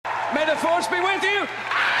May the force be with you.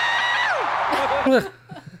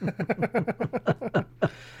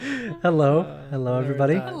 Hello,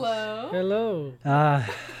 everybody. Hello. Hello.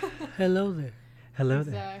 Hello there. Hello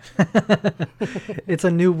there. Exactly. It's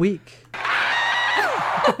a new week.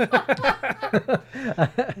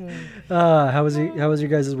 How was your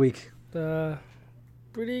guys' week?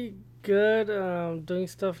 Pretty good. Doing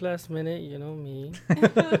stuff last minute, you know me.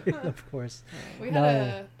 Of course. We had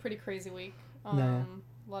a pretty crazy week. No.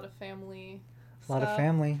 A lot of family. A lot of stuff.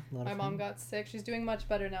 family. My mom got sick. She's doing much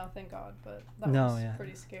better now, thank God. But that No, was yeah.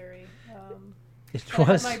 pretty scary. It I had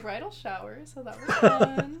was my bridal shower, so that was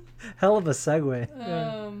fun. hell of a segue.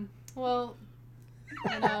 Well,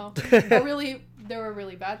 you know, there were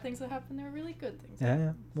really bad things that happened. There were really good things. that Yeah.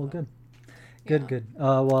 happened, Well, so, good. yeah. Good.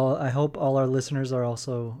 Well, I hope all our listeners are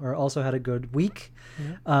also had a good week.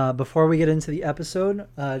 Yeah. Before we get into the episode,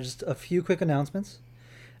 just a few quick announcements.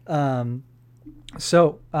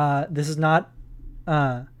 So this is not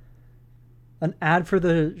an ad for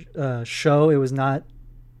the show. It was not.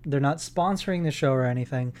 They're not sponsoring the show or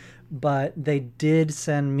anything, but they did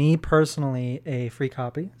send me personally a free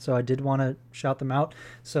copy. So I did want to shout them out.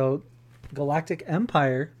 So Galactic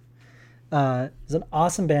Empire is an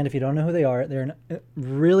awesome band. If you don't know who they are, they're a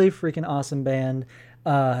really freaking awesome band.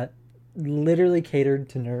 Literally catered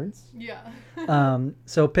to nerds. Yeah.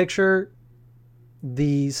 So picture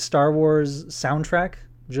the Star Wars soundtrack,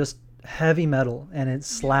 just heavy metal, and it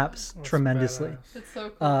slaps That's tremendously. badass. It's so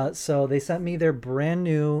cool. So they sent me their brand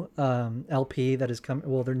new LP that is coming.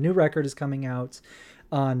 Well, their new record is coming out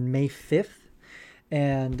on May 5th.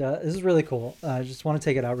 And this is really cool. I just want to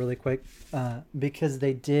take it out really quick because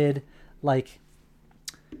they did like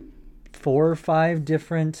 4 or 5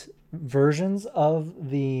 different versions of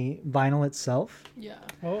the vinyl itself. Yeah.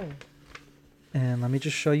 Oh. And let me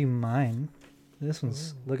just show you mine. This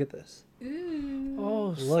one's, look at this. Ooh.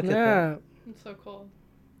 Oh, Look at snap. that. It's so cool.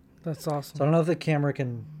 That's awesome. So I don't know if the camera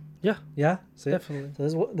can. Yeah. Yeah? See it? Definitely.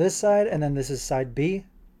 So this side, and then this is side B.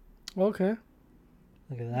 Okay.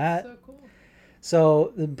 Look at that. So cool.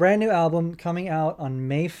 So the brand new album coming out on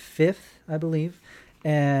May 5th, I believe.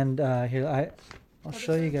 And here, I'll Other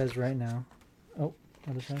show you side? guys right now. Oh,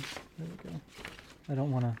 other side. There we go. I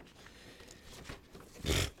don't want to.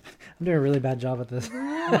 I'm doing a really bad job at this.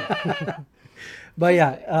 But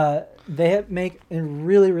yeah, they make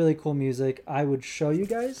really, really cool music. I would show you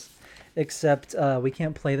guys, except we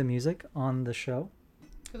can't play the music on the show,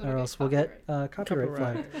 'Cause or it'll else we'll get copyright. copyright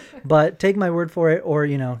flag. Copyright. But take my word for it, or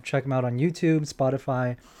check them out on YouTube,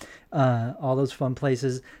 Spotify, all those fun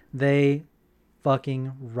places. They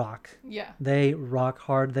fucking rock. Yeah. They rock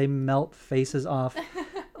hard. They melt faces off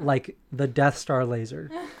like the Death Star laser.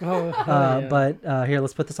 Oh, yeah. But here,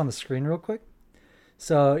 let's put this on the screen real quick.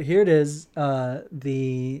 So here it is.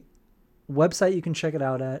 The website you can check it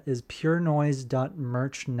out at is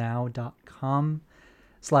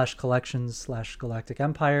purenoise.merchnow.com/collections/Galactic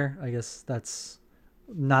Empire. I guess that's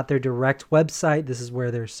not their direct website. This is where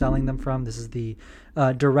they're selling them from. This is the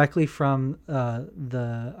directly from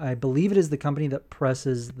I believe it is the company that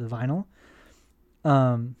presses the vinyl.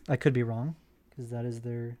 I could be wrong because that is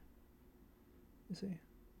their. Let's see.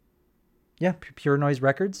 Yeah, Pure Noise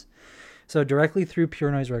Records. So directly through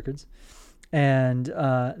Pure Noise Records. And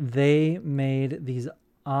they made these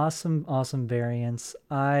awesome variants.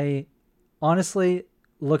 I honestly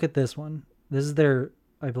look at this one. This is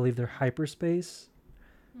I believe their Hyperspace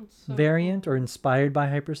It's so variant, cool. or inspired by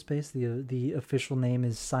Hyperspace. The official name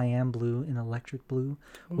is Cyan Blue and Electric Blue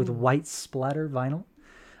with Ooh. white splatter vinyl.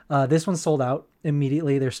 This one sold out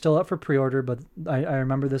immediately. They're still up for pre-order, but I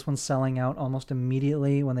remember this one selling out almost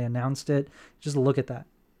immediately when they announced it. Just look at that.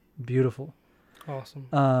 Beautiful.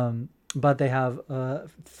 Awesome. But they have 2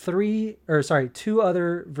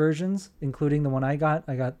 other versions, including the one I got.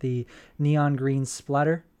 I got the neon green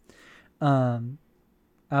splatter.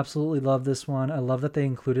 Absolutely love this one. I love that they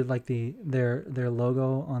included like their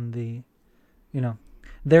logo on the,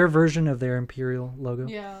 their version of their Imperial logo.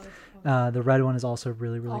 Yeah. That's cool. The red one is also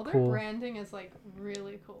really, really All their cool. branding is like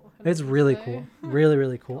really cool. Can I It's just really say? cool. Really,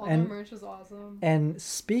 really cool. All their merch is awesome. And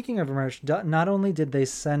speaking of merch, not only did they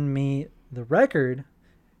send me the record,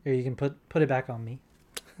 here you can put it back on me.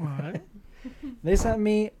 All right. They sent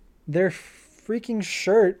me their freaking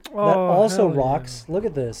shirt that Oh, also hell rocks. Look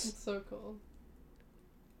at this. It's so cool.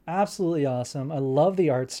 Absolutely awesome. I love the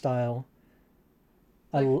art style.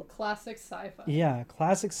 Like classic sci-fi. Yeah,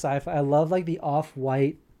 classic sci-fi. I love like the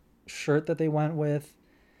off-white shirt that they went with.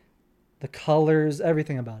 The colors,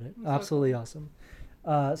 everything about it. It's so Absolutely awesome.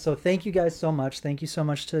 So thank you guys so much. Thank you so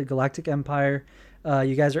much to Galactic Empire.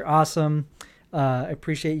 You guys are awesome. I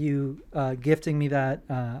appreciate you gifting me that.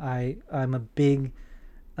 I'm a big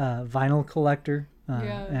vinyl collector.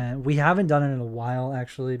 Yeah. And we haven't done it in a while,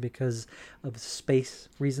 actually, because of space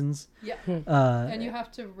reasons. Yeah. Uh, And you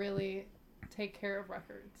have to really take care of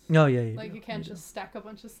records. no, yeah, Like, you can't just stack a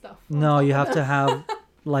bunch of stuff. no, on you top have of to it. have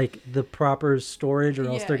like the proper storage, or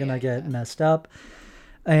else Yeah, they're gonna yeah, get yeah. messed up.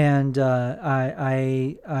 And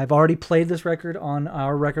I've already played this record on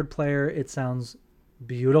our record player. It sounds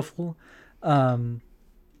beautiful.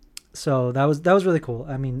 So that was really cool.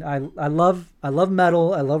 I mean, I love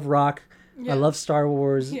metal. I love rock. Yeah. I love Star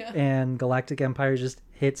Wars, Yeah. and Galactic Empire just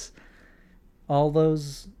hits all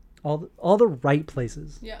the right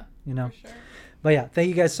places. Yeah. You know. For sure. But yeah, thank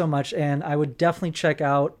you guys so much, and I would definitely check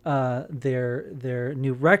out their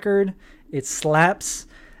new record. It slaps,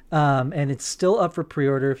 and it's still up for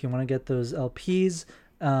pre-order if you want to get those LPs.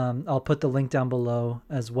 I'll put the link down below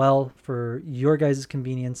as well for your guys'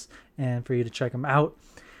 convenience and for you to check them out.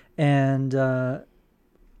 And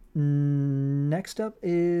next up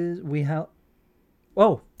is we have.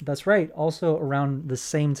 Oh, that's right. Also around the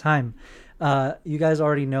same time, you guys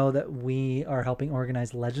already know that we are helping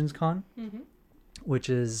organize Legends Con. Mm-hmm.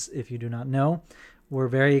 Which is, if you do not know, we're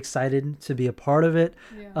very excited to be a part of it.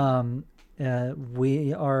 Yeah.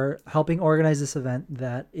 We are helping organize this event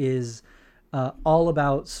that is all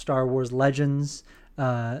about Star Wars Legends,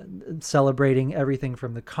 celebrating everything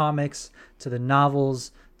from the comics to the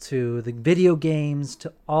novels to the video games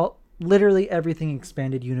to literally everything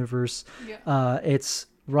expanded universe. Yeah. It's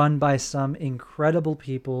run by some incredible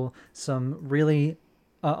people, some really,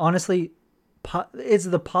 honestly, it's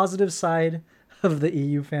the positive side of the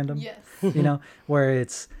EU fandom. Yes. You know, where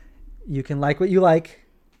it's, you can like what you like.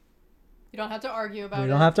 You don't have to argue about it. We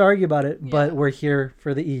don't have to argue about it, but Yeah. we're here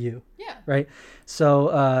for the EU. Yeah. Right. So,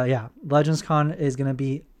 yeah, Legends Con is going to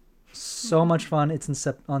be so much fun. It's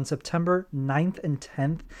on September 9th and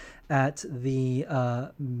 10th at the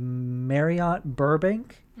Marriott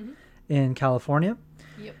Burbank in California.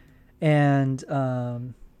 Yep. And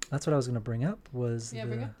that's what I was going to bring up was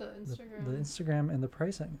Bring up the Instagram. the Instagram and the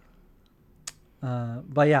pricing.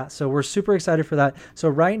 But yeah, so we're super excited for that. So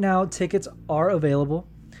right now, tickets are available.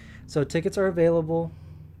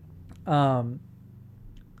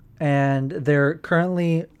 And they're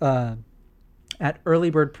currently at early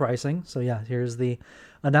bird pricing. So yeah, here's the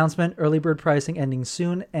announcement: early bird pricing ending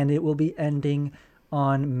soon, and it will be ending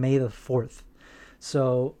on May the 4th.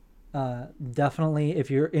 So definitely, if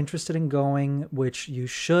you're interested in going, which you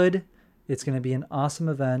should, it's going to be an awesome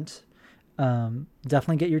event.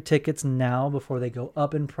 Definitely get your tickets now before they go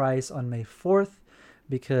up in price on May 4th,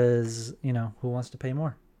 because, you know, who wants to pay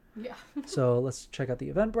more? Yeah. So let's check out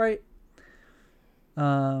the Eventbrite.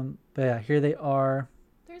 But yeah, here they are.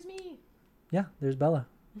 There's me. Yeah, there's Bella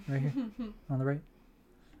right here on the right.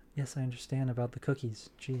 Yes, I understand about the cookies.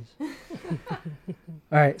 Jeez. All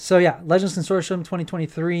right. So yeah, Legends Consortium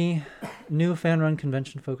 2023, new fan-run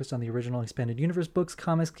convention focused on the original expanded universe books,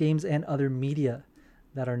 comics, games, and other media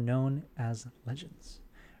that are known as Legends.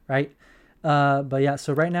 Right. But yeah,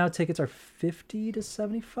 so right now tickets are 50 to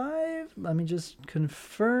 75. Let me just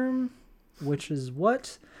confirm which is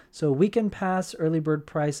what. So weekend pass early bird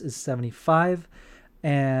price is 75,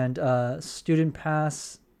 and student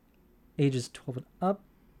pass ages 12 and up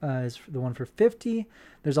is the one for 50.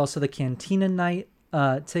 There's also the Cantina night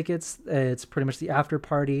tickets. It's pretty much the after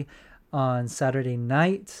party on Saturday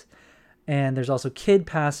night. And there's also kid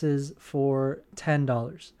passes for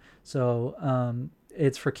 $10. So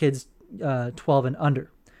it's for kids 12 and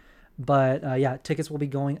under. But yeah, tickets will be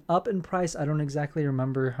going up in price. I don't exactly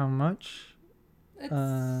remember how much. It's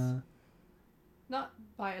not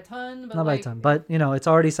by a ton, but Not by a ton, but you know, it's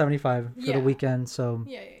already 75 for the weekend, so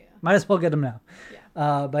Yeah. might as well get them now.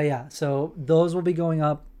 Yeah. But yeah, so those will be going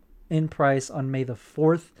up in price on May the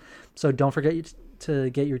 4th. So don't forget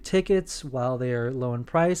to get your tickets while they are low in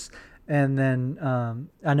price. And then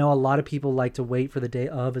I know a lot of people like to wait for the day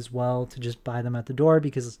of as well to just buy them at the door,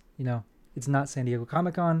 because, you know, it's not San Diego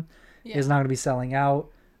Comic-Con. Yeah. It's not going to be selling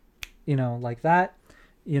out, you know, like that.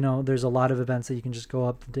 You know, there's a lot of events that you can just go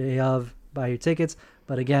up the day of, buy your tickets.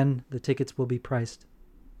 But again, the tickets will be priced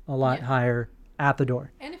a lot higher at the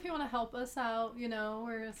door. And if you want to help us out, you know,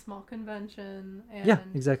 we're a small convention. And Yeah,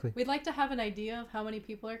 exactly. we'd like to have an idea of how many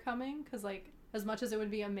people are coming, because, like, as much as it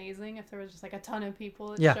would be amazing if there was just, like, a ton of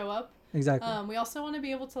people that show up. Exactly. We also want to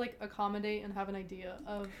be able to, like, accommodate and have an idea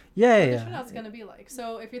of what the the turnout's going to be like.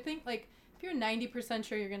 So if you think, like, if you're 90%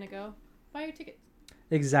 sure you're going to go, buy your ticket.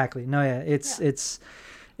 Exactly. No, yeah,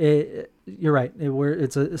 you're right.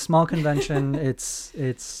 It's a small convention.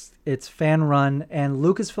 it's fan run and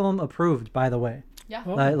Lucasfilm approved, by the way. Yeah.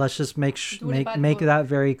 Let's just make that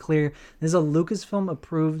very clear. This is a Lucasfilm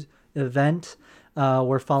approved event.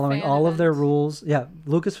 We're following Fan all of their event. rules. Yeah,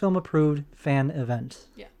 Lucasfilm approved fan event.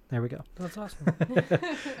 Yeah. There we go. That's awesome.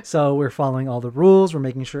 So we're following all the rules. We're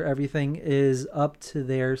making sure everything is up to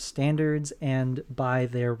their standards and by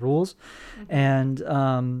their rules. Mm-hmm. And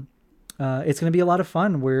it's going to be a lot of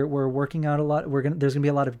fun. We're working out a lot. There's going to be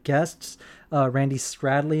a lot of guests. Randy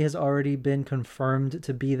Stradley has already been confirmed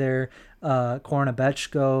to be there. Corona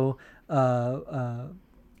Betchko.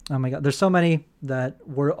 Oh my God, there's so many that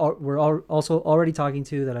we're also already talking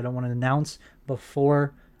to that I don't want to announce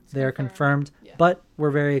before they're confirmed. Yeah. But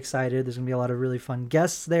we're very excited. There's going to be a lot of really fun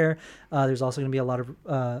guests there. There's also going to be a lot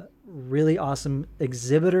of really awesome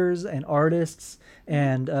exhibitors and artists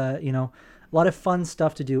and, a lot of fun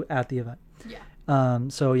stuff to do at the event. Yeah.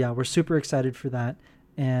 So, yeah, we're super excited for that.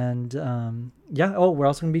 And, we're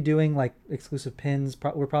also going to be doing, like, exclusive pins.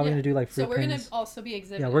 We're probably going to do, like, free pins. So we're going pins. to also be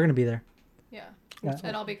exhibiting. Yeah, we're going to be there. Yeah. Yeah.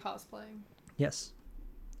 And I'll be cosplaying. Yes.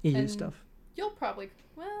 EU And stuff. You'll probably,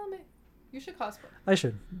 you should cosplay. I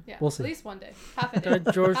should. Yeah. We'll see. At least one day. Half a day.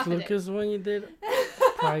 That George Half a day. Lucas one you did.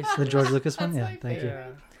 Price. The George Lucas one? That's Yeah, my thank you.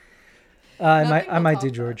 favorite. Yeah. I might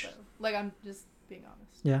do George. Like, I'm just being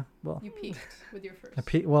honest. Yeah, well. You peaked with your first.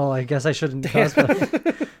 I guess I shouldn't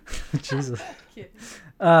cosplay. Jesus. Kidding.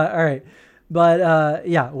 All right. But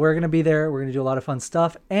we're going to be there. We're going to do a lot of fun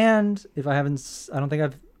stuff. And if I don't think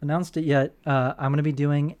I've announced it yet, I'm going to be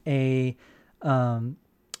doing a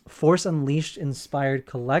Force Unleashed inspired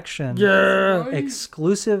collection. Yeah.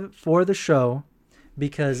 Exclusive for the show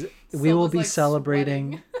because we will Someone's, be like,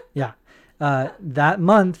 celebrating. sweating. That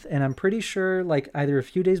month. And I'm pretty sure like either a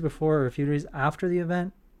few days before or a few days after the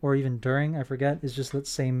event or even during, I forget, is just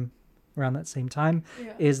around that same time,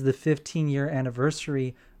 Yeah. is the 15-year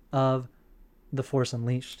anniversary of The Force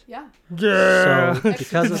Unleashed. Yeah. Yeah. So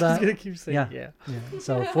because of that, gonna keep saying yeah.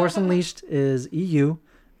 So Force Unleashed is EU,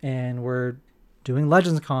 and we're doing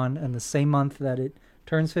Legends Con in the same month that it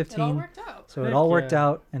turns 15. It all worked out. So it Heck all worked yeah.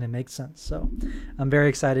 out, and it makes sense. So I'm very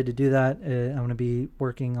excited to do that. I'm going to be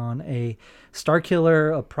working on a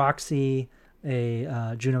Starkiller, a Proxy,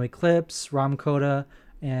 a Juno Eclipse, Ramcoda,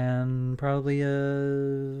 and probably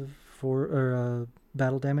a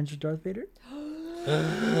Battle Damage Darth Vader.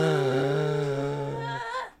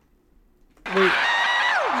 Wait,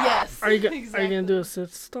 Yes. are you exactly. gonna do a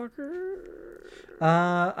Sith Stalker?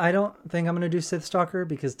 I don't think I'm going to do Sith Stalker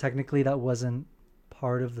because technically that wasn't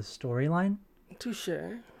part of the storyline. Touche.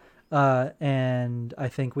 And I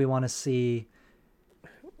think we want to see,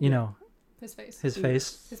 His face. his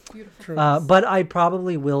face. His beautiful True. face. But I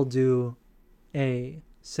probably will do a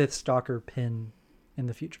Sith Stalker pin in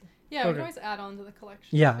the future. Yeah, we Okay. can always add on to the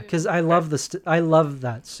collection. Yeah, too. because I love I love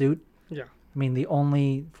that suit. Yeah. I mean, the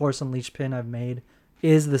only Force Unleashed pin I've made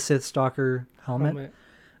is the Sith Stalker helmet.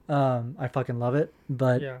 I fucking love it,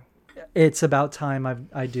 but Yeah. it's about time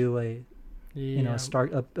I do a Yeah.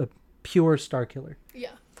 a pure Star Killer.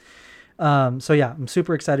 Yeah. So yeah, I'm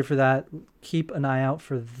super excited for that. Keep an eye out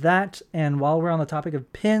for that. And while we're on the topic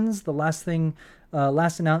of pins, the last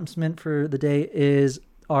announcement for the day is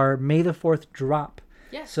our May the 4th drop.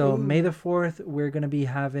 Yes. So May the 4th, we're going to be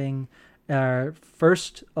having our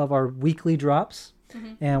first of our weekly drops,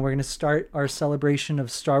 and we're going to start our celebration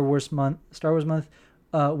of Star Wars month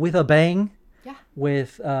with a bang. Yeah.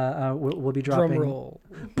 With we'll be dropping. Drum roll.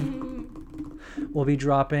 We'll be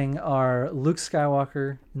dropping our Luke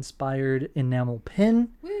Skywalker inspired enamel pin.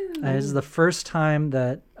 Woo. This is the first time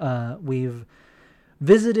that we've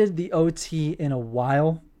visited the OT in a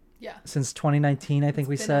while. Yeah. Since 2019, I think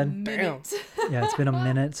we Been a said. minute. Yeah, it's been a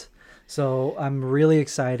minute. So I'm really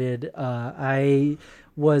excited. I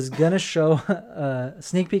was going to show a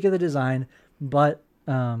sneak peek of the design, but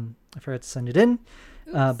I forgot to send it in.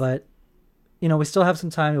 But, we still have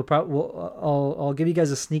some time. I'll give you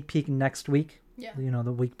guys a sneak peek next week. Yeah.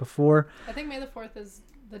 The week before. I think May the 4th is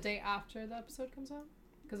the day after the episode comes out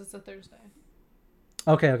because it's a Thursday.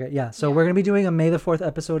 Okay, yeah. So we're going to be doing a May the 4th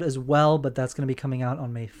episode as well, but that's going to be coming out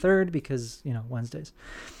on May 3rd because, Wednesdays.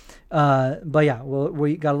 But yeah,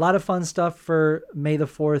 we got a lot of fun stuff for May the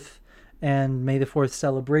 4th and May the 4th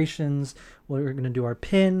celebrations. We're going to do our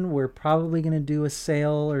pin. We're probably going to do a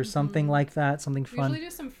sale or something like that, something We fun. usually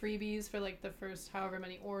do some freebies for like the first however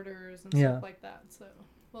many orders and Yeah. stuff like that. So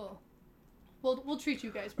we'll treat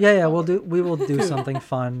you guys. Yeah, we will do something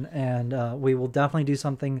fun, and we will definitely do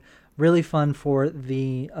something really fun for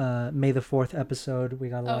the May the 4th episode. We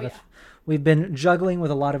got a lot of we've been juggling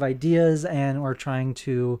with a lot of ideas, and we're trying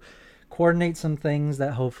to coordinate some things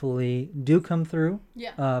that hopefully do come through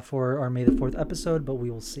for our May the 4th episode, but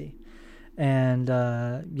we will see. And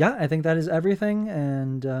I think that is everything,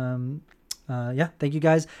 and yeah, thank you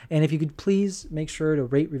guys. And if you could please make sure to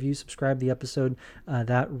rate, review, subscribe the episode.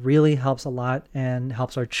 That really helps a lot and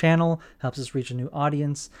helps our channel, helps us reach a new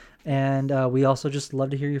audience. And we also just love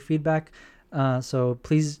to hear your feedback. So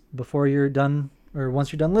please, before you're done or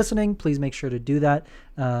once you're done listening, please make sure to do that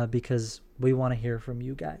because we want to hear from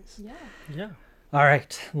you guys. Yeah. Yeah. All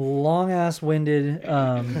right. Long ass winded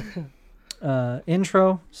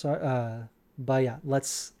intro. So, but yeah,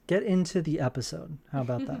 let's get into the episode. How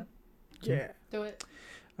about that? Yeah. Do it.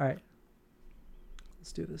 All right.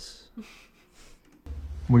 Let's do this.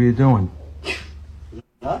 What are you doing?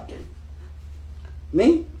 Nothing.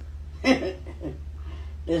 Me?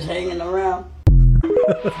 Just hanging around.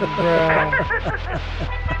 Bruh.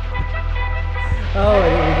 Oh, we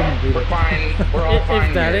didn't read it. Fine. We're all fine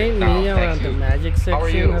If that here. ain't No, me thank around the you. magic How are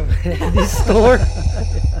section you? of any store.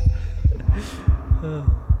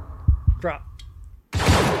 Drop.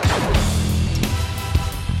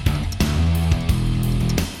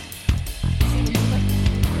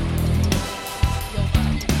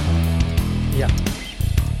 Yeah.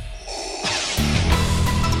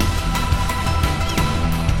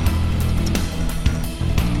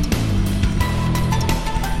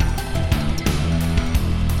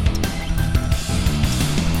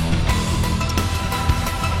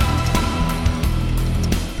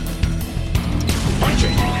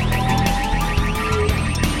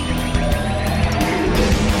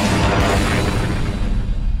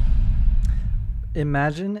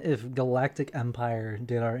 Imagine if Galactic Empire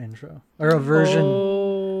did our intro or a version,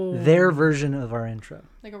 Oh, their version of our intro.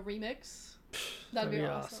 Like a remix. That'd be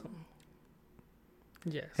awesome.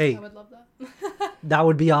 Yes. Hey, I would love that. that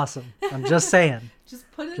would be awesome. I'm just saying.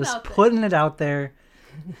 Just put it Just out there. putting it out there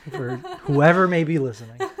for whoever may be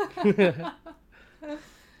listening.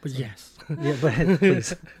 But yes. Yeah, but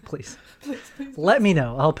please, please, let me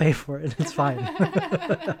know. I'll pay for it. It's fine.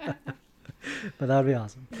 But that would be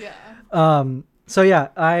awesome. Yeah. So yeah,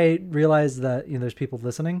 I realized that there's people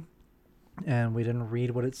listening, and we didn't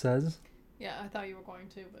read what it says. Yeah, I thought you were going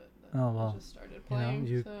to, but Oh, I well, just started playing.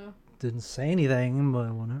 you- So Didn't say anything,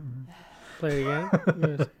 but whatever. Play it again.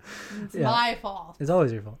 it's Yeah. my fault. It's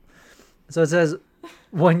always your fault. So it says,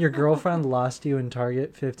 when your girlfriend lost you in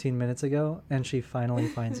Target 15 minutes ago, and she finally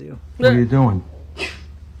finds you. What are you doing?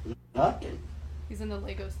 Nothing. He's in the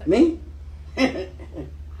Lego section. Me?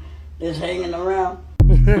 Just hanging around.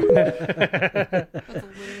 That's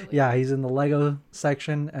literally. Yeah, he's in the Lego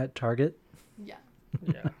section at Target. Yeah.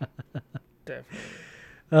 Yeah. Definitely.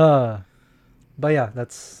 But yeah,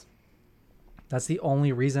 that's the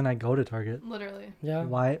only reason I go to Target. Literally. Yeah.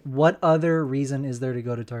 Why? What other reason is there to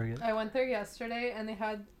go to Target? I went there yesterday and they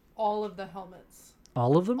had all of the helmets.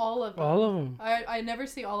 All of them? All of them. All of them. I never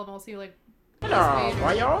see all of them. I'll see like Hello, just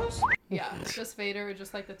Vader. boyos. Yeah, just Vader or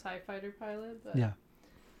just like the TIE fighter pilot. But Yeah.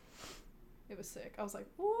 it was sick. I was like,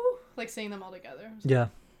 ooh, like seeing them all together. It was Yeah.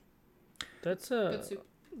 That's good a soup.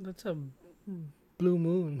 blue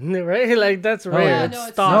moon, right? Like that's Oh, rare. yeah. Yeah, It's no,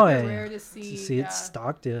 it's stock. super yeah. rare to To see. see yeah. it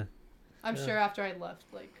stocked, yeah. I'm Yeah. sure after I left,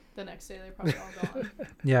 like the next day, they're probably all gone.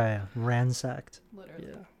 Yeah. Ransacked. Literally.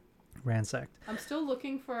 Yeah. Ransacked. I'm still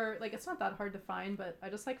looking for like it's not that hard to find, but I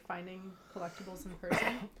just like finding collectibles in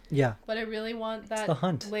person. Yeah. But I really want that the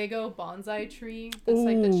hunt. Lego bonsai tree that's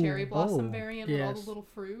like the Ooh, cherry blossom oh, variant with all the yes. little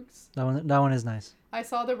frugs. That one is nice. I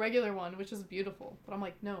saw the regular one, which is beautiful, but I'm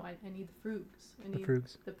like, no, I need the frugs. I The need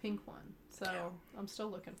frugs. the pink one. So I'm still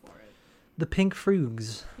looking for it. The pink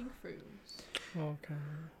frugs. Pink frugs. Okay.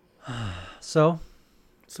 So,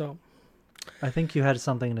 So I think you had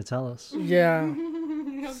something to tell us. yeah.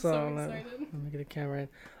 I'm so So, excited. Let me get the camera in.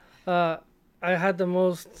 I had the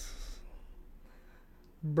most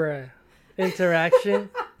interaction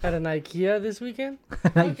at an IKEA this weekend.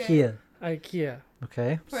 IKEA. IKEA.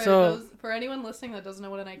 Okay. For anyone listening that doesn't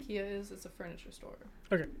know what an IKEA is, it's a furniture store.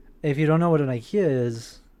 If you don't know what an IKEA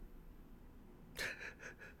is,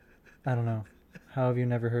 I don't know. How have you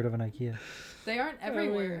never heard of an IKEA? They aren't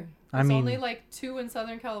everywhere. I There's mean, only like 2 in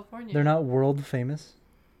Southern California. they're not world famous.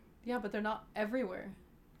 Yeah, but they're not everywhere.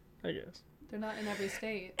 I guess. They're not in every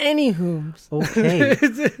state. Anywho. Okay.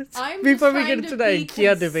 I'm Before just we trying get into to the be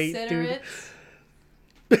IKEA debate, dude. considerate.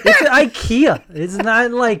 It's an IKEA. It's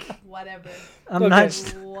not like Whatever. I'm Okay. not.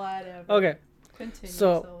 Whatever. Okay. Continue.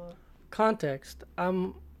 So- Context.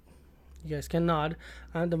 You guys can nod.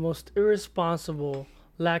 I'm the most irresponsible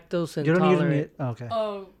lactose You don't intolerant. need. Okay.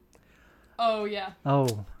 Oh yeah.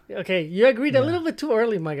 Oh Okay, you agreed Yeah. a little bit too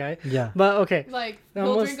early, my guy. yeah. But okay. Like That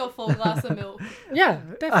we'll must- drink a full glass of milk. Yeah,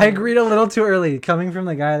 definitely. I agreed a little too early, coming from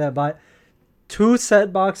the guy that bought 2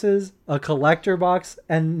 set boxes, a collector box,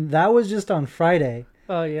 and that was just on Friday.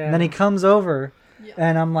 Oh yeah. And then he comes over, Yeah.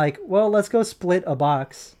 and I'm like, "Well, let's go split a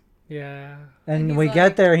box." Yeah. And And we he's get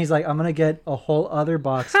like- there, and he's like, "I'm gonna get a whole other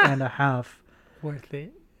box and a half." Worth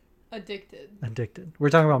it. Addicted. Addicted. We're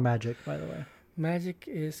talking about magic, by the way. Magic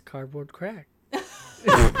is cardboard crack.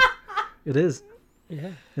 It is.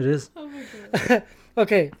 Yeah. It is. Oh my god.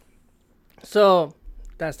 Okay. So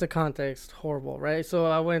that's the context. Horrible, right? So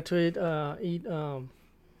I went to eat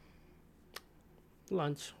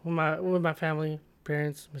lunch with my family,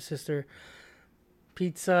 parents, my sister.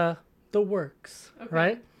 Pizza, the works, Okay.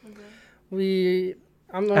 right? Okay.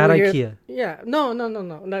 I'm At over here- IKEA. Yeah. No.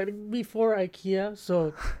 Like before IKEA,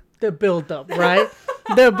 so the build up, right?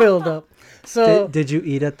 The build up. So Did you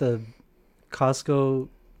eat at the Costco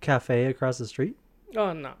cafe across the street?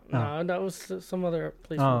 oh no, that was some other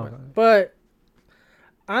place. we Oh, went. okay. But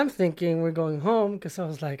I'm thinking we're going home because I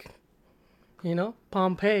was like,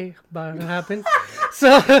 Pompeii about to happen.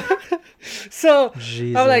 so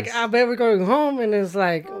Jesus. I'm like, I bet we're going home, and it's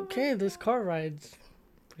like, okay, this car ride's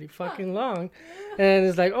pretty fucking long, and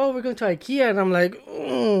it's like, oh, we're going to IKEA, and I'm like,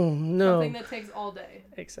 no, Something that takes all day.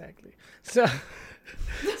 exactly.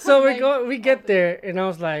 So we get there, and I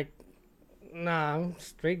was like, nah, I'm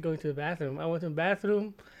straight going to the bathroom. I went to the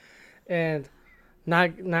bathroom, and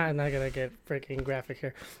not gonna get freaking graphic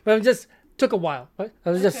here, but it just took a while. Right?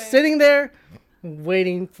 I was just Okay. sitting there,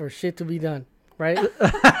 waiting for shit to be done. Right?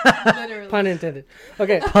 Literally. Pun intended.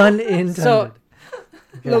 Okay. Pun intended. So,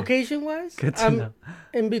 Okay. location wise, Good to I'm know.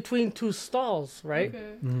 in between two stalls. Right?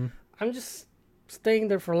 Okay. Mhm. I'm just staying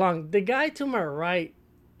there for long. The guy to my right,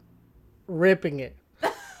 ripping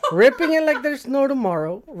it like there's no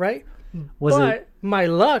tomorrow. Right? Was but it? my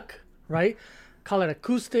luck, right? Call it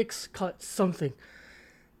acoustics, call it something.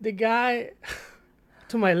 The guy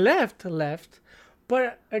to my left,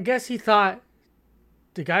 but I guess he thought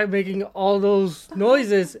the guy making all those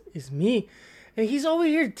noises is me. And he's over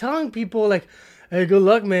here telling people like, hey, good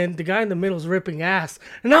luck, man. The guy in the middle's ripping ass.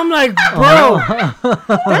 And I'm like, bro,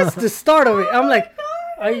 that's the start of it. I'm like,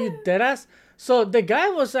 are you dead ass? So the guy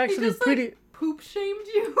was He actually just pretty, like poop shamed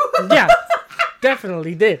you. yeah,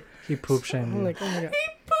 definitely did. He poop shamed I'm you. like, oh my God. He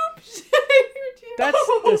poop shamed you. That's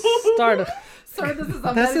the start of Sir, this is a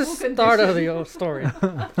that's medical the start of condition. the whole story.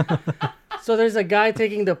 So there's a guy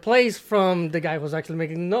taking the place from the guy who was actually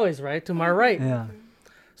making the noise, right? To my right. Yeah.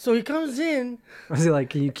 So he comes in. Was he like,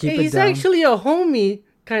 can you keep and it he's down? actually a homie,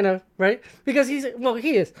 kind of, right? Because he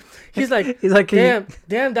is. He's like, He's like, can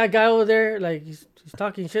damn, that guy over there, like, he's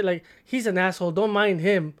talking shit. Like, he's an asshole. Don't mind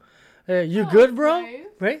him. You good, bro? nice.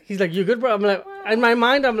 Right? He's like, you good, bro? I'm like, in my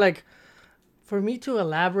mind, I'm like, for me to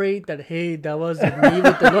elaborate that, hey, that wasn't me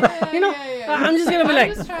with the noise. I'm just going to be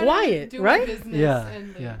like, just trying to quiet, do my right? business Yeah.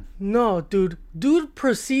 and Yeah. No, dude. Dude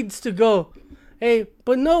proceeds to go, hey,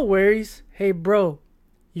 but no worries. Hey, bro,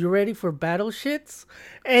 you ready for battle shits?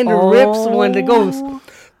 And rips one that goes,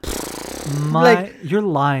 You're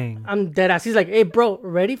lying. I'm dead ass. He's like, hey, bro,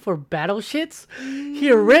 ready for battle shits?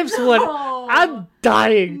 He rips one. I'm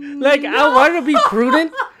dying. Like, I wanted to be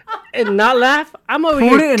prudent and not laugh. I'm over Put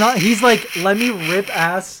here it in, he's like, let me rip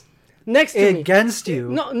ass next to me. against you.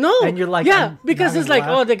 No. And you're like, yeah, I'm because not it's gonna like,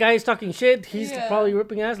 laugh. oh, the guy is talking shit. He's Yeah. probably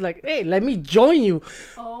ripping ass. Like, hey, let me join you.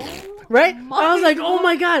 Oh, Right? my I was like, oh God.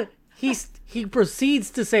 my God. He proceeds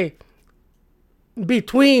to say,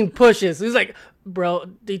 between pushes. He's like, bro,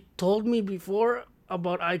 they told me before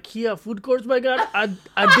about IKEA food courts, my God.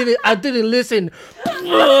 I didn't listen.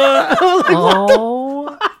 I was like,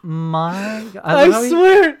 Oh my god. I love how he-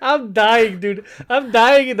 swear, I'm dying, dude. I'm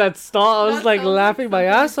dying in that stall. I was That like sounds like laughing my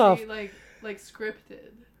something ass off. they, like scripted.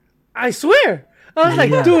 I swear. I was like,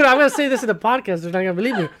 Yeah. dude, I'm gonna say this in the podcast. They're not gonna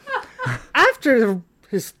believe me. After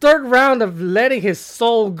his third round of letting his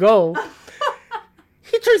soul go,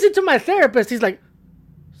 he turns into my therapist. He's like,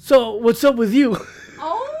 so what's up with you?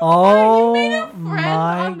 Oh, you made a Oh friend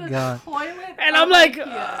my on the god. toilet. And of I'm like,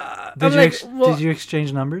 IKEA. Did I'm you like, well, did you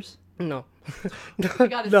exchange numbers? no. You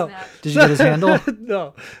got a no. snap. Did you get his handle?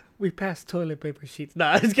 No. We passed toilet paper sheets.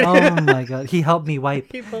 Nah, it's kidding. Oh my god. He helped me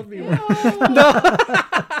wipe. He told me.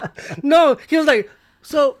 Oh, No, he was like,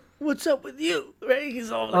 so what's up with you? Right?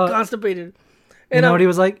 He's all like, constipated. You know I'm- what he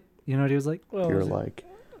was like? You know what he was like? what You're was it? like,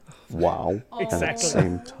 wow. And at Exactly. the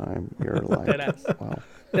same time, you're like, Deadass. wow.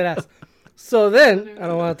 Deadass. So then, I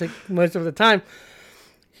don't want to take much of the time.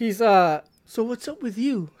 He's, so what's up with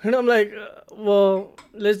you? And I'm like, well,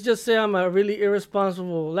 let's just say I'm a really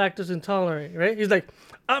irresponsible lactose intolerant, right? He's like,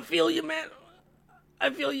 I feel you, man. I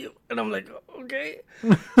feel you. And I'm like, okay.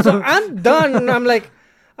 So I'm done. And I'm like,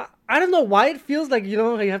 I don't know why it feels like, you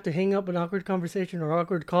know, you have to hang up an awkward conversation or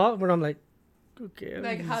awkward call. But I'm like, okay, I'm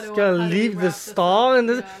like, how just do gonna how do we leave wrap the this stall. up? And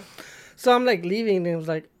this. Yeah. So I'm like leaving. And it was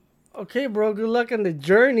like, okay, bro, good luck on the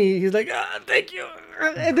journey. He's like, thank you.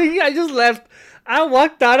 And then I just left. I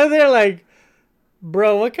walked out of there like,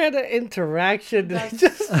 bro, what kind of interaction?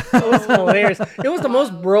 It was hilarious. It was the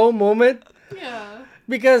most bro moment. Yeah.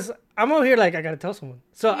 Because I'm over here like, I gotta tell someone.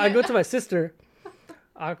 So I go to my sister.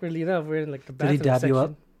 Awkwardly enough, we're in like the bathroom Did he dab section. you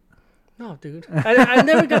up? No, dude. I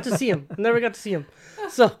never got to see him.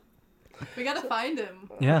 So, We gotta find him.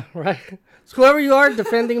 Yeah. right. So whoever you are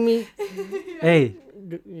defending me, Hey,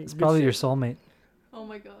 good it's probably your soulmate. Oh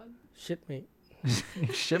my god. shit, mate.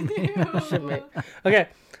 Shit me. Shit, mate. Okay,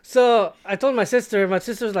 so I told my sister. My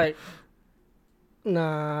sister's like,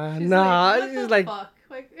 nah. What She's the like, fuck?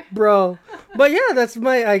 Like, bro. But yeah, that's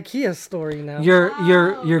my IKEA story now.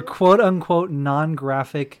 Your quote unquote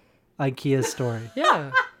non-graphic IKEA story.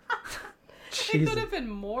 Yeah. it could Jesus. have been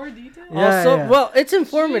more detailed. Yeah, Also, yeah. well, it's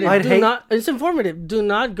informative. I'd hate- It's informative. Do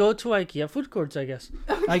not go to IKEA food courts, I guess.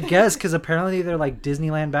 I guess because apparently they're like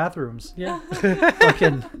Disneyland bathrooms. Yeah.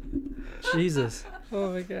 Fucking Jesus.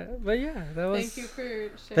 Oh my god. But yeah, that was. Thank you for sharing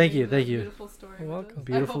Thank you, that thank you. beautiful story. You're with welcome. us.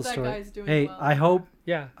 Beautiful I hope story. That guy's doing Hey, well.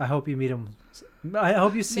 Yeah. I hope you meet him. I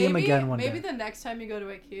hope you see him again one maybe day. the next time you go to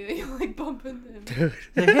IKEA, you like bump into him.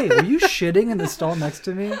 Like, hey, were you shitting in the stall next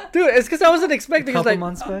to me? Dude, it's because I wasn't A expecting. It's couple like,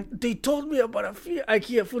 months back. they told me about a few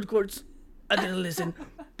IKEA food courts. I didn't listen.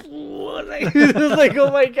 Like, it was like,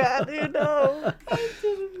 oh my god, dude, no.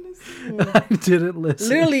 I didn't listen.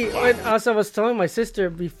 Literally, as I was telling my sister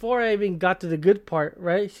before I even got to the good part,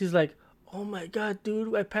 right? She's like, oh my god,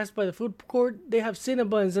 dude, I passed by the food court. They have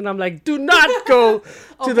Cinnabons. And I'm like, do not go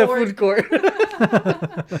to the Abort. food court.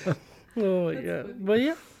 Oh my god. funny. But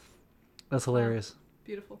yeah. That's hilarious.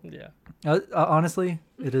 Beautiful. Yeah. Honestly,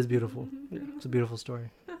 it is beautiful. It's a beautiful story.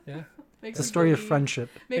 Yeah. Makes It's a you story of believe- friendship.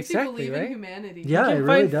 Makes Exactly, you believe right? in humanity. Yeah, You it can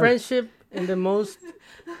really find does. friendship in the most.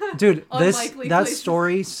 Dude, Unlikely that places.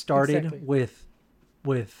 story started Exactly.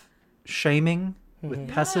 with shaming, with Mhm.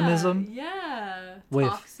 pessimism, Yeah.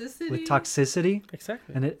 with- Toxicity. with toxicity,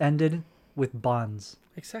 Exactly. and it ended with bonds,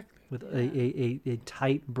 Exactly. with a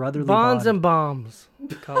tight brotherly Bonds bond. and bombs.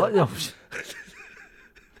 Oh, no.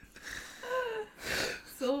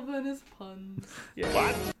 Silva and his puns.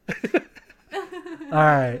 Yeah. All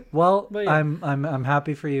right. Well, But yeah. I'm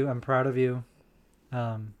happy for you. I'm proud of you.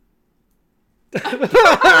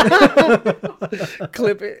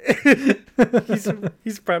 Clip it.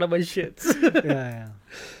 he's proud of my shits. Yeah.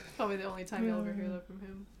 Probably the only time you'll ever hear that from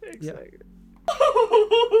him. Exactly.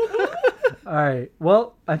 All right.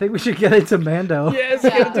 Well, I think we should get into Mando. Yes,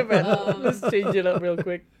 Yeah, give it to Mando. um, Let's change it up real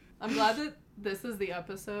quick. I'm glad that this is the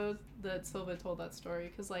episode that Silva told that story,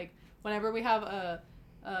 because like whenever we have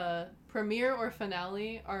a premiere or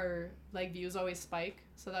finale, our like views always spike.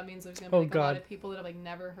 So that means there's gonna be Oh, like, a lot God. of people that have like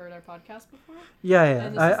never heard our podcast before. Yeah.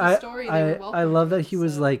 And this is the story they were I welcome love to, that he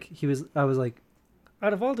was so- like I was like,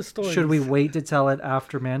 Out of all the stories, should we wait to tell it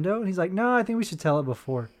after Mando? And he's like, no, I think we should tell it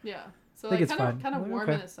before. Yeah. So Think like it's kind fine. of Okay.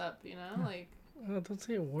 warming us up, you know, like. Oh, don't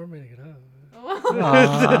say warming it up. You're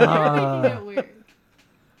making it weird.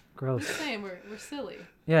 Gross. Just saying, we're silly.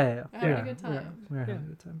 Yeah. We're having Yeah. a good time. We're having Yeah. a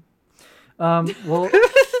good time. Well,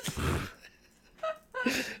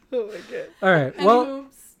 Oh my god. all right. Any Well,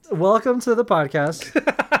 moves? welcome to the podcast.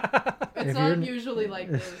 It's if not you're- usually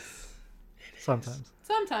like this. Sometimes.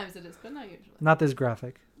 Sometimes it is, but not usually. Not this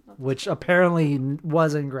graphic, which apparently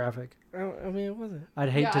wasn't graphic. I mean, it wasn't. I'd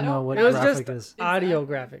hate Yeah, to I know don't- what It was graphic just is. audio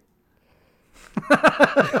Exactly.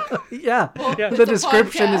 graphic. Yeah. Well, Yeah. it's The a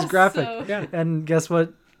description is podcast, graphic. so- Yeah. And guess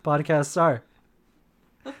what podcasts are?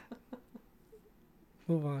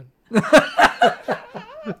 Move on.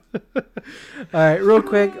 All right, real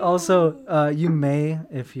quick. Also, you may,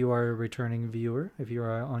 if you are a returning viewer, if you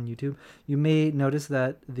are on YouTube, you may notice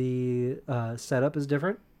that the setup is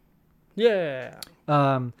different. Yeah.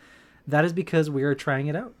 That is because we are trying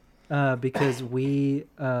it out. Because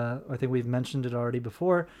I think we've mentioned it already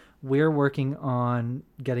before, we're working on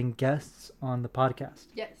getting guests on the podcast.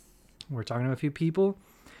 Yes. We're talking to a few people,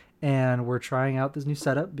 and we're trying out this new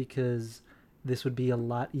setup because this would be a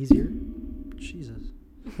lot easier. Jesus.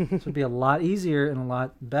 This would be a lot easier and a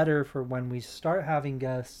lot better for when we start having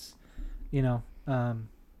guests, you know,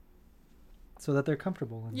 so that they're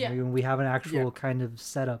comfortable. And Yeah. we have an actual Yeah. kind of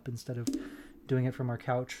setup instead of doing it from our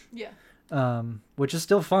couch, Yeah. which is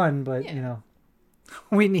still fun, but, Yeah. you know,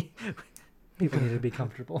 people need to be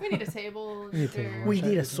comfortable. We need a table. We need a chair. table. We Check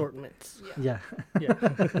need it. assortments. Yeah. Yeah.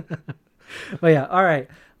 Yeah. But yeah, all right.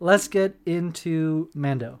 Let's get into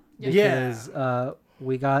Mando. Yeah. Because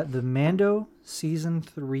we got the Mando season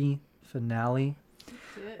 3 finale.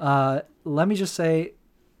 Yeah. Let me just say,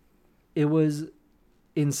 it was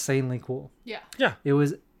insanely cool. Yeah. It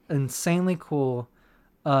was insanely cool.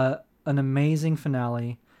 An amazing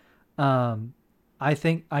finale. I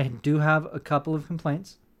think I do have a couple of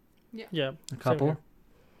complaints. Yeah. A couple.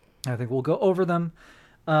 I think we'll go over them.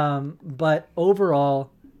 But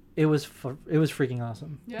overall, it was freaking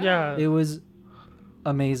awesome. Yeah. It was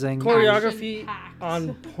amazing. Choreography Action-packed.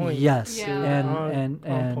 on point. Yes, Yeah. and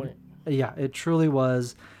on point. yeah, it truly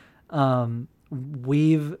was.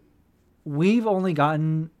 We've only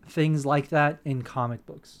gotten things like that in comic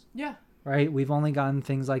books, Yeah. right? We've only gotten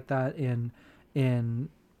things like that in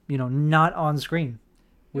not on screen,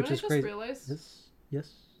 You which know is what I just crazy. realized?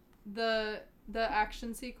 Yes. The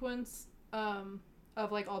action sequence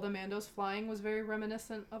of like all the Mandos flying was very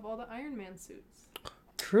reminiscent of all the Iron Man suits.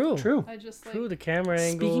 True. I just like True. The camera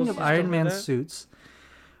angles. Speaking of stuff Iron like Man that. suits,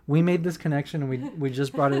 we made this connection, and we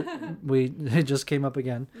just brought it. It just came up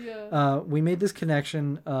again. yeah. We made this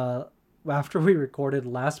connection after we recorded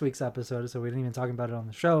last week's episode, so we didn't even talk about it on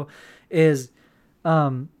the show.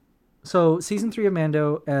 So season 3 of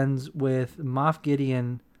Mando ends with Moff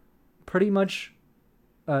Gideon pretty much,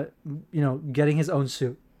 getting his own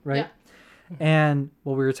suit, right? Yeah. And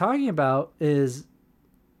what we were talking about is,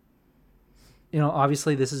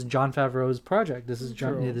 obviously this is Jon Favreau's project. This is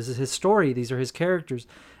True. this is his story. These are his characters,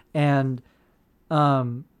 and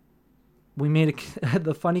we made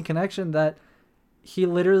the funny connection that he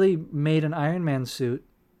literally made an Iron Man suit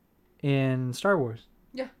in Star Wars.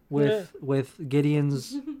 Yeah. With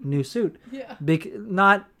Gideon's new suit. Yeah.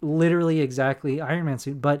 Not literally exactly Iron Man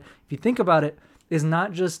suit, but if you think about it, is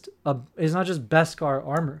not just Beskar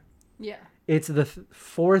armor. Yeah. It's the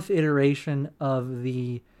fourth iteration of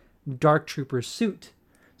the Dark Trooper suit.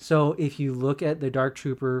 So if you look at the Dark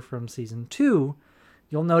Trooper from season 2,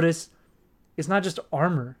 you'll notice it's not just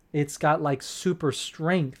armor. It's got like super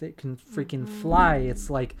strength. It can freaking fly. It's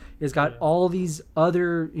like it's got all these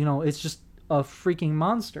other, it's just a freaking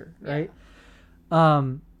monster, right?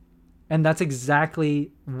 And that's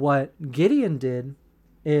exactly what Gideon did.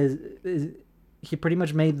 Is he pretty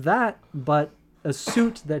much made that, but a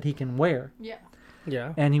suit that he can wear. Yeah.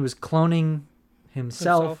 Yeah. And he was cloning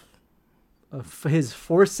himself. His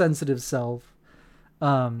force sensitive self,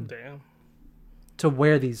 Damn. to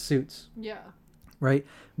wear these suits, Yeah. right?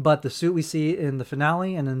 But the suit we see in the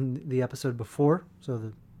finale and in the episode before,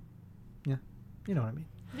 you know what I mean.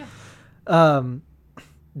 Yeah.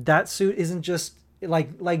 That suit isn't just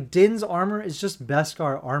like Din's armor is just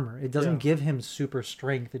Beskar armor. It doesn't Yeah. give him super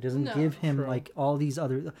strength. It doesn't No. give him True. like all these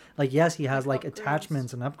other yes, he has like Like upgrades.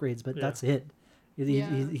 attachments and upgrades, but Yeah. that's it.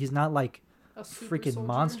 He's not like A super freaking soldier.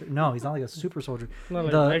 monster. No, he's not like a super soldier. Not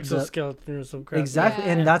like The- an exoskeleton or some crap. Exactly,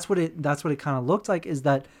 Yeah. and that's what it kind of looked like, is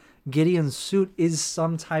that Gideon's suit is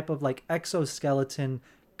some type of like exoskeleton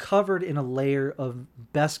covered in a layer of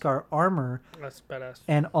Beskar armor, That's badass.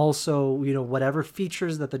 and also whatever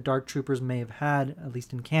features that the Dark Troopers may have had, at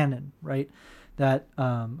least in canon, right? That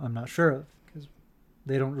I'm not sure of, because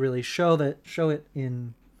they don't really show it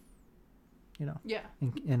in Yeah.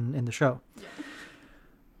 in the show. Yeah.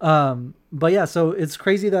 But yeah, so it's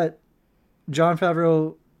crazy that Jon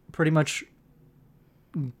Favreau pretty much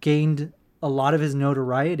gained a lot of his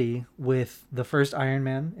notoriety with the first Iron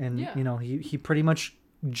Man, and Yeah. he pretty much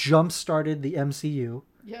jump started the MCU.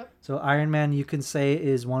 Yep. So Iron Man, you can say,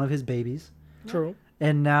 is one of his babies, True.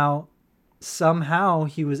 and now somehow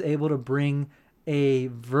he was able to bring a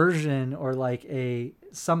version or like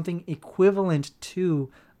something equivalent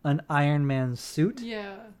to an Iron Man suit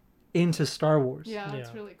Yeah. into Star Wars. Yeah. That's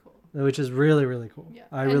Yeah. really cool. Which is really, really cool. Yeah.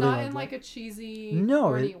 I and really not love in that. like a cheesy, No,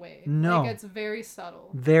 corny it- way. no. Like it's very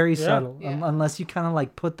subtle. Very Yeah. subtle. Yeah. Unless you kind of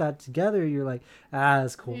like put that together, you're like,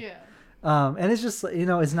 that's cool. Yeah. And it's just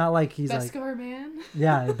it's not like he's like, Beskar man.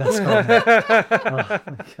 yeah,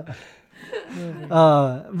 Beskar. Oh my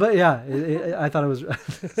god. But yeah, I thought it was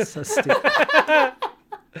so stupid.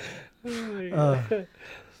 You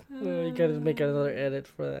gotta make another edit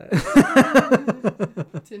for that.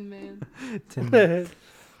 Tin Man.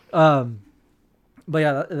 But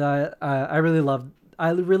yeah, I really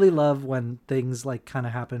love when things like kind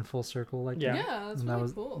of happen full circle like Yeah. that. Yeah, that's And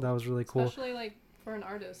really cool. That was really cool. Especially like for an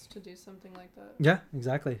artist to do something like that. Yeah,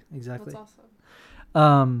 exactly. That's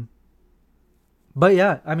awesome. But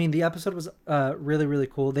yeah, I mean, the episode was really, really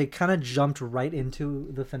cool. They kind of jumped right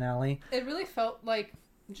into the finale. It really felt like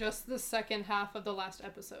just the second half of the last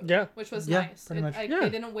episode. Yeah. Which was Yeah, nice. pretty much. They Yeah.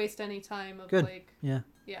 didn't waste any time of Good. like, Yeah,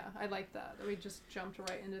 yeah, I like that. We just jumped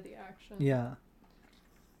right into the action. yeah.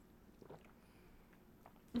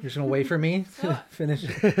 You're just gonna wait for me to What? finish.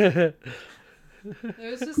 It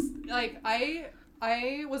was just like I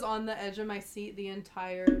was on the edge of my seat the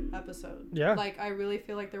entire episode. Yeah. Like I really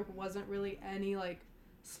feel like there wasn't really any like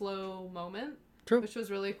slow moment. True. Which was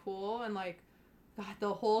really cool, and like God,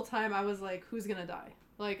 the whole time I was like, who's gonna die?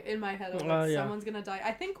 like in my head of Yeah. someone's gonna die.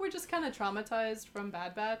 I think we're just kind of traumatized from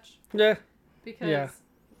Bad Batch Yeah. because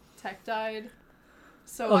Tech died.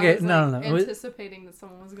 So Okay, I was no. anticipating that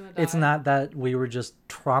someone was gonna die. It's not that we were just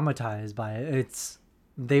traumatized by it.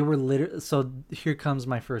 They were literally. So here comes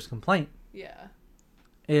my first complaint. Yeah.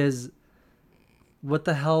 Is what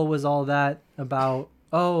the hell was all that about?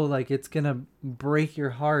 Oh, like it's gonna break your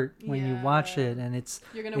heart when you watch Yeah. it, and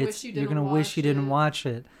You're gonna wish you didn't. you're gonna wish you didn't watch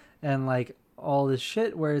it, and like all this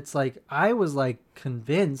shit. Where it's like I was like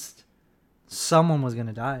convinced someone was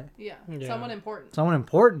gonna die, Yeah. Yeah. Someone important. someone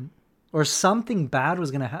important, or something bad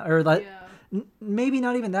was gonna happen, or like Yeah. maybe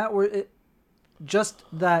not even that. Where it just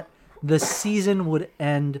that the season would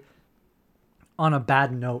end on a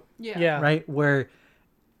bad note. Yeah. Yeah. Right, where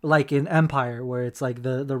like in Empire, where it's like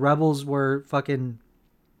the rebels were fucking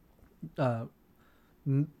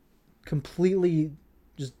completely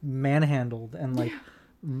just manhandled and like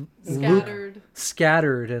Luke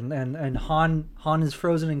Scattered. and Han is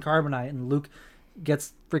frozen in carbonite, and Luke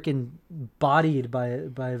gets freaking bodied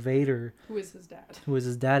by Vader, Who is his dad? who is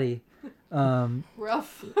his daddy.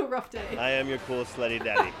 Rough day. I am your cool slutty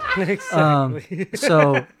daddy. Exactly.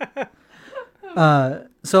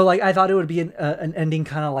 So like I thought it would be an ending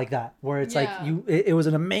kind of like that, where it's like Yeah. it was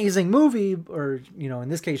an amazing movie, or in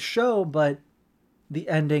this case show, but the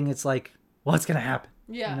ending it's like what's gonna happen?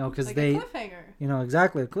 Yeah. Because like they a cliffhanger.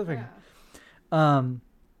 Exactly, a cliffhanger. Yeah.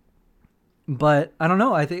 But I don't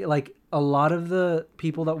know. I think like a lot of the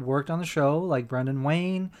people that worked on the show, like Brendan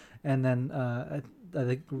Wayne, and then I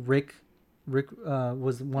think Rick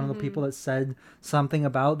was one of the people that said something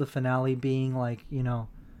about the finale being like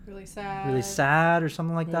Really sad. really sad or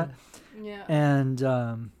something like that. Yeah.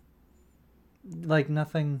 And like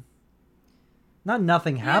nothing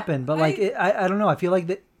happened, but like I don't know. I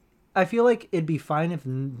feel like it'd be fine if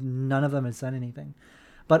none of them had said anything.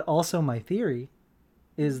 But also my theory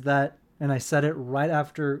is that, and I said it right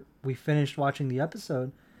after we finished watching the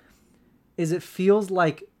episode, is it feels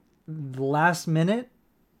like the last minute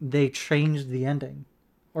they changed the ending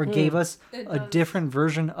or gave us a different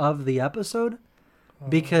version of the episode.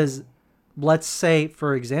 Because let's say,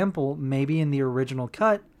 for example, maybe in the original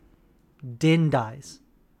cut, Din dies,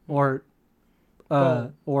 or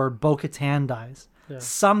Bo-Katan dies,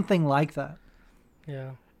 something like that.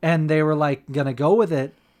 Yeah. And they were like gonna go with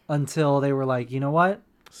it until they were like, you know what?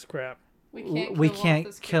 Scrap. We can't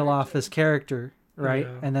kill off this character, right?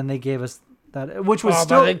 Yeah. And then they gave us that, which was But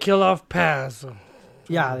still they kill off Paz.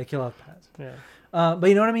 yeah, they kill off Paz. Yeah. But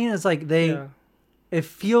you know what I mean? It's like they. Yeah. It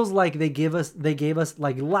feels like they gave us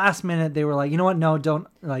like last minute. They were like, you know what? No, don't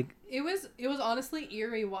like. It was honestly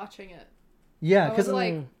eerie watching it. Yeah, I because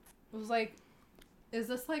was like, is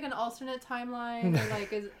this like an alternate timeline, or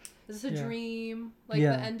like is this a dream? Like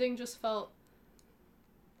Yeah. the ending just felt.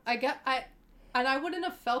 And I wouldn't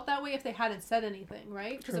have felt that way if they hadn't said anything,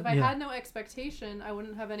 right? Because if I had no expectation, I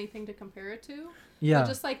wouldn't have anything to compare it to. Yeah. But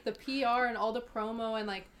just like the PR and all the promo, and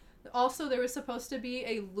like also there was supposed to be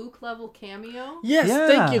a Luke level cameo. Yes, Yeah,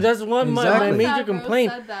 thank you. That's one of my exactly. major Sad Rose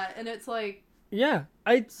complaint. said that, and it's like. Yeah,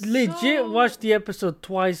 I legit watched the episode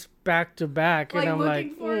twice back to back, and Like, I'm looking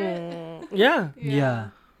like, for it. yeah. Yeah.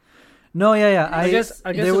 No, yeah. I guess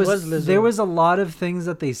there it was was there Lizzo. was a lot of things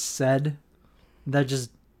that they said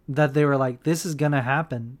that they were like, this is gonna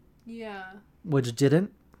happen, Yeah. which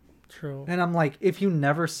didn't. True. And I'm like, if you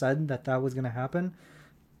never said that was gonna happen,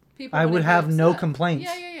 People I would wouldn't have be no upset. complaints.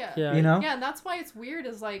 Yeah. Yeah. You know? Yeah, and that's why it's weird.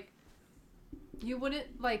 Is like, you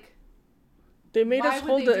wouldn't like. They made Why us would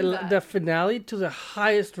hold they do that? the finale to the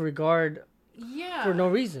highest regard Yeah. for no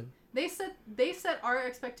reason. They set our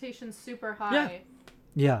expectations super high.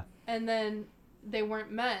 Yeah. And then they weren't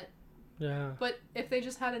met. Yeah. But if they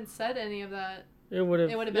just hadn't said any of that, It would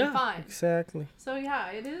have been fine. Exactly. so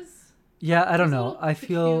yeah, it is. Yeah, I don't it's a know. little I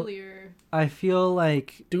peculiar. feel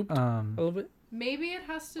like Duped a little bit. Maybe it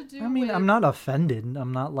has to do. I mean, with I'm not offended.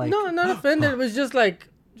 I'm not like No, not offended. It was just like,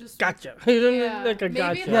 just gotcha. You know, Yeah. like a Maybe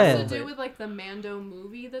gotcha. it Yeah, has yeah. to do with like the Mando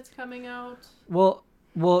movie that's coming out. Well,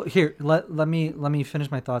 here, let me finish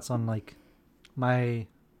my thoughts on like my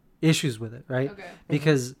issues with it, right? Okay.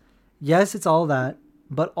 Because yes, it's all that,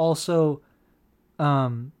 but also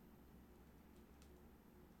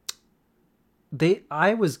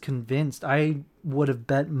I was convinced, I would have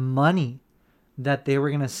bet money that they were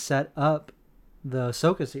going to set up the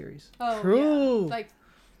Ahsoka series. Oh, True. Yeah. Like,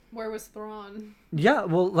 where was Thrawn? Yeah,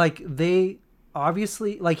 well, like they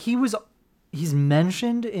obviously like he's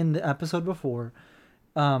mentioned in the episode before.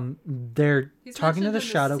 They're He's talking to mentioned the in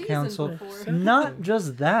Shadow season Council. before. Not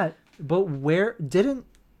just that, but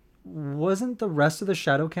wasn't the rest of the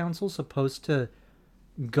Shadow Council supposed to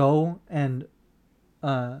go and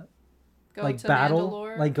Go like to battle,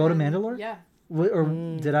 Mandalore like go to and- Mandalore? Yeah. Or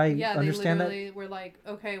did I Yeah, understand they that? literally were like,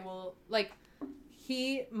 okay, well, like,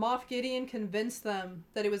 Moff Gideon convinced them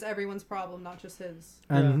that it was everyone's problem, not just his.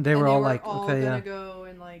 And Yeah. they were And all like, all okay, gonna yeah, go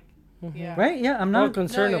and like, yeah. right, yeah. I'm Not not.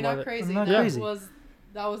 concerned No, you're about not it. crazy. I'm not that crazy.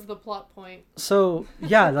 that was the plot point. So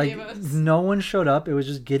yeah, like Gave us. no one showed up. It was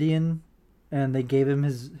just Gideon, and they gave him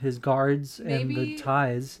his guards and the Maybe-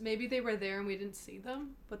 ties. Maybe they were there and we didn't see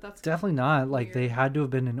them, but that's Definitely not. Like Weird. they had to have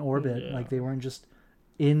been in orbit. Yeah. Like they weren't just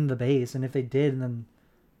in the base. And if they did,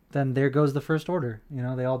 then there goes the First Order. You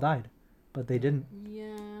know, they all died, but they didn't.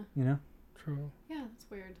 Yeah. You know. True. Yeah, that's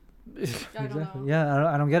weird. I don't know. Yeah,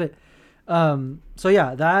 I don't get it. So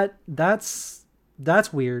yeah,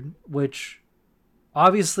 that's weird. Which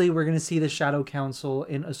obviously we're gonna see the Shadow Council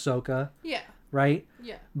in Ahsoka, Yeah. right?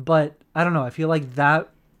 Yeah. But I don't know. I feel like that,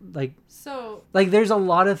 So like there's a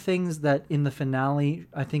lot of things that in the finale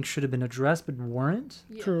I think should have been addressed but weren't,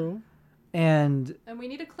 yeah. True. and And we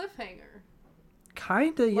need a cliffhanger.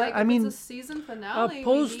 kind of yeah. Like, I if mean, it's a season A finale. we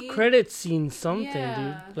post-credit scene, something,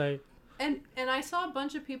 Yeah. dude. Like, And I saw a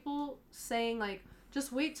bunch of people saying like,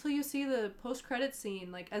 just wait till you see the post credit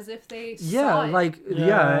scene, like as if they saw yeah, it. like Yeah.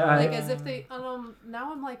 yeah. like as if they.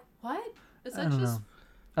 Now I'm like, what? Is I that don't just know.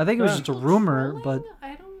 I think it was Yeah. just a people rumor, but trolling?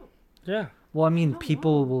 I don't. yeah, well, I mean, don't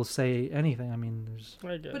people know. will say anything. I mean, there's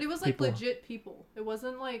I guess. But it was like People. legit people. It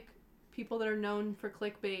wasn't like people that are known for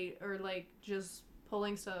clickbait or like just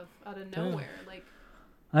pulling stuff out of Yeah. nowhere. Like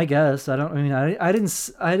I guess I don't. I mean, I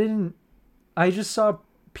didn't. I just saw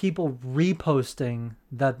people reposting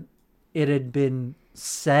that it had been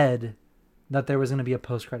said that there was going to be a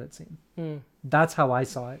post-credit scene. Hmm. That's how I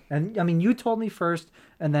saw it. And I mean, you told me first,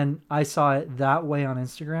 and then I saw it that way on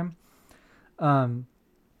Instagram.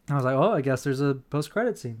 I was like, oh, I guess there's a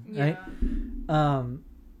post-credit scene, yeah, right?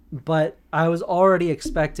 But I was already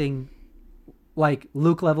expecting like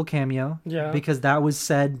Luke level cameo, Yeah. because that was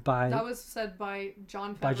said that was said by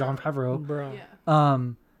John Favreau. Favreau.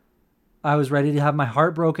 Yeah, I was ready to have my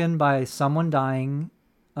heart broken by someone dying,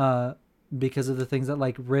 because of the things that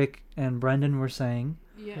like Rick and Brendan were saying,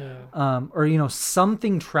 yeah, Yeah. or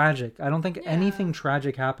something tragic. I don't think Yeah. anything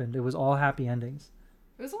tragic happened. It was all happy endings.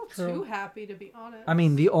 It was all True. too happy to be honest. I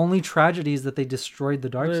mean, the only tragedy is that they destroyed the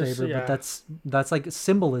Darksaber, Yeah. but that's like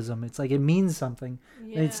symbolism. It's like it means something.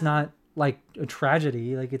 yeah. It's not like a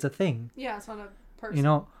tragedy. Like it's a thing. Yeah, it's not a person. You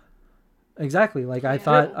know. Exactly. Like I Yeah.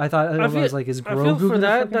 thought. I I was feel- like, is I Grogu feel for gonna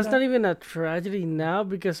that. fucking That's die? not even a tragedy now,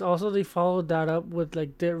 because also they followed that up with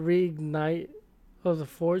like the reignite of the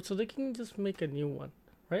Force, so they can just make a new one.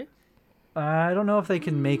 I don't know if they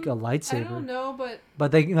can make a I lightsaber, don't know, but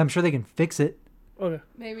but I'm sure they can fix it. Okay.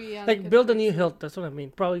 maybe yeah. they Like could build a fix new it. hilt. That's what I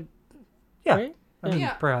mean. Probably. Yeah. Right? I mean,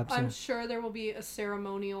 Yeah, perhaps. I'm Yeah. sure there will be a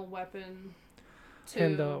ceremonial weapon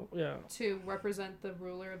And to yeah. to represent the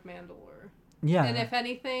ruler of Mandalore. Yeah. And if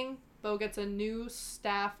anything, Bo gets a new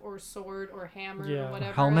staff or sword or hammer Yeah. or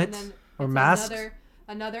whatever. Helmet and then or it's masks.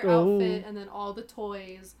 Another Oh. outfit, and then all the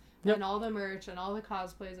toys, Yep. and all the merch, and all the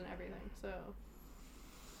cosplays and everything. So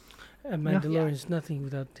And Yeah. Mandalorian is nothing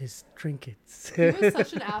without his trinkets. he was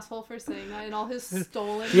such an asshole for saying that, and all his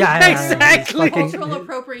stolen Yeah, Exactly. Fucking cultural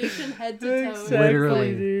appropriation head to toe. Exactly,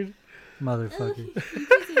 Literally. dude. motherfucker. You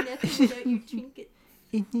can say nothing without your trinket.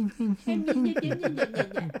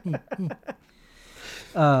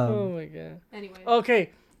 Oh my god. Anyway. Okay,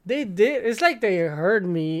 they did. It's like they heard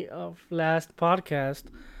me of last podcast.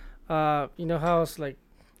 You know how it's like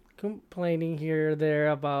complaining here or there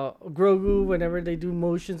about Grogu. Whenever they do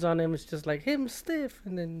motions on him, it's just like him stiff,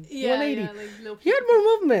 and then 180. Yeah, like little He had more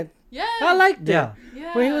movement. Yeah. I liked it. Yeah.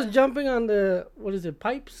 Yeah. When he was jumping on the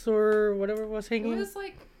pipes or whatever was It hanging, was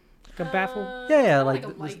like like a baffle. Yeah, not like a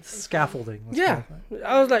the light, it's scaffolding. let's Yeah, call it.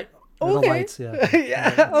 I was like, Or the okay, lights, yeah.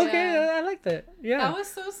 yeah, okay, Yeah. I like that. Yeah, That was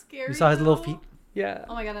so scary. You saw his little though. feet. yeah.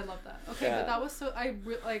 Oh my god, I love that. Okay, Yeah. but that was so I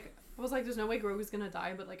was like, there's no way Grogu's gonna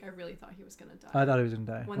die, but like I really thought he was gonna die. I thought he was gonna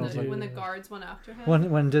die. when I was the like, when the guards went after him.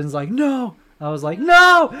 when Din's like, no, I was like,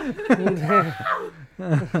 no,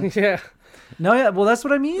 Yeah, no, yeah. Well, that's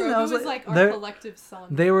what I mean. Grogu I was was like our they're- collective son.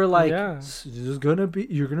 They were like, Yeah. "This is gonna be.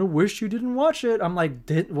 You're gonna wish you didn't watch it." I'm like,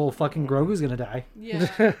 well, fucking Grogu's gonna die. Yeah.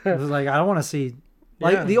 I was like, I don't want to see.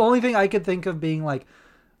 Like Yeah. the only thing I could think of being like,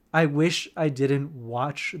 I wish I didn't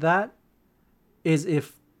watch that, is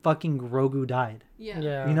if fucking Grogu died. Yeah.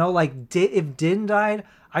 yeah. You know, like if Din died,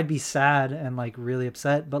 I'd be sad and like really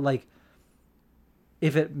upset. But like,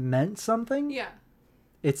 if it meant something, Yeah.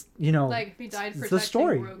 it's Like if he died it's protecting the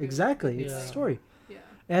story. Grogu. Exactly, it's Yeah. the story. Yeah.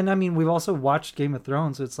 And I mean, we've also watched Game of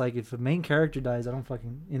Thrones, so it's like if the main character dies, I don't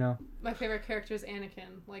fucking, My favorite character is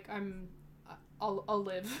Anakin. Like I'll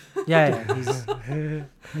live. Yeah,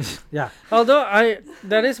 yeah. Although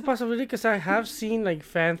that is a possibility because I have seen like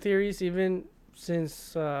fan theories even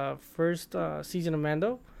since first season of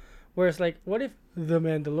Mando, where it's like, what if the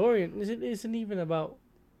Mandalorian isn't even about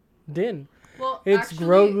Din? Well, It's actually,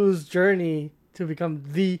 Grogu's journey to become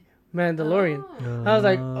the Mandalorian. Oh. I was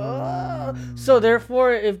like, oh. So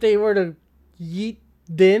therefore, if they were to yeet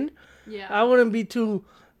Din, Yeah. I wouldn't be too.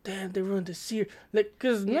 Damn, they ruined the series. Like,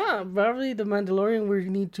 cause Yeah. probably the Mandalorian we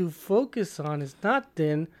need to focus on is not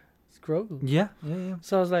Din, it's Grogu. Yeah.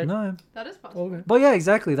 So I was like, No, That is possible. okay. but yeah,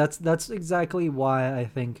 exactly. That's exactly why I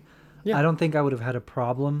think. Yeah. I don't think I would have had a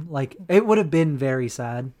problem. Like, it would have been very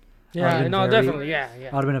sad. Yeah, been no, very- definitely, yeah.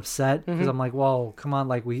 I would have been upset because Mhm. I'm like, whoa, come on,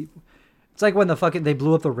 like It's like when they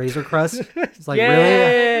blew up the Razor Crest. It's like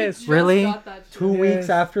Yes. Just really, got that shit. 2 weeks Yes.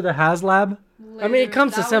 after the HasLab. I mean, it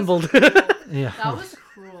comes That was assembled. cruel. Yeah, That was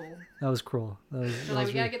cruel. that was cruel. They're like, we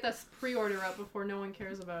really- gotta get this pre-order up before no one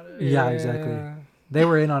cares about it. Yeah, exactly. They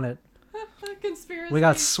were in on it. Conspiracy. We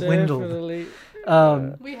got swindled. Definitely.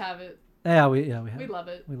 We have it. Yeah, we have We it. love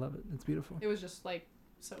it. We love it. It's beautiful. It was just like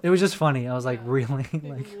so. It was just funny. I was like, Yeah. really, Like,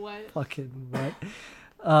 like, what? fucking what?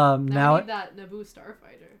 Now Now, we need that Naboo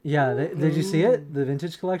Starfighter. yeah. Did you see it? The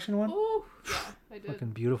vintage collection one. Oh, yeah, I did. Fucking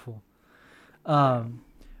beautiful.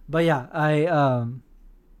 But yeah,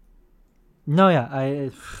 I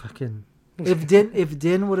fucking if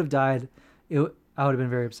Din would have died, I would have been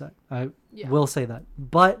very upset. I Yeah. will say that,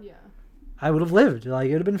 but Yeah. I would have lived. Like,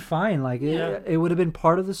 it would have been fine. Like, Yeah. it would have been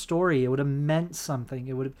part of the story. It would have meant something.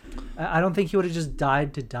 It would have. I don't think he would have just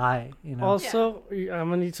died to die. You know. Also, I'm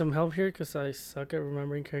gonna need some help here because I suck at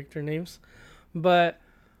remembering character names. But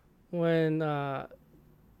when that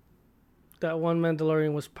one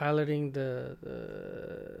Mandalorian was piloting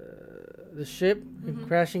the ship and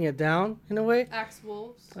crashing it down in a way, Axe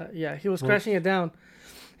Wolves. yeah, he was Wolves. crashing it down.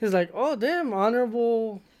 He's like, "Oh, damn,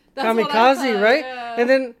 honorable That's what I kamikaze, thought, right?" yeah. And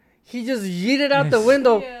then he just yeeted out the Yes.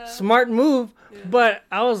 window. Yeah. Smart move. Yeah. But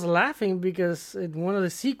I was laughing because in one of the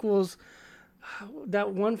sequels,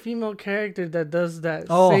 that one female character that does that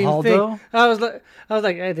Oh, same Haldo? thing. I was like,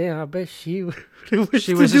 hey, damn, I bet she wish She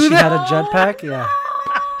to was. do She that. had a jetpack. Yeah.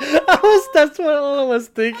 That's what all I was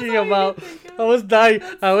thinking That's all you about. think of. I was dying.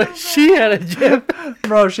 I wish she had a jetpack.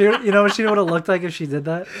 Bro, you know what she would have looked like if she did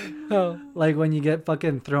that? Oh. Like when you get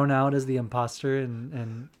fucking thrown out as the imposter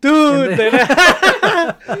and Dude.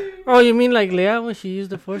 And Oh, you mean like Leia when she used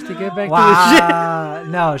the force to get back to the wow.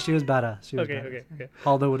 No, she was badass. She was ship? badass. Okay.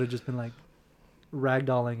 Haldo would have just been like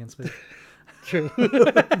ragdolling in space. True.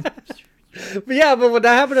 But when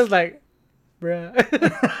that happened, I was like, bruh.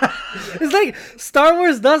 It's like Star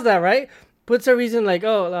Wars does that, right? Puts a reason like,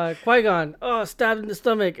 Qui-Gon, stabbed in the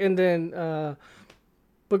stomach, and then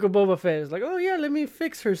Book of Boba Fett is like, oh yeah, let me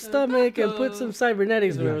fix her stomach and put some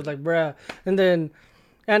cybernetics. And it was like, bruh. And then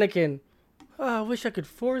Anakin, I wish I could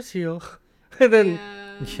force heal. And then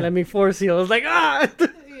let me force heal. I was like, Yeah.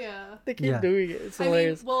 they keep Yeah. doing it. It's I mean,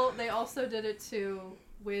 hilarious. well, they also did it too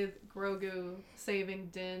with Grogu saving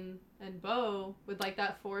Din and Bo with like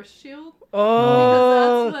that force shield.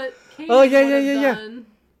 Oh, Because that's what Kanan Oh, yeah, would have yeah. done.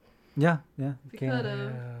 Yeah. He Kanan. could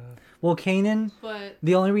have, Well, Kanan. but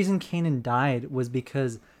The only reason Kanan died was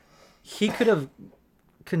because he could have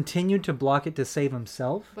continued to block it to save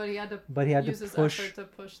himself, he had to to use his push effort to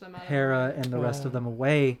push them out. Hera of the way. and the rest of them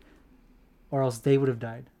away, or else they would have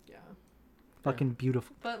died. Yeah, Fucking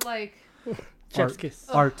beautiful but like, chef's art. kiss.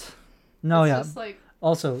 Art. No, it's yeah. just like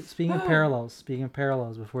Also, speaking of parallels,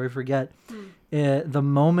 before we forget, Hmm. the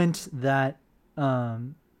moment that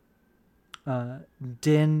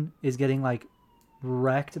Din is getting like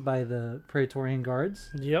wrecked by the Praetorian guards,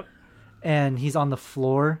 Yep. and he's on the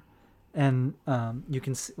floor, and you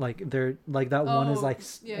can see, like they're like that one is Oh, like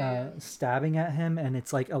yeah. stabbing at him, and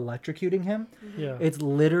it's like electrocuting him. Yeah. It's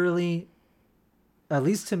literally, at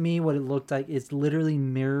least to me, what it looked like. It's literally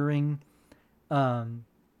mirroring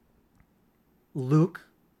Luke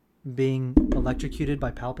being electrocuted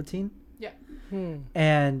by Palpatine,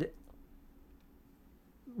 and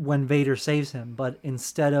when Vader saves him, but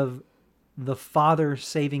instead of the father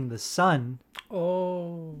saving the son,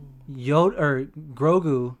 Oh.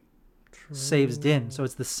 Grogu saves Din, so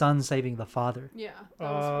it's the son saving the father, yeah, that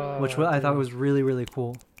was which really I thought was really, really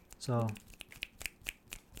cool. So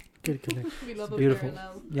Good connection. we love beautiful. a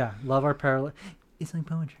parallel. yeah, love our parallel. It's like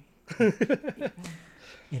poetry.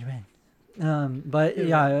 It ran. But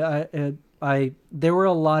yeah, I there were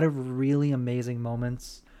a lot of really amazing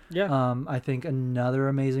moments. Yeah. I think another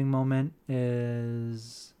amazing moment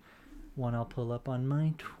is one I'll pull up on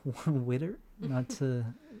my Twitter, not to,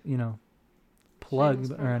 plug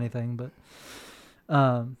Shameless or plug. anything, but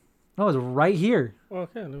it was right here.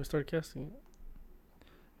 Okay, let me start casting it.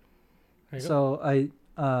 There you go. So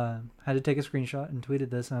I had to take a screenshot and tweeted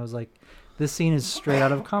this, and I was like, "This scene is straight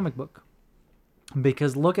out of a comic book."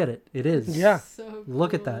 Because look at it. It is. Yeah. So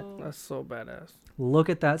Look at that. cool. That's so badass. Look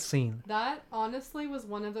at that scene. That honestly was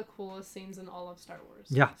one of the coolest scenes in all of Star Wars.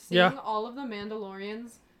 Yeah. Seeing Yeah. all of the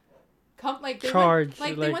Mandalorians come like they Charge,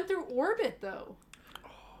 went, they like- went through orbit though. Oh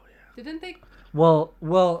yeah. Didn't they? Well.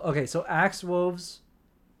 Okay. So Axe Woves.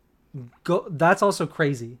 Go. That's also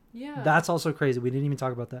crazy. Yeah. That's also crazy. We didn't even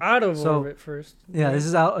talk about that. Out of So- orbit first. Yeah. right? This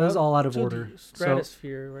is out. It was Up all out of to order. the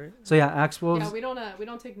stratosphere, right? So yeah, Axe Wolves. Yeah, we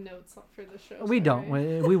don't take notes for the show. We don't.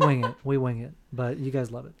 sorry. We wing it. We wing it. But you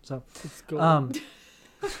guys love it. So Let's go.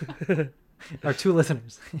 our 2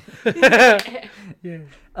 listeners. yeah.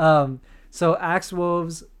 So Axe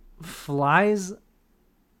Wolves flies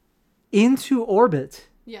into orbit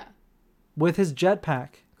Yeah. with his jetpack.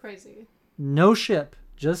 Crazy. No ship,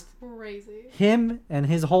 just Crazy. him and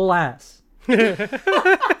his whole ass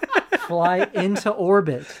fly into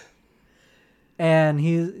orbit. And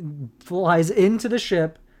he flies into the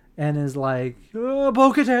ship and is like, oh,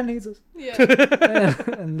 Bo-Katan needs us. Yeah.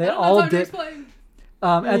 And they all dip. Explain.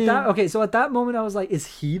 At that moment, I was like, "Is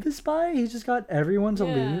he the spy? He just got everyone to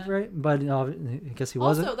Yeah. leave, right?" But I guess he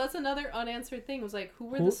wasn't. Also, that's another unanswered thing. Was like, who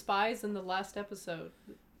were Who- the spies in the last episode?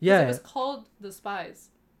 'Cause Yeah, It was called the spies,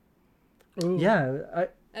 Ooh. yeah,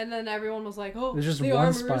 and then everyone was like, "Oh, There's just the one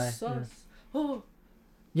armor spy, is sus." Oh,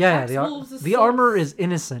 yeah. Axe The Wolves is armor sus. is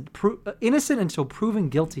innocent, innocent until proven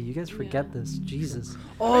guilty. You guys forget Yeah. this, Jesus.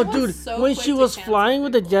 Oh, Everyone's dude, so when quick she to was cancel flying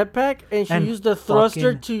with the people. jetpack and she And used the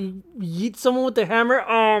thruster fucking- to yeet someone with the hammer.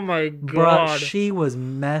 Oh my Bruh, god! she was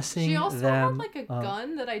messing she also them had like a up.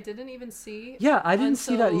 gun that I didn't even see. Yeah, I didn't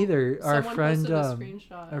see that until either. Our someone friend, posted a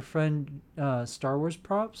screenshot. our friend, Star Wars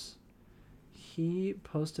props, he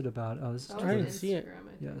posted about. Oh, this is That was I Twitter. didn't see it. Instagram,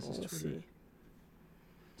 I Yeah, think. this is Let's Twitter. see.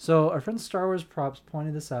 So our friend Star Wars props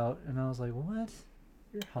pointed this out, and I was like, "What?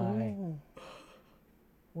 You're high. Oh.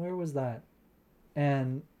 Where was that?"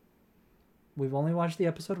 And we've only watched the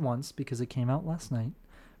episode once because it came out last night,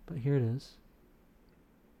 but here it is.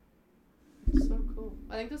 So cool.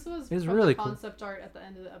 I think this was It's from really the cool. concept art at the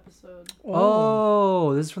end of the episode.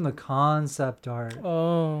 Oh, this is from the concept art.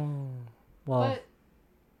 Oh. Well,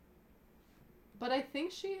 But I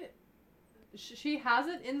think she has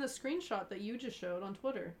it in the screenshot that you just showed on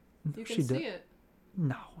Twitter. You can she see did. it.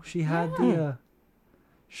 No, she had Yeah. the.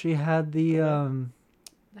 She had the.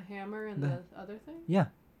 The hammer and The- the other thing. Yeah.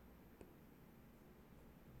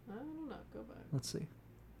 I don't know. Go back. Let's see.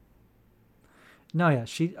 No, yeah,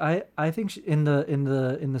 she. I think she, in the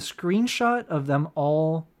screenshot of them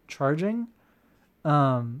all charging,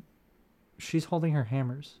 she's holding her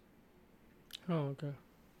hammers. Oh, okay.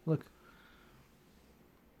 Look.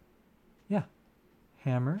 Yeah.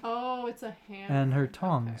 Hammer. Oh, it's a hammer. And her Okay,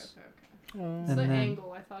 tongs. Okay. Oh. It's And the then-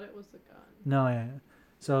 angle. I thought it was the gun. No, yeah.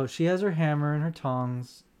 So she has her hammer and her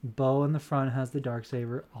tongs. Bo in the front has the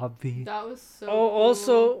darksaber. Obvi. That was so. Oh, cool.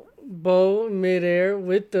 also Bo midair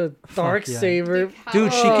with the dark yeah. saber.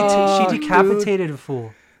 Dude, she Oh, she decapitated a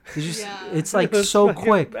fool. Did you? Yeah. It's like It was so fucking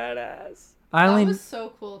quick. Badass. I That only. was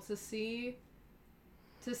so cool to see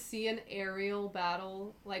an aerial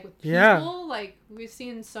battle like with people. Yeah. Like we've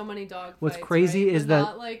seen so many dog. What's fights, crazy right? is But that-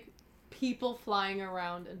 not like people flying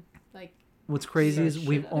around and like What's crazy is Shit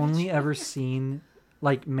we've out of only each ever other. seen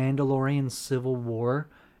like Mandalorian Civil War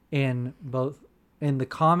in both in the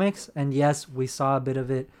comics, and yes, we saw a bit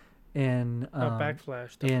of it in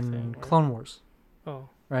Backflash. type of in thing, right? Clone Wars. Oh.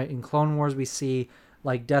 Right, in Clone Wars we see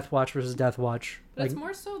like Death Watch versus Death Watch. but Like it's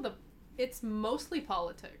more so it's mostly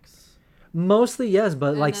politics. mostly yes,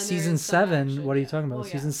 but And like then season there's some 7. action, What are you yeah. talking about? Well,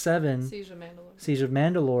 yeah. Season 7. Siege of Mandalore. Siege of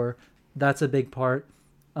Mandalore, that's a big part.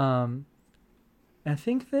 I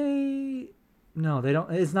think they don't.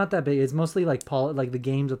 It's not that big. It's mostly like like the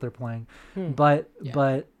games that they're playing. But Yeah.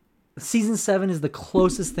 but season 7 is the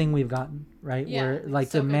closest thing we've gotten, right? Yeah, Where like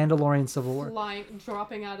so to good. Mandalorian Civil War. Flying,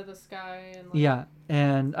 dropping out of the sky and like, Yeah,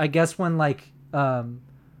 and I guess when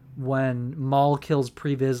when Maul kills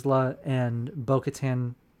Pre Vizsla and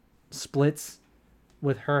Bo-Katan splits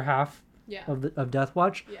with her half yeah, of Death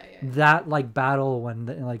Watch, yeah. that like battle when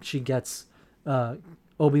like she gets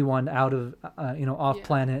Obi-Wan out of off Yeah.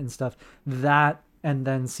 planet and stuff, that, and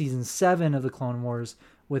then season 7 of the Clone Wars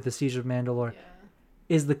with the Siege of Mandalore Yeah.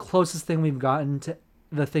 is the closest thing we've gotten to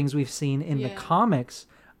the things we've seen in the Yeah. comics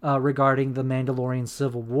regarding the Mandalorian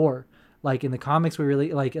Civil War. Like in the comics, we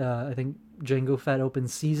really like I think Jango Fett open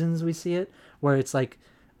seasons, we see it where it's like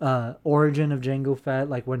origin of Jango Fett,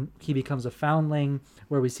 like when he becomes a foundling,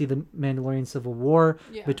 where we see the Mandalorian Civil War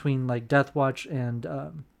Yeah. between like Death Watch and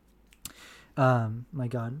my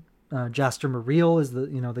god, Jaster Muriel is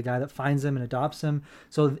the guy that finds him and adopts him.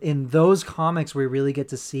 So in those comics, we really get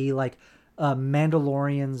to see like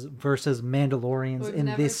Mandalorians versus Mandalorians We've in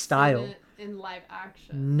never this seen style. it in live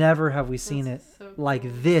action. Never have we seen it That's so like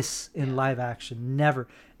cool. this in Yeah. live action. Never.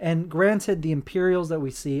 And granted, the Imperials that we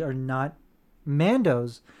see are not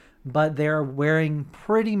Mandos, but they're wearing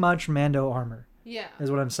pretty much Mando armor, Yeah. is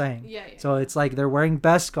what I'm saying. Yeah. So it's like they're wearing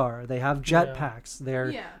Beskar. They have jetpacks. They're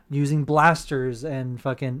Yeah. using blasters and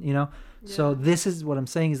fucking, So Yeah. this is what I'm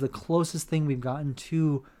saying is the closest thing we've gotten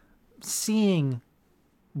to seeing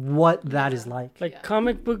what that is Yeah. like. Like Yeah.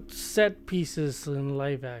 comic book set pieces in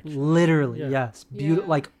live action. Literally, Yeah. yes. Beautiful, Yeah.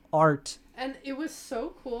 like art. And it was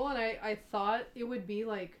so cool, and I thought it would be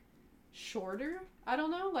like shorter. I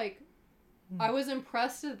don't know, like I was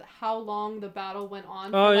impressed at how long the battle went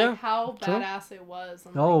on. Oh, for, yeah. like how True. badass it was.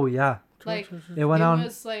 And, Oh like, yeah, like it went on.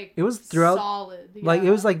 was like It was throughout. solid. Like it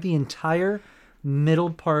was yeah. like the entire middle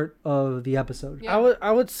part of the episode. Yeah.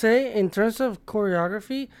 I would say in terms of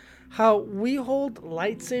choreography, how we hold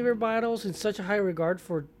lightsaber battles in such a high regard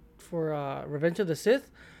for Revenge of the Sith.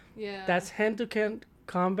 Yeah. That's hand-to-hand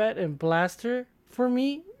combat and blaster for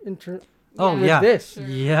me. Oh with yeah, this. Sure.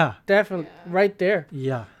 yeah, Definitely Yeah. right there.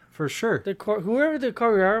 yeah, for sure. Whoever the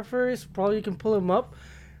choreographer is, probably you can pull him up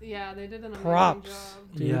Yeah, they did an amazing Props.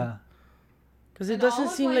 job. dude. Yeah, because it And all doesn't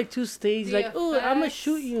of, seem like, like too staged. the Like, oh, I'm gonna effects.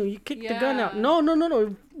 shoot you. You kick the gun out. Yeah. No.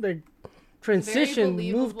 Like Very transition,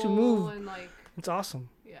 move to believable move. and like It's awesome.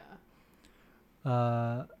 yeah.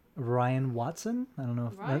 Ryan Watson. I don't know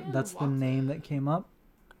if Ryan that's the name that came up.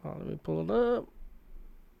 Oh, let me pull it up.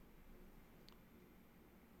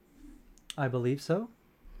 I believe so.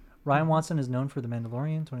 Ryan Watson is known for The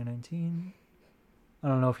Mandalorian 2019. I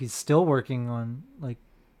don't know if he's still working on like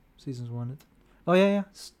seasons 1. Oh yeah.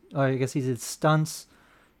 Oh, I guess he did stunts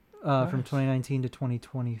from Nice. 2019 to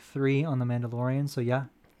 2023 on The Mandalorian. So yeah,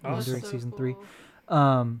 Awesome. during So season cool.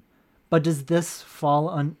 3. But does this fall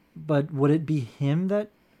on? But would it be him that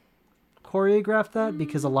choreographed that?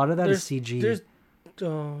 Because a lot of that is CG. There's,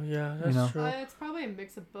 oh yeah, that's know. true. It's probably a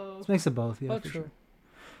mix of both. It's a mix of both. Yeah, Oh, for true. sure.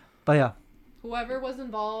 But yeah, Whoever was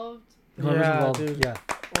involved whoever's Yeah, involved, dude. yeah.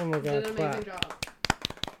 Oh my did god, an clap. amazing job.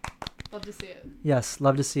 Love to see it. Yes,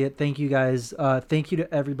 love to see it. Thank you guys. Thank you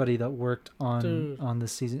to everybody that worked Dude. on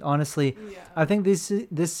this season. Honestly, Yeah. I think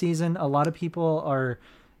this season a lot of people are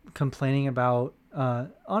complaining about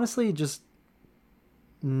honestly just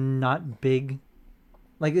not big,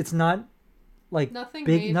 like it's not like Nothing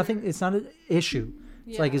big, major. nothing. It's not an issue.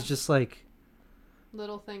 It's like it's Yeah. just like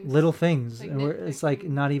little things. little things, Like and it's like nitpicking.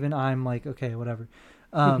 not even I'm like okay whatever.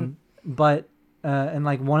 But and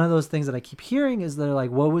like one of those things that I keep hearing is they're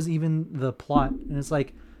like, what was even the plot? And it's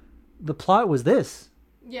like the plot was this.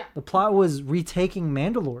 Yeah. The plot was retaking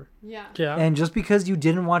Mandalore. Yeah. Yeah. And just because you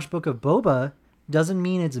didn't watch Book of Boba doesn't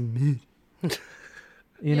mean it's mid.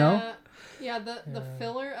 You know? Yeah, the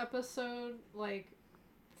filler episode like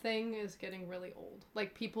thing is getting really old.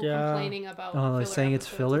 Like people Yeah. complaining about Oh, like filler saying it's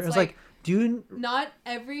episodes. filler. It's like, dude, not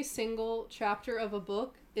every single chapter of a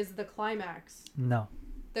book is the climax. no.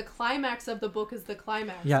 The climax of the book is the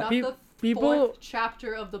climax, Yeah. not Pe- the people- fourth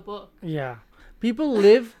chapter of the book. Yeah. People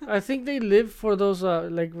live, I think they live for those,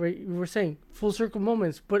 like we were saying, full circle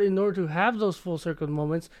moments. But in order to have those full circle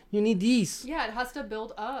moments, you need these. Yeah, it has to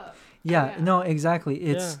build up. Yeah, Yeah. no, exactly.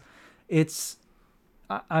 It's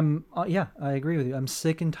I'm yeah, I agree with you. I'm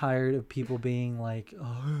sick and tired of people being like,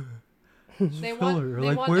 oh, They filler. want, they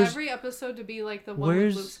Like, want where's- every episode to be like the one with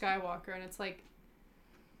where's- Luke Skywalker, and it's like,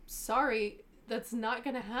 sorry, that's not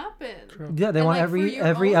gonna happen. True. yeah, they And, want like, for your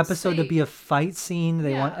every own episode to be a sake. fight scene.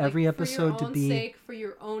 They Yeah, want every like, for episode your to own be sake, for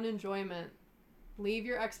your own enjoyment. Leave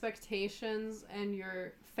your expectations and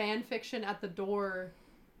your fan fiction at the door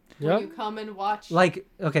when Yep. you come and watch. like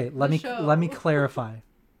okay, let me show. clarify.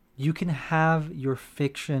 You can have your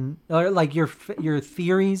fiction or like your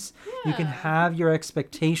theories, you can Yeah. have your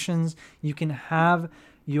expectations, you can have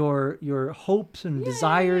your hopes and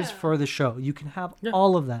desires yeah. for the show. You can have Yeah.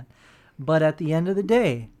 all of that. But at the end of the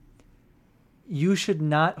day, you should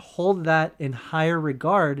not hold that in higher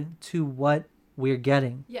regard to what we're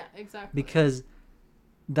getting Yeah, exactly. because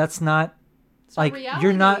that's not It's not like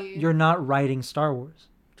you're reality. not writing Star Wars.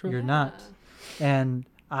 True. You're not. And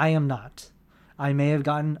I am not. I may have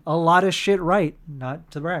gotten a lot of shit right, not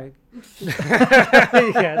to brag.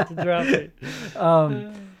 Yeah, to drop it.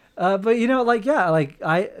 But you know, like yeah, like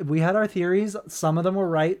we had our theories. Some of them were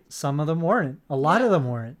right, some of them weren't. A lot of Yeah. them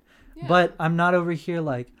weren't. Yeah. But I'm not over here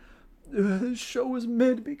like this show was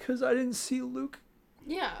mid because I didn't see Luke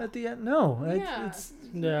Yeah. at the end. No, Yeah.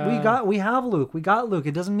 Yeah. we have Luke. We got Luke.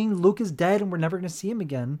 It doesn't mean Luke is dead and we're never gonna see him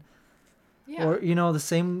again. Yeah. Or the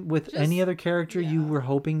same with Just- any other character you yeah. were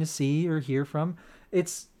hoping to see or hear from.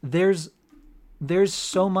 There's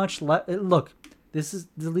so much look, this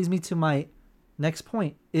leads me to my next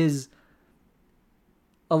point is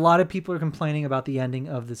a lot of people are complaining about the ending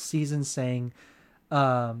of the season, saying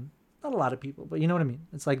not a lot of people, but you know what I mean.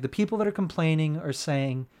 It's like the people that are complaining are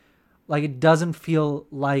saying like it doesn't feel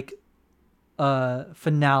like a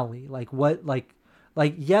finale. Like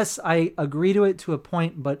yes, I agree to it to a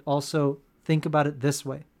point, but also think about it this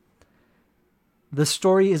way. The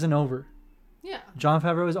story isn't over. Yeah. Jon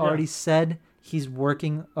Favreau has already said he's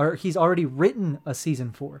working, or he's already written a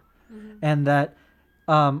season 4, and that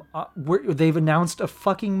they've announced a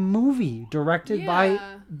fucking movie directed by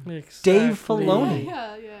Dave Filoni.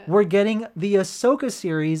 Yeah. We're getting the Ahsoka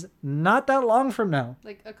series not that long from now,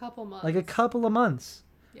 Like a couple months. like a couple of months.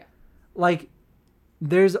 Yeah. Like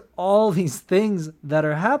there's all these things that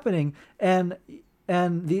are happening, and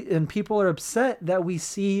people are upset that we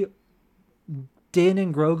see Din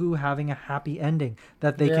and Grogu having a happy ending,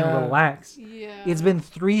 that they can relax. Yeah. It's been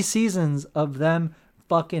 3 seasons of them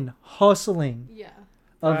fucking hustling, Yeah.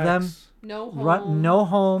 of them No home. no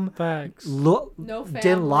home. Facts. No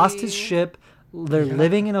Din lost his family. ship. They're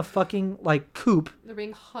living in a fucking like coop. They're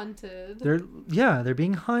being hunted. They're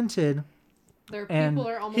being hunted. Their and people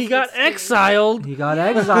are almost He got extinct. exiled. He got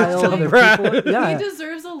exiled. Some Their people, He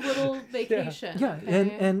deserves a little vacation. Yeah,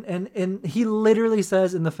 okay? and he literally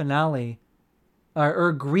says in the finale,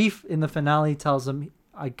 or Grief in the finale tells him,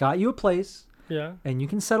 "I got you a place, Yeah. and you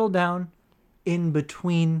can settle down in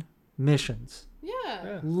between missions."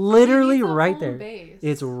 Yeah. Literally He needs a right home there. base.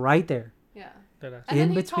 It's right there. Yeah. Deadass. And In then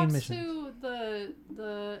he between talks missions. to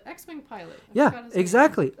the X-Wing pilot. I Yeah, forgot his name.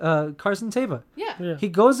 exactly. Carson Teva. Yeah. Yeah. He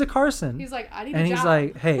goes to Carson, He's like, I need and a he's job.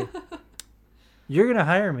 like, "Hey, you're gonna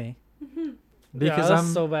hire me because that's I'm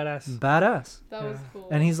so badass. badass." That was cool.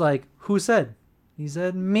 And he's like, "Who said?" He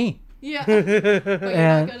said, "Me." yeah. But you're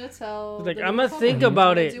And- not gonna tell. Like, the I'ma Republic. think You're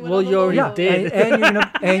about gonna it. do it Well, on the you already low. Yeah, did. and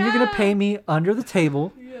you're gonna Yeah. pay me under the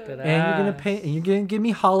table, Yeah. and you're gonna give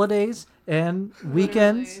me holidays and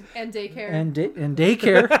weekends Literally. And daycare. and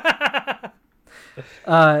daycare.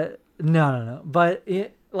 No. But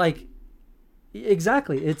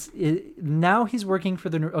exactly. Now he's working for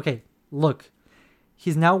the new. Okay, look,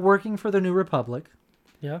 he's now working for the New Republic,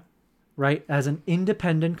 Yeah. right? As an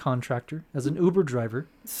independent contractor, as an Uber driver.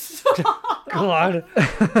 God.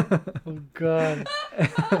 Oh God.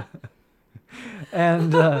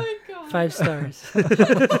 And Oh my God. 5 stars.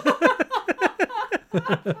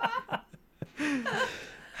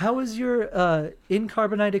 how was your in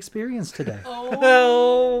Carbonite experience today? Oh.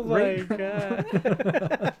 Oh my Right. God.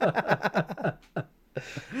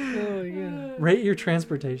 Oh yeah. Rate your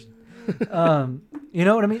transportation. You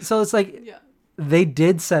know what I mean? So it's like Yeah. they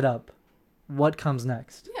did set up what comes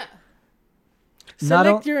next. Yeah. Not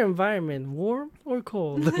Select o- your environment, warm or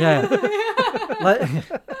cold. Yeah.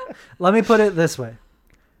 Let me put it this way.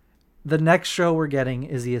 The next show we're getting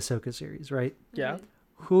is the Ahsoka series, right? Yeah.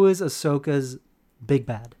 Who is Ahsoka's big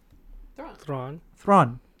bad? Thrawn. Thrawn.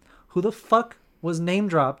 Thrawn. Who the fuck was name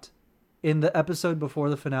dropped in the episode before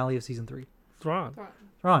the finale of season 3? Thrawn.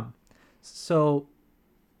 Thrawn. So,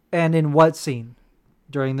 and in what scene?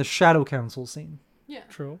 During the Shadow Council scene. Yeah.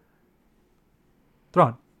 True.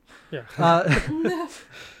 Thrawn. Yeah.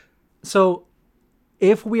 So,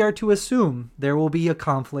 if we are to assume there will be a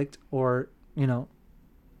conflict or,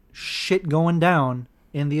 shit going down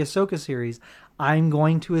in the Ahsoka series, I'm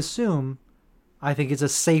going to assume, I think it's a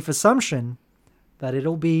safe assumption, that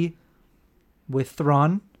it'll be with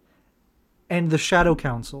Thrawn and the Shadow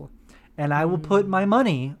Council. And I will put my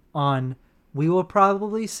money on we will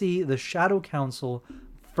probably see the Shadow Council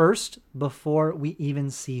first before we even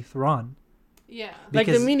see Thrawn. Yeah. Like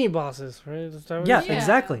the Because- mini bosses, right? Is that what Yeah, you're saying?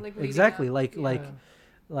 exactly. like leading exactly. up. Like Yeah.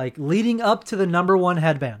 like leading up to the number 1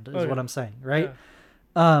 headband is Okay. what I'm saying, right?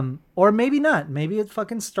 Yeah. Or maybe not. Maybe it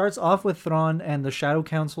fucking starts off with Thrawn and the Shadow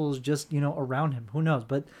Council is just, around him. Who knows?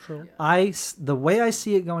 But True. the way I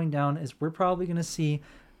see it going down is we're probably going to see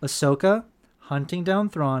Ahsoka hunting down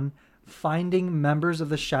Thrawn, finding members of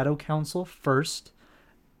the Shadow Council first,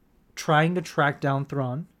 trying to track down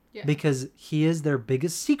Thrawn Yeah. because he is their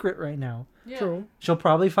biggest secret right now. Yeah. True. She'll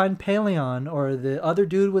probably find Paleon or the other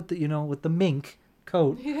dude with the with the mink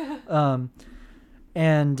coat. Yeah.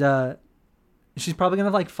 And she's probably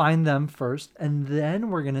gonna find them first, and then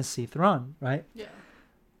we're gonna see Thrawn, right? Yeah.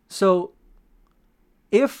 So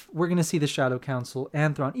if we're gonna see the Shadow Council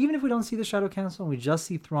and Thrawn, even if we don't see the Shadow Council and we just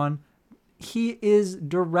see Thrawn, he is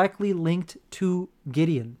directly linked to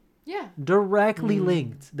Gideon. Yeah. Directly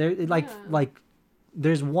linked. There, Yeah.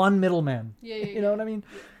 there's one middleman. Yeah. You know what I mean?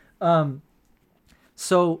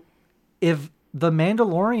 So if the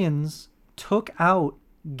Mandalorians took out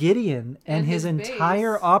Gideon and his his base.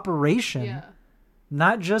 entire operation, Yeah.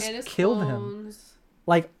 not just And his killed him, clones.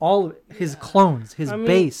 like all of his clones, his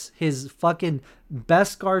base, his fucking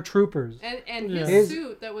Beskar troopers, And Yeah. his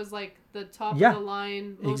suit that was like the top Yeah, of the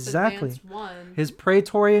line, most exactly. advanced one. his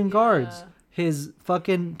Praetorian guards, Yeah. his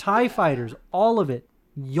fucking TIE fighters, all of it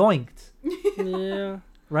yoinked, Yeah.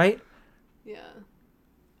 right? Yeah.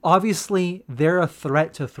 Obviously, they're a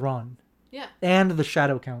threat to Thrawn Yeah. and the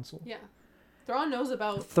Shadow Council. Yeah. Thrawn knows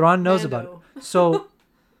about Thrawn knows Mando. about it. So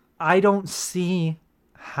I don't see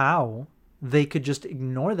how they could just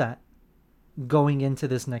ignore that going into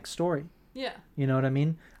this next story. Yeah. You know what I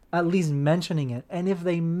mean? At least mentioning it. And if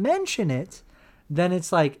they mention it, then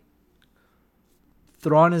it's like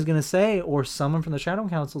Thrawn is going to say, or someone from the Shadow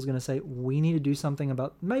Council is going to say, we need to do something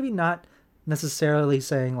about, maybe not necessarily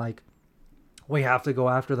saying like, we have to go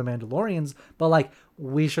after the Mandalorians, but like,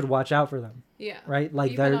 we should watch out for them. Yeah. Right?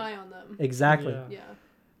 Like Keep an they're eye on them. exactly. Yeah. Yeah.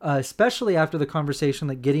 Especially after the conversation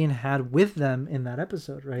that Gideon had with them in that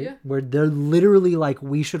episode, right? Yeah. Where they're literally like,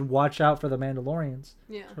 we should watch out for the Mandalorians,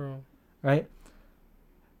 Yeah. True. right?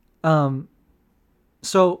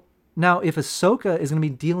 So now if Ahsoka is going to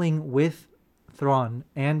be dealing with Thrawn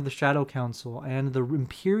and the Shadow Council and the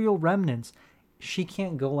Imperial remnants, she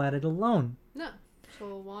can't go at it alone. No.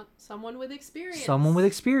 She'll want someone with experience. Someone with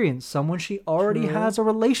experience, someone she already True. has a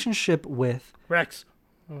relationship with. Rex.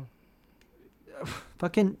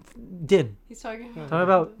 Fucking Din. He's talking about. Talking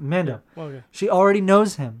about Mando. Okay. She already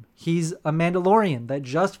knows him. He's a Mandalorian that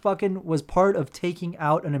just fucking was part of taking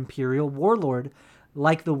out an Imperial warlord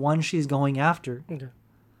like the one she's going after. Okay.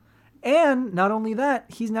 And not only that,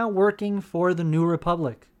 he's now working for the New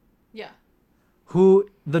Republic, Yeah. who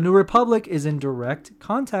the New Republic is in direct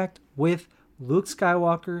contact with Luke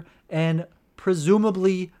Skywalker and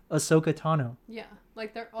presumably Ahsoka Tano. Yeah.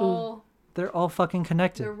 Like they're all They're all fucking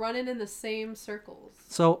connected. they're running in the same circles.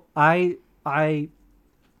 So I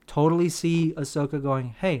totally see Ahsoka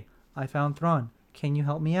going, "Hey, I found Thrawn. Can you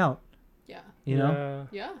help me out?" Yeah. You know?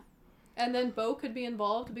 Yeah. And then Bo could be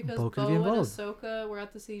involved because Bo Bo, could be and involved. Ahsoka were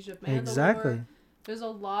at the Siege of Mandalore. Exactly. There's a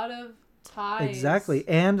lot of ties. Exactly.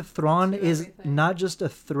 And Thrawn to is everything. not just a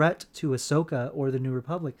threat to Ahsoka or the New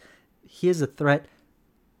Republic. He is a threat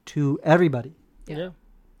to everybody. Yeah. Yeah.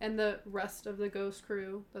 And the rest of the Ghost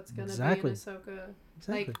crew that's gonna Exactly. be in Ahsoka.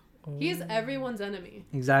 Exactly. Like he's everyone's enemy.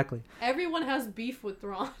 Exactly. Everyone has beef with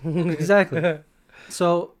Thrawn. Exactly.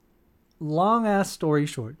 So, long ass story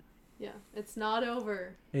short, Yeah. It's not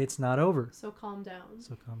over. it's not over. So calm down.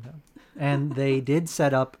 So calm down. And they did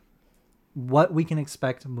set up what we can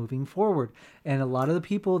expect moving forward. And a lot of the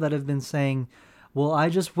people that have been saying, well, I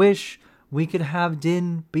just wish we could have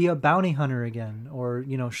Din be a bounty hunter again, or,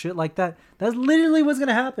 you know, shit like that. That's literally what's going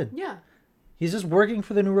to happen. Yeah. He's just working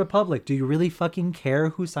for the New Republic. Do you really fucking care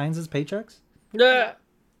who signs his paychecks? Yeah.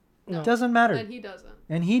 It doesn't matter. And he doesn't.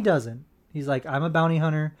 And he doesn't. He's like, I'm a bounty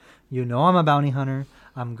hunter. You know I'm a bounty hunter.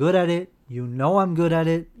 I'm good at it. You know I'm good at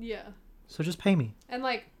it. Yeah. So just pay me. And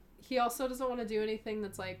like he also doesn't want to do anything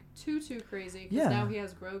that's like too crazy because Yeah. now he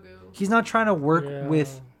has Grogu. He's not trying to work Yeah.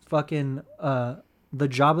 with fucking the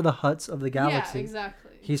Jabba the Hutts of the galaxy. Yeah,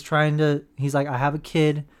 exactly. He's like, I have a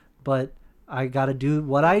kid, but I gotta do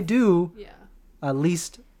what I do, Yeah. at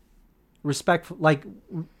least respectably.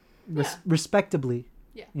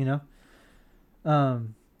 Yeah. You know?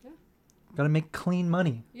 Gotta make clean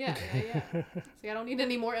money. Yeah, yeah, yeah. It's like I don't need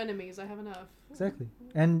any more enemies. I have enough. Exactly.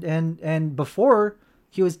 And before,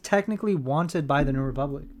 he was technically wanted by the New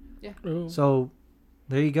Republic. Yeah. Ooh. So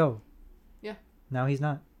there you go. Yeah. Now he's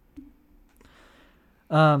not.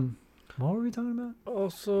 What were we talking about?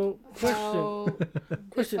 Also, question. How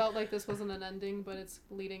Question. it felt like this wasn't an ending, but it's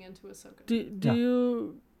leading into Ahsoka. Do Yeah.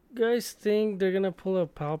 you guys think they're gonna pull a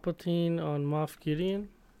Palpatine on Moff Gideon?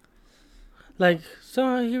 Like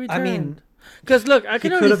somehow he returned. I mean, because look, I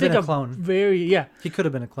can could only have been think a of clone. very he could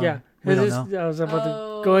have been a clone. yeah. We don't This know. is- I was about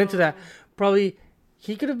to go into that. Probably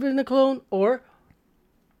he could have been a clone, or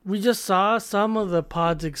we just saw some of the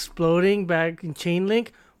pods exploding back in Chain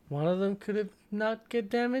Link. One of them could have not get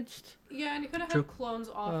damaged. Yeah, and you could have True. had clones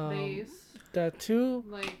off base. That too.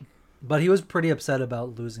 Like, But he was pretty upset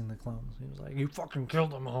about losing the clones. He was like, "You fucking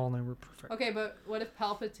killed them all, and they were perfect." okay, but what if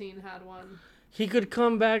Palpatine had one? He could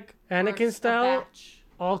come back Or Anakin a style, batch?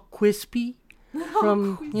 all crispy.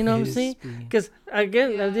 From you know what I'm saying? Crispy. Because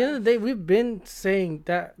again, at the Yeah. end of the day, we've been saying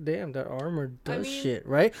that damn that armor does mean, shit,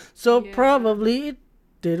 right? So yeah. probably it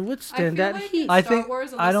did I withstand feel that like heat. in I Star think-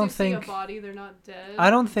 Wars, I unless don't you see think- a body, they're not dead. I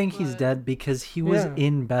don't think he's but- dead because he was Yeah.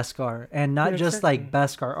 in Beskar, and not Yeah, just like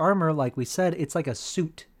exactly. Beskar armor, like we said. It's like a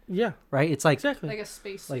suit. Yeah, right? It's like exactly. Like a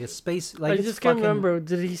space. a suit. space. Like I it's just can't fucking- remember.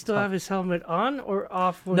 Did he still have his helmet on or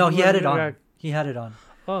off? When No, he had it went on. back? He had it on.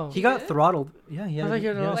 Oh, He got did? throttled. Yeah, he I had, thought he he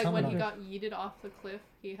had it had his off. Like helmet when he on. got yeeted off the cliff,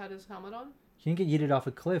 he had his helmet on. He didn't get yeeted off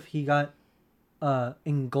a cliff. He got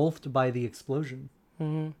engulfed by the explosion,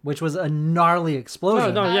 Mhm. which was a gnarly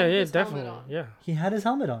explosion. No, Had yeah, his helmet definitely, on. yeah. He had his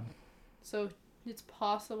helmet on. So it's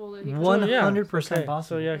possible that he. One- could- 100% okay.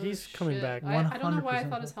 possible. So yeah, Oh, he's coming shit. back. I don't know why I 100%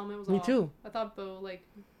 thought his helmet was Me off. too. I thought Bo like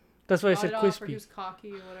That's why I got said it off, or he crispy. was cocky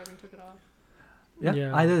or whatever and took it off. Yeah.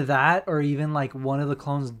 Yeah. Either that or even like one of the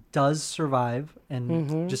clones does survive and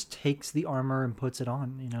Mhm. just takes the armor and puts it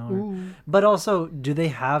on, you know. or- Ooh. But also, do they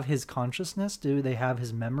have his consciousness? Do they have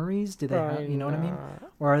his memories? Do they have, you know what I mean?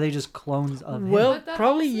 Or are they just clones of him? Well, But that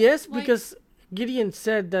probably also, yes, like- because Gideon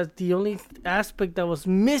said that the only aspect that was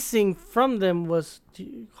missing from them was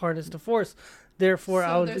to harness the Force. Therefore,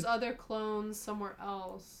 I So would. there's other clones somewhere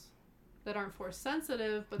else that aren't force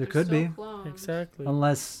sensitive, but There they're could still be. clones. Exactly.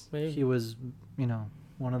 Unless Maybe. he was, you know,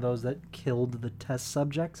 one of those that killed the test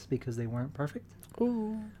subjects because they weren't perfect,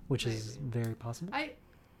 Ooh. which is very possible. I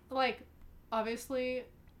like obviously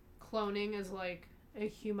cloning is like a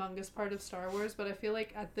humongous part of Star Wars, but I feel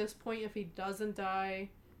like at this point if he doesn't die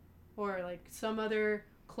or like some other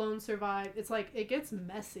clone survive, it's like it gets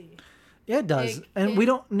messy. Yeah, it does. Like, And we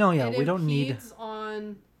don't know. Yeah, It we don't need. impedes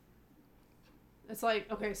on. It's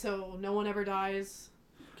like okay, so no one ever dies.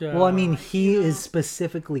 Yeah. Well, I mean, like, he you know. is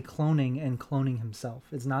specifically cloning and cloning himself.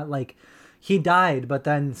 It's not like he died, but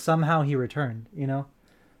then somehow he returned, you know?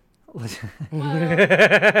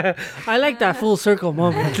 I like that full circle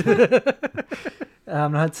moment.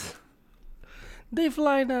 I'm not. They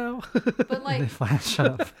fly now. But like,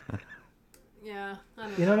 Shut up. yeah, I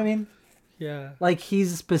don't You know what I mean? Yeah. Like,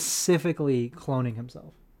 he's specifically cloning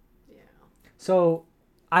himself. Yeah, So,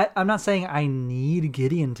 I'm not saying I need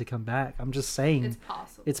Gideon to come back. I'm just saying it's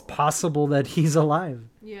possible. possible that he's alive.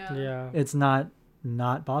 Yeah, Yeah. It's not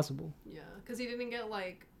possible. yeah, because he didn't get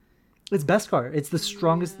like. It's Beskar. It's the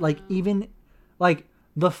strongest. Yeah. Like, even like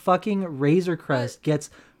the fucking Razor Crest gets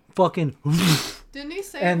fucking. Didn't he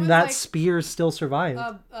say it And was that like spear still survived.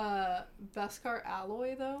 Beskar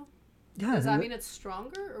alloy though? Yeah. Does that mean it's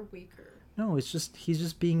stronger or weaker? No, it's just he's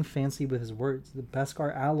just being fancy with his words. The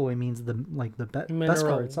Beskar alloy means the Beskar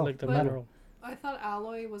Mineral, itself, like the But- mineral. I thought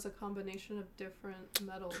alloy was a combination of different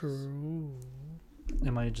metals. True.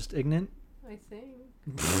 Am I just ignorant? I think.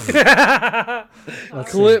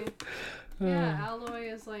 Let's Sorry. Clip. Yeah,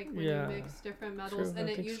 alloy is like when Yeah. you mix different metals, True, I and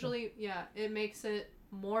it think so. usually, it makes it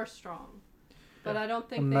more strong. But I don't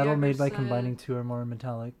think A they metal ever made by said- combining two or more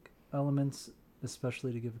metallic elements,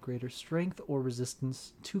 especially to give greater strength or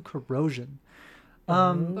resistance to corrosion.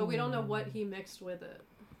 But we don't know what he mixed with it,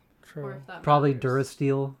 or True. if that Probably matters.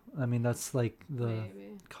 Durasteel. I mean, that's like the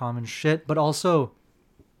Maybe. common shit. But also,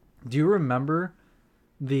 do you remember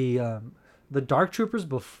the Dark Troopers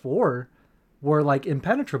before were like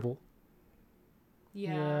impenetrable?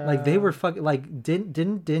 Yeah. Like they were fucking like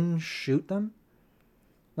didn't shoot them?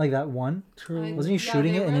 Like that one? True. I- Wasn't he Yeah,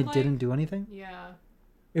 shooting they it and were, it like- didn't do anything? Yeah.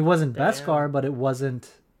 It wasn't Damn. Beskar, but it wasn't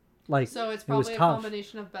like So it's it was probably a tough.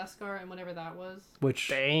 combination of Beskar and whatever that was. which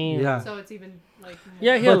Damn. yeah. So it's even like. More.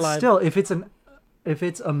 Yeah, he But lied. still, if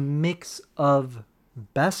it's a mix of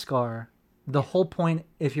Beskar, the whole point,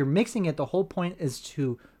 if you're mixing it, the whole point is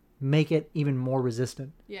to make it even more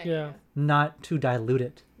resistant, Yeah. Yeah. Yeah. not to dilute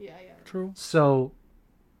it. Yeah. Yeah. True. So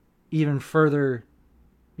even further,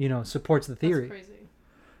 supports the theory. That's crazy.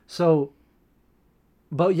 So,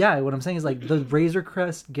 but yeah, what I'm saying is like the Razor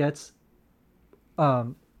Crest gets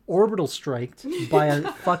orbital striked by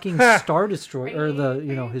a fucking Star Destroyer,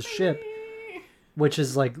 or his ship, which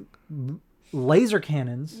is like laser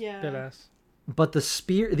cannons. Yeah. Deadass. But the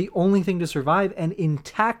spear, the only thing to survive and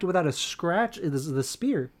intact without a scratch is the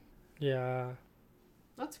spear. Yeah.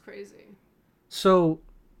 That's crazy. So,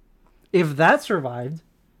 if that survived,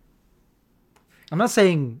 I'm not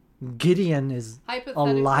saying Gideon is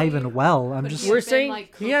Hypothetically, alive and well. I'm could just he have We're been, saying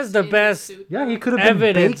like, he has cooked the in the best suit, yeah, he though? could have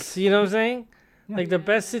been Evidence. baked. You know what I'm saying? Yeah. Like the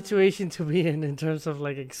best Yeah. situation to be in terms of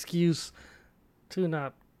like excuse to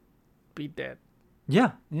not be dead.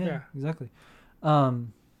 Yeah, Yeah. exactly.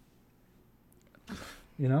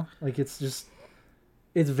 Like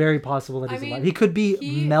it's very possible that I he's alive. mean, He could be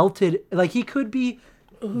he- melted, like he could be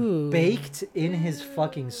Ooh. baked in his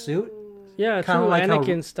fucking suit. Yeah, Kinda true. like how-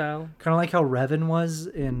 Anakin style. Kind of like how Revan was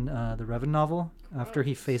in the Revan novel after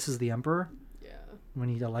he faces the Emperor Yeah. when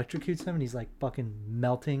he electrocutes him and he's like fucking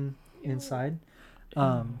melting inside.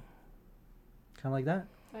 Kind of like that.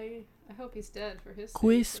 I hope he's dead for his sake,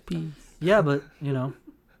 Crispy. Yeah, but Yeah,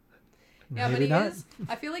 but maybe he not. is.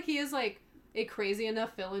 I feel like he is like a crazy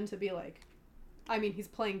enough villain to be like I mean, he's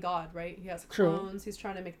playing God, right? He has True. clones. He's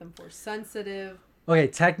trying to make them force sensitive. Okay,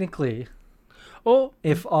 technically, Oh,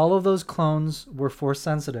 if all of those clones were force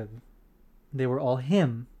sensitive, they were all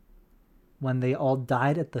him. When they all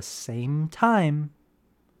died at the same time,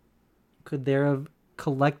 could their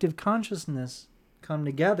collective consciousness come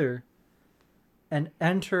together and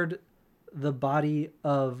entered the body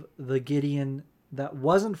of the Gideon that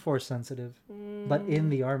wasn't force sensitive, but in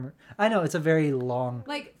the armor? I know it's a very long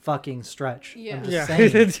Like, fucking stretch. Yeah. I'm just yeah,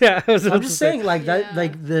 saying. yeah. I was about I'm to just say. saying, like that, Yeah.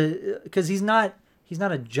 like because he's not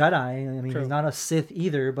a Jedi. I mean, True. he's not a Sith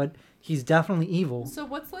either, but he's definitely evil. so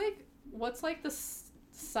what's like the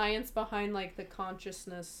science behind like the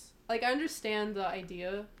consciousness? Like, I understand the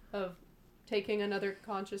idea of taking another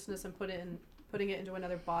consciousness and putting it into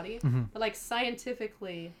another body, Mhm. but like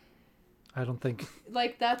scientifically, I don't think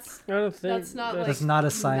like that's I don't think that's not like That's not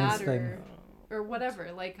a science matter thing. or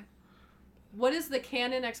whatever. Like, what is the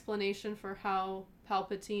canon explanation for how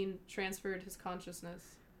Palpatine transferred his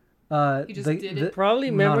consciousness? He just did it?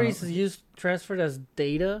 probably No, memories no. is used transferred as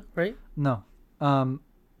data, right? No.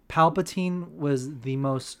 Palpatine was the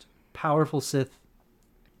most powerful Sith,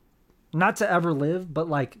 not to ever live, but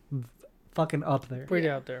like fucking up there. Pretty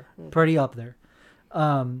Yeah. out there. Pretty up there.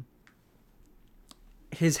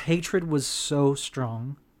 His hatred was so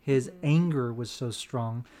strong. His anger was so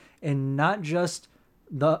strong. And not just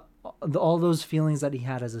the all those feelings that he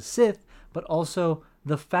had as a Sith, but also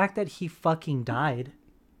the fact that he fucking died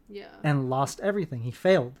Yeah. and lost everything. He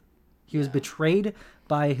failed. He was Yeah. betrayed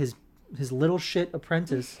by his little shit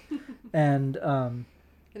apprentice, and And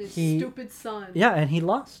his he- stupid son. yeah, and he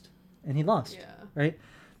lost, Yeah. right?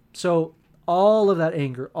 So all of that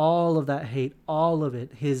anger, all of that hate, all of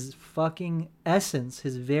it, his fucking essence,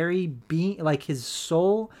 his very being, like his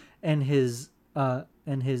soul and his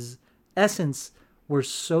essence were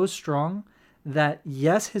so strong that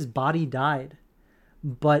yes, his body died,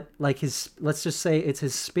 but like let's just say it's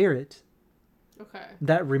his spirit Okay.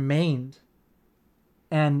 that remained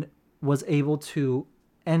and was able to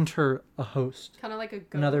enter a host. Kind of like a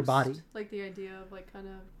ghost. Another body. Like the idea of like kind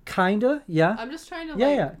of. Kinda, yeah. I'm just trying to Yeah,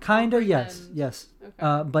 like. yeah. Kinda, yes, comprehend. yes.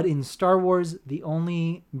 Okay. But in Star Wars, the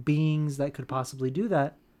only beings that could possibly do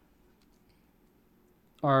that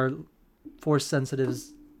are force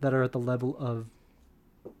sensitives that are at the level of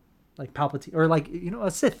like Palpatine or like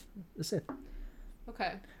a Sith,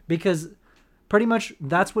 Okay. because pretty much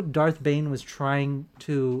that's what Darth Bane was trying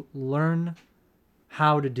to learn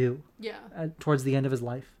how to do Yeah. towards the end of his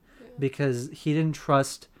life, Yeah. because he didn't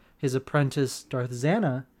trust his apprentice Darth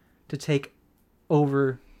Xana to take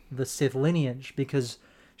over the Sith lineage because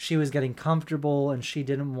she was getting comfortable and she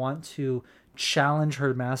didn't want to challenge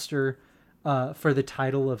her master for the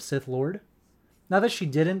title of Sith Lord. Not that she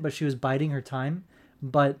didn't, but she was biding her time.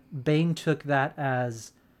 But Bane took that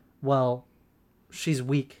as, well, she's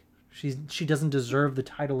weak. She doesn't deserve the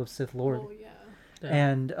title of Sith Lord. Oh yeah. Yeah.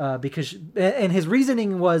 And and his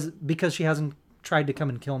reasoning was because she hasn't tried to come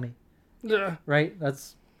and kill me. Yeah. Right?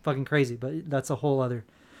 That's fucking crazy, but that's a whole other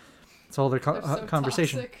They're so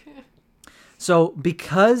conversation. toxic. So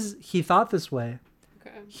because he thought this way,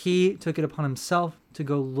 Okay. he took it upon himself to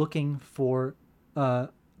go looking for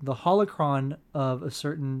the holocron of a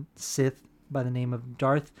certain Sith by the name of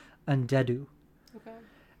Darth Undedu. Okay.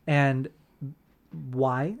 And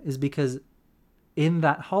why is because in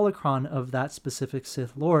that holocron of that specific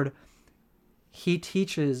Sith Lord, he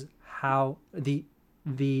teaches how the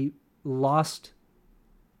lost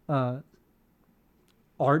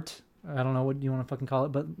art, I don't know what you want to fucking call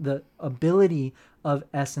it, but the ability of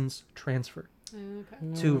essence transfer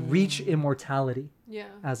Okay. to reach immortality Yeah.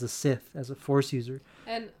 as a Sith, as a Force user.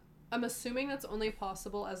 And I'm assuming that's only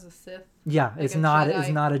possible as a Sith. Yeah, Like it's a not Jedi it's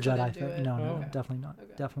not a couldn't Jedi do thing. it. No, Okay. definitely not.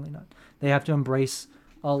 Okay. Definitely not. They have to embrace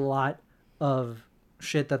a lot of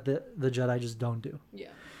shit that the Jedi just don't do. Yeah.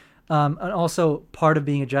 And also part of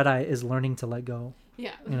being a Jedi is learning to let go.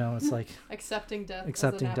 Yeah. It's like Accepting death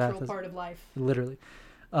Accepting as a death natural as- part of life. literally.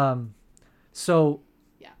 So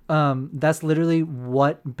Yeah. that's literally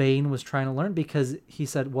what Bane was trying to learn, because he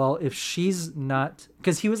said, well, if she's not,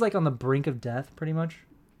 because he was like on the brink of death pretty much.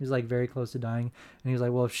 He was like very close to dying, and he was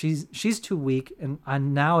like, well, if she's too weak, and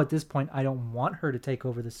I'm now at this point I don't want her to take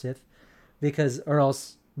over the Sith, because or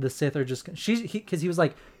else the Sith are just because he was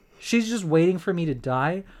like, she's just waiting for me to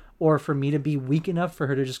die or for me to be weak enough for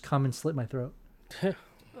her to just come and slit my throat.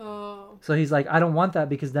 Oh. So he's like, I don't want that,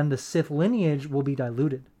 because then the Sith lineage will be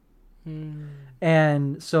diluted.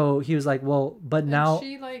 And so he was like, well, but now And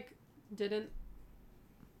she like didn't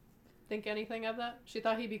think anything of that. She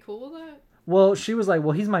thought he'd be cool with that. well, she was like,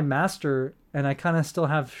 well, he's my master and I kind of still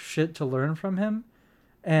have shit to learn from him.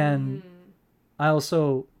 And I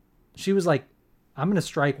also, she was like, I'm gonna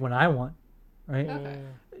strike when I want, right? Okay.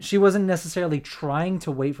 She wasn't necessarily trying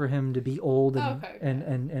to wait for him to be old and Okay.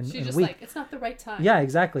 and She's and just weak. like, it's not the right time. Yeah,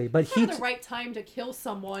 exactly. But It's he not the right time to kill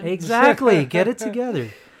someone. exactly get it together.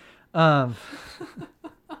 No,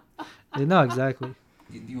 exactly.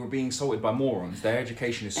 You were being salted by morons. Their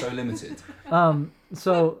education is so limited.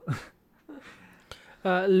 So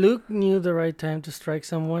Luke knew the right time to strike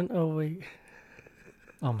someone. Oh wait.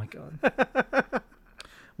 oh my god,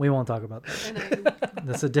 we won't talk about that. And then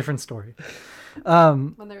That's a different story.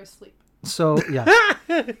 when they're asleep. So yeah,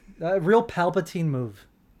 real Palpatine move.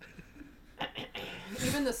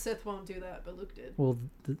 Even the Sith won't do that, but Luke did. Well,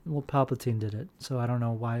 Palpatine did it, so I don't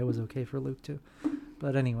know why it was okay for Luke to.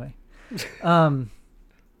 But anyway,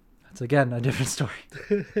 that's again a different story.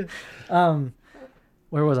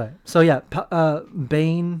 Where was I? So yeah,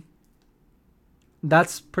 Bane.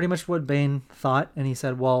 That's pretty much what Bane thought, and he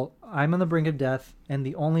said, "Well, I'm on the brink of death, and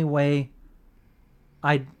the only way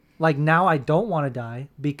now I don't want to die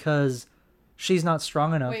because she's not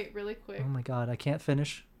strong enough." Wait, really quick. Oh my god, I can't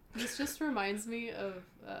finish. This just reminds me of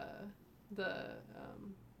the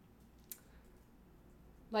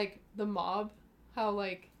the mob. How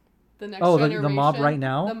the next generation. The mob right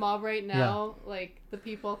now. The mob right now, the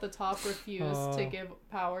people at the top refuse to give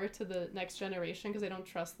power to the next generation because they don't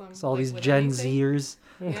trust them. It's all these with Gen anything. Zers.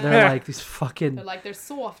 Yeah. They're like these fucking. They're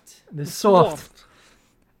soft. They're soft.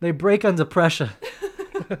 They break under pressure.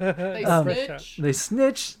 They snitch. They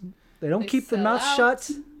snitch. They don't They keep their sell mouth out.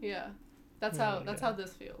 shut. Yeah, that's how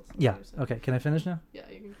this feels. Yeah. Okay. Can I finish now? Yeah,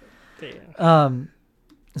 you can. Damn.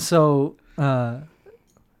 So,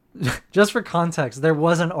 just for context, there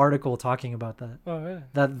was an article talking about that. Oh yeah.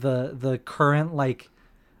 That the current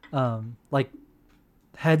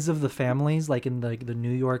heads of the families, in the New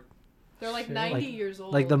York, They're 90 years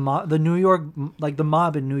old. the mob in New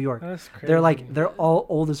York. That's crazy. They're all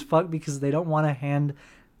old as fuck because they don't want to hand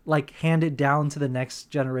it down to the next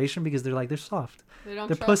generation because they're soft. They don't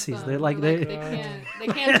They're trust pussies. them. They're like they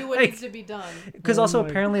can't do what needs to be done. Because Oh also my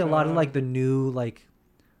apparently a lot of God. the new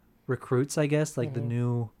recruits, I guess, the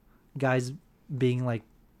new guys being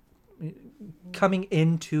coming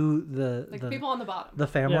into the People on the bottom. the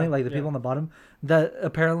family, Yeah, the people on the bottom, that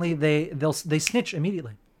apparently they snitch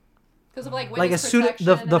immediately. Because of Like, as witness soon- protection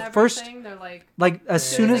the and first- everything, they're As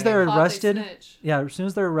soon as they they're get caught, they arrested, snitch. yeah, as soon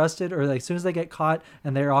as they're arrested or as soon as they get caught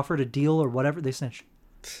and they're offered a deal or whatever, they snitch.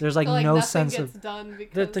 There's So, no nothing sense gets of done The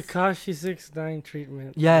because Tekashi 6ix9ine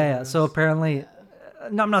treatment. yeah. So apparently,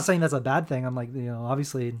 no, I'm not saying that's a bad thing. I'm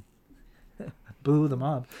obviously, boo the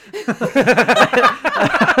mob.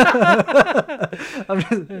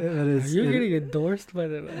 You're getting endorsed by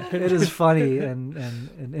the. It is funny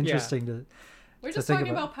and interesting to. we're just think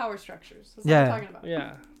talking about- about power structures. That's Yeah. what we're talking about.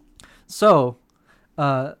 Yeah. So,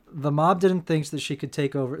 the mob didn't think that she could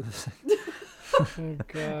take over. Oh,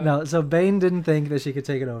 God. No, so Bane didn't think that she could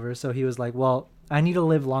take it over. So he was like, "Well, I need to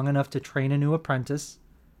live long enough to train a new apprentice."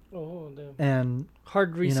 Oh damn. And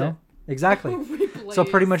Hard reset. exactly. Replace. So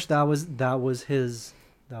pretty much that was his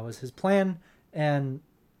plan, and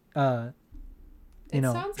It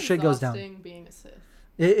sounds shit goes down. exhausting being a Sith.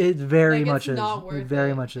 It very It's much is. not worth It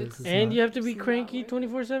very it. much is. It's- It's And not. you have to be It's not cranky worth it.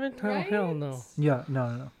 24/7. Oh Right? hell no. Yeah,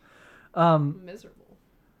 no. Miserable.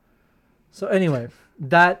 So anyway,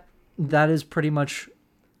 that is pretty much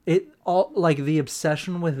it. All the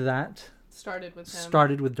obsession with that Started with him.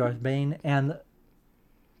 started with Darth Bane, and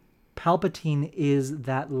Palpatine is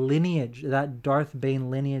that lineage, that Darth Bane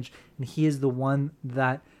lineage, and he is the one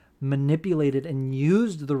that manipulated and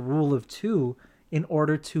used the rule of two in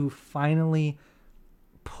order to finally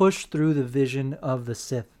push through the vision of the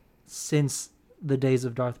Sith since the days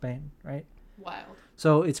of Darth Bane, right? Wild.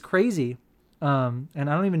 So it's crazy. And I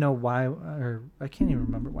don't even know why, or I can't even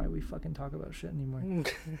remember why we fucking talk about shit anymore.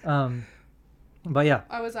 But yeah.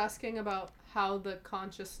 I was asking about how the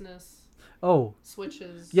consciousness Oh,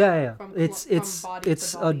 switches. yeah. From It's body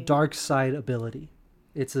it's to a body. dark side ability.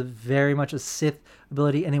 It's a very much a Sith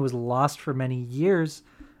ability, and it was lost for many years,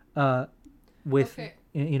 with Okay.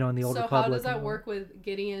 in the Old So Republic. how does and that all work with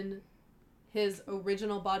Gideon, his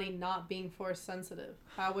original body not being force sensitive?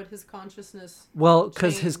 How would his consciousness? Well,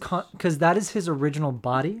 because change? because that is his original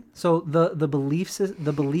body. So the belief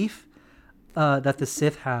that the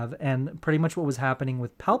Sith have, and pretty much what was happening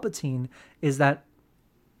with Palpatine, is that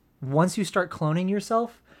once you start cloning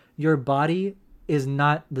yourself, your body is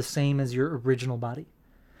not the same as your original body.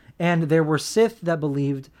 And there were Sith that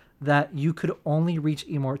believed that you could only reach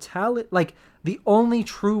immortality. Like, the only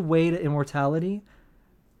true way to immortality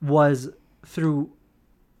was through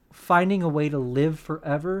finding a way to live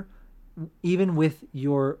forever, even with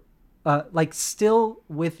your, still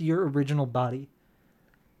with your original body.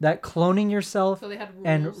 that cloning yourself So they had rules.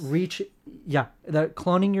 and that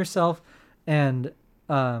cloning yourself and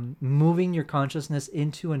moving your consciousness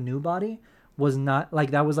into a new body was not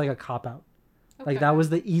like that was like a cop out. Like that was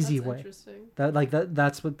the easy That's way. Interesting.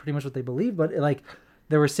 That's what pretty much what they believed. But like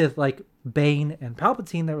there were Sith like Bane and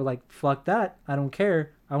Palpatine that were like, fuck that, I don't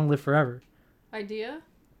care, I want to live forever. Idea?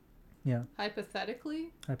 Yeah.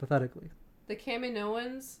 Hypothetically, The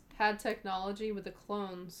Kaminoans had technology with the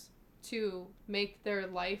clones to make their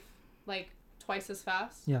life like twice as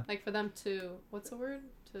fast. Yeah. Like for them to, what's the word?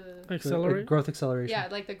 To Accelerate. growth acceleration. Yeah,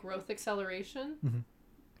 like the growth acceleration. Mhm.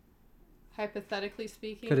 Hypothetically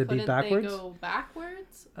speaking, Could it be couldn't backwards? they go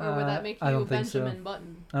backwards, or would that make I you don't think so. Benjamin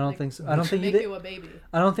Button? I don't Like, think so. I don't think make they, you a baby.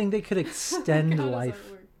 I don't think they could extend How does that life.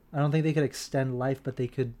 work? I don't think they could extend life, but they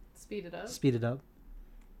could Speed it up. speed it up.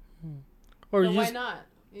 Or But you why just, not?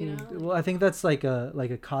 You know. Like, Well, I think that's like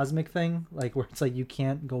a cosmic thing, like where it's like you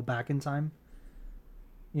can't go back in time.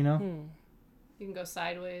 You know? you can go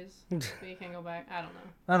sideways, but you can't go back. I don't know.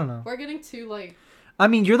 I don't know. We're getting too like. I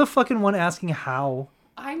mean, you're the fucking one asking how.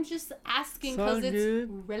 I'm just asking It's because all it's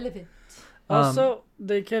good. relevant. Also,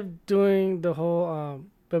 they kept doing the whole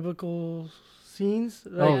biblical scenes,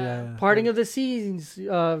 like Oh yeah. parting of the seas.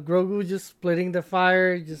 Grogu just splitting the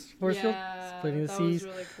fire, just force field, Yeah, splitting the that seas,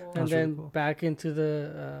 was really cool. and was then really cool. back into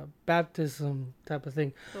the baptism type of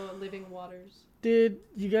thing. The living waters. Did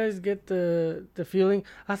you guys get the feeling?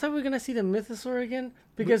 I thought we were gonna see the mythosaur again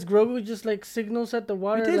because Grogu just like signals at the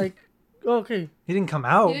water, did. like, oh, okay, He didn't come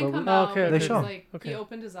out, He didn't but come Oh, out. okay, but They he show was him. like Okay. he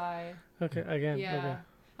opened his eye. okay, again, Yeah. okay.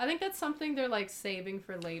 I think that's something they're like saving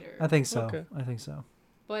for later. I think so. Okay. I think so.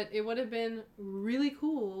 But it would have been really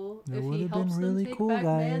cool It if would he have helps been them really take cool, back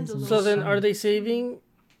guys. Mandalore. So then, are they saving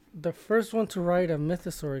the first one to ride a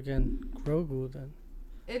mythosaur again, Grogu? Then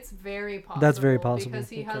It's very possible. That's very possible. because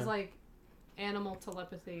he has Okay. like animal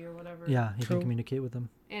telepathy or whatever. Yeah, he True. can communicate with them.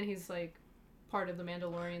 And he's like part of the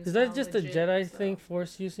Mandalorians. is that now, just a legit, Jedi so. thing,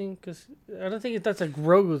 Force using? Because I don't think that's a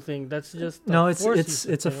Grogu thing. That's just No, it's Force it's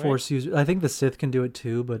user it's a thing, right? Force user. I think the Sith can do it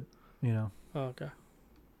too, but you know, Oh, okay,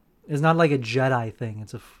 it's not like a Jedi thing.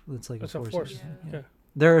 It's like it's a a Force. Force. user. Yeah. Yeah. Okay.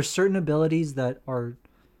 There are certain abilities that are,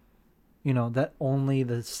 you know, that only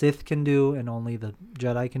the Sith can do and only the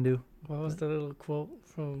Jedi can do. What was the little quote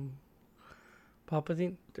from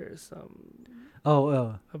Palpatine? There's some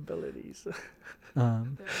Oh, abilities There are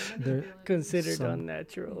many There- abilities. considered Some-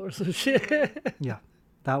 unnatural or some shit.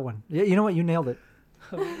 that one. Yeah, you know what? You nailed it.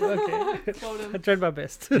 Okay, Quote I him. tried my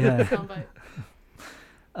best. Yeah. Soundbite.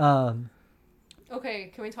 um,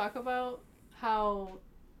 Okay, can we talk about how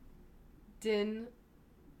Din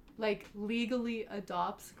like legally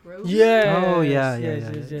adopts Grogu? Yes. Oh, yeah, yes,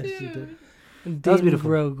 yeah, yes, yeah. yes. you did. Dude. And That was Din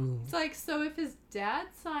beautiful. Grogu. It's like, so if his dad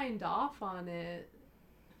signed off on it,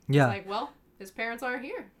 yeah. it's like, well, his parents aren't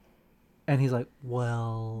here. And he's like,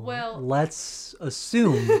 well, Well- let's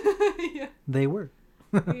assume yeah. they were.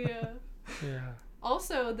 Yeah. Yeah.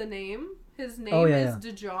 Also, the name. His name Oh, yeah, is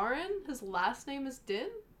Djarin. His last name is Din.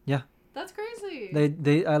 Yeah. That's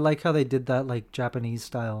crazy. I like how they did that like Japanese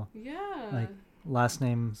style yeah. like last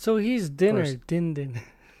name. So he's dinner, First. Din.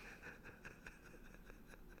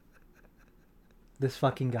 This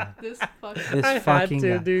fucking guy. This fucking. This I fucking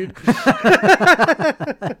had to, guy. dude.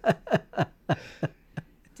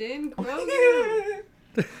 Din Grogu.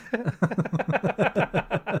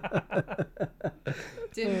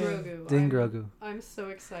 Din Grogu. Din I'm- Grogu. I'm so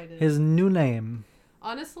excited. His new name.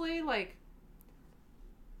 Honestly, like,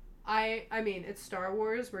 I mean, it's Star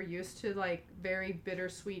Wars. We're used to like very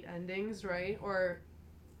bittersweet endings, right? Or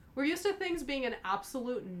we're used to things being an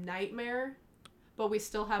absolute nightmare, but we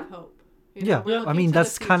still have hope. You know, Yeah, we're I looking mean to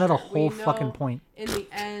that's kind of the future. We whole fucking know point. In the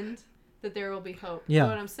end, that there will be hope. Yeah. But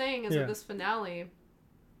what I'm saying is Yeah. with this finale,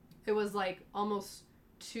 it was like almost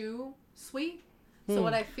too sweet. So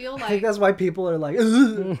what I feel I think like, that's why people are like, yeah,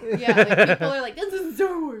 like people are like, this is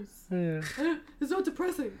Star Wars. Yeah. It's so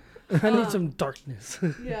depressing. I need Um, some darkness.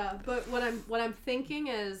 Yeah, but what I'm thinking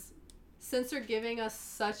is, since they're giving us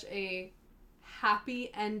such a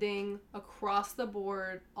happy ending across the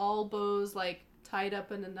board, all bows like tied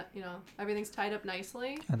up in a, you know, everything's tied up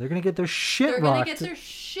nicely. yeah, they're gonna get their shit They're gonna rocked get their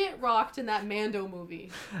shit rocked in that Mando movie.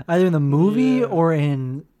 either in the movie Yeah. or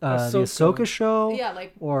in the Ahsoka. Ahsoka show. Yeah,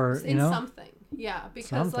 like Or in you know, something. Yeah, because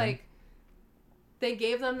Something. like they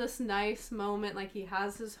gave them this nice moment, like he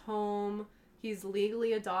has his home, he's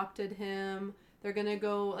legally adopted him. They're gonna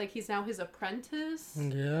go like he's now his apprentice.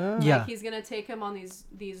 Yeah. Yeah. Like he's gonna take him on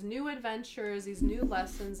these new adventures, these new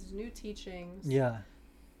lessons, these new teachings. yeah,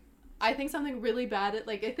 I think something really bad.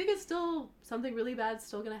 I think it's still something really bad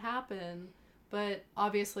still gonna happen, but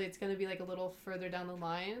obviously it's gonna be like a little further down the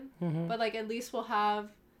line. Mhm. But like at least we'll have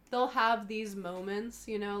they'll have these moments,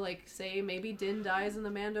 you know, like say maybe Din dies in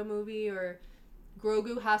the Mando movie or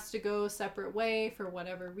Grogu has to go a separate way for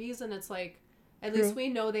whatever reason. It's like, at least we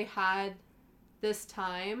know they had this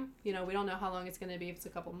time. You know, we don't know how long it's going to be, if it's a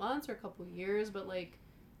couple months or a couple years, but like,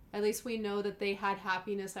 at least we know that they had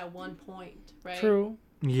happiness at one point, right? True.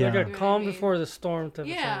 Yeah. Like a You know calm what I mean? before the storm type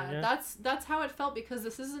of thing. That's how it felt, because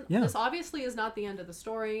this obviously is not the end of the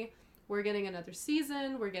story. We're getting another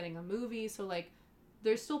season, we're getting a movie, so like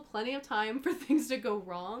there's still plenty of time for things to go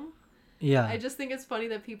wrong. Yeah. I just think it's funny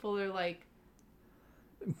that people are like,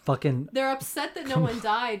 Fucking. they're upset that no one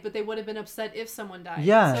died, but they would have been upset if someone died.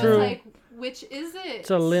 Yeah. So True. it's like, which is it?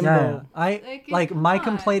 It's a limbo. I Like, it's my not.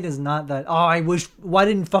 complaint is not that. Oh, I wish. Why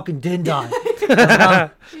didn't fucking Din die? Yeah.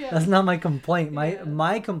 That's not my complaint. Yeah.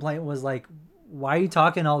 My complaint was like, why are you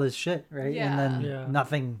talking all this shit, right? Yeah. And then Yeah.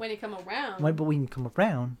 nothing. When you come around, But we can come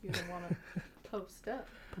around. you don't want to post up.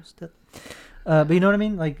 Post it. But you know what I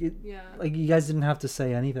mean? Like, Yeah. like you guys didn't have to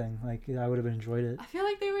say anything. Like, I would have enjoyed it. I feel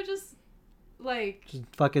like they were just like, Just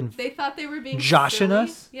fucking. they thought they were being Joshing silly.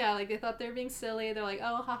 us? Yeah, like they thought they were being silly. They're like,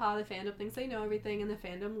 oh, haha, the fandom thinks they know everything, and the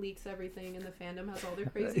fandom leaks everything, and the fandom has all their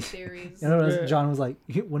crazy theories. You know, Yeah. John was like,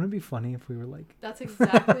 wouldn't it be funny if we were like, That's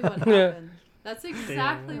exactly what Yeah. happened. That's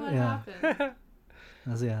exactly what Yeah. happened.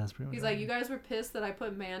 that's pretty much. He's like, you guys were pissed that I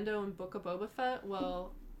put Mando in Book of Boba Fett?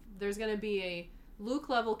 Well, there's going to be a Luke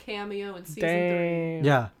level cameo in season 3. Damn.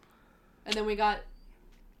 Yeah. And then we got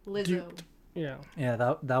Lizzo. Yeah. Yeah,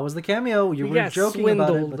 that was the cameo. You We were got joking about it,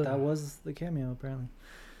 swindled. but that was the cameo, apparently.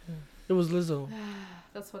 It was Lizzo.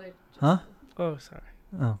 That's what I just Huh? said. Oh, sorry.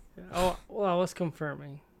 Oh. Yeah. Oh, well, I was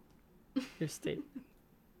confirming your statement.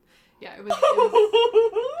 Yeah, it was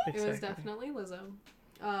Exactly. definitely Lizzo.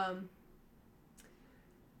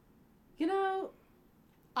 You know,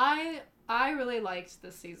 I really liked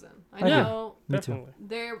this season. I Yeah. know Me too.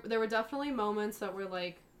 Definitely. there were definitely moments that were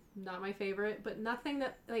like not my favorite, but nothing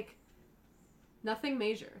that like nothing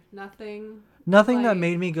major. Nothing Nothing that like-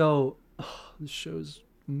 made me go, oh, this show's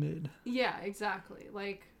mid. Yeah, exactly.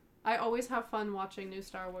 Like, I always have fun watching new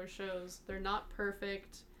Star Wars shows. They're not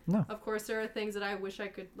perfect. No. Of course, there are things that I wish I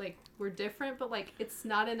could, like, were different, but, like, it's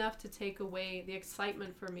not enough to take away the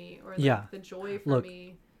excitement for me or, like, Yeah. the joy for Look,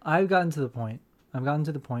 me. I've gotten to the point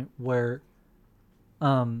where,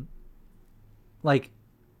 like,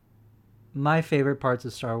 my favorite parts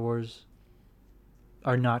of Star Wars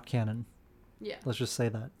are not canon. Yeah. Let's just say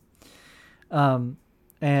that.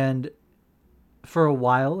 And for a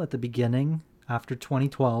while at the beginning, after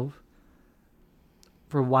 2012,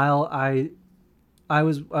 for a while I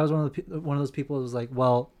was one of those people who was like,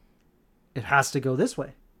 well, it has to go this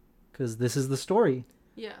way because this is the story.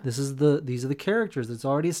 Yeah. These are the characters. It's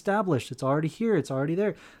already established. It's already here. It's already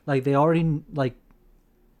there. Like they already like.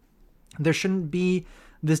 There shouldn't be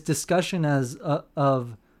this discussion as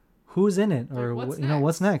of who's in it or Like, what's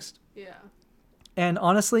what's next. Yeah. And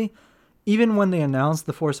honestly, even when they announced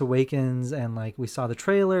The Force Awakens and like we saw the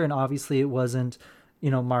trailer and obviously it wasn't,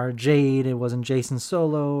 Mara Jade, it wasn't Jason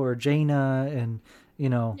Solo or Jaina and,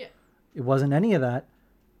 Yeah. it wasn't any of that.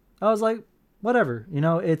 I was like, whatever,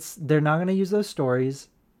 they're not going to use those stories.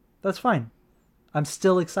 That's fine. I'm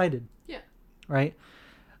still excited. Yeah. Right.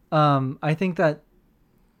 I think that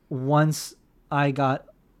once I got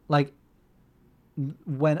like,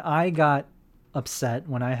 when I got upset,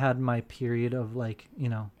 when I had my period of like,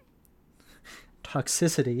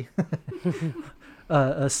 toxicity,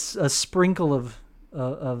 a sprinkle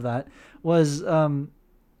of that was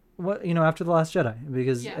after The Last Jedi,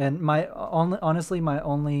 because Yeah. and my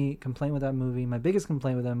only complaint with that movie, my biggest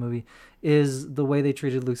complaint with that movie is the way they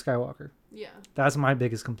treated Luke Skywalker. Yeah. That's my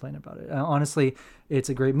biggest complaint about it. Honestly, it's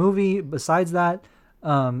a great movie. Besides that,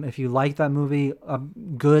 if you like that movie,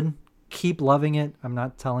 good, keep loving it. I'm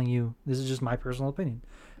not telling you, this is just my personal opinion.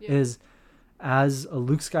 Yeah. Is as a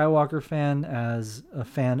Luke Skywalker fan, as a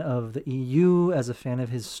fan of the EU, as a fan of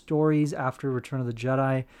his stories after Return of the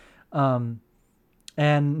Jedi,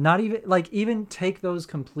 and not even take those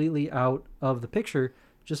completely out of the picture.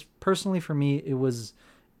 Just personally for me, it was,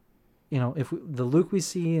 the Luke we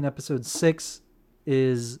see in Episode 6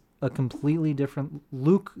 is a completely different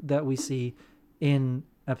Luke that we see in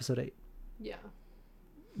Episode 8. Yeah.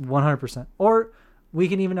 100%. Or we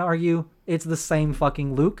can even argue it's the same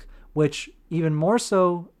fucking Luke, which even more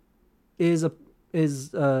so is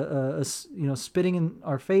spitting in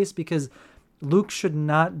our face, because Luke should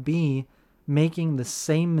not be making the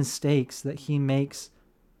same mistakes that he makes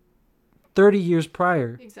 30 years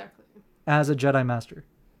prior Exactly. as a Jedi Master.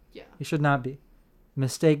 Yeah. He should not be.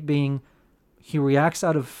 Mistake being, he reacts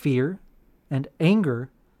out of fear and anger,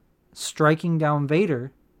 striking down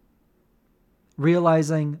Vader,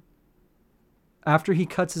 realizing after he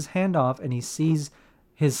cuts his hand off and he sees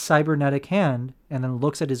his cybernetic hand and then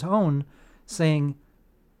looks at his own, saying,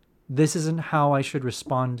 this isn't how I should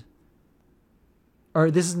respond, or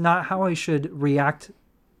this is not how I should react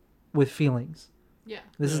with feelings. Yeah.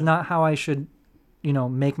 This is not how I should,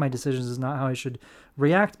 make my decisions. This is not how I should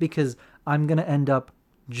react, because I'm going to end up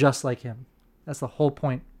just like him. That's the whole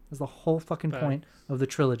point. That's the whole fucking point of the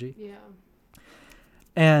trilogy. Yeah.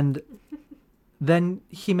 And then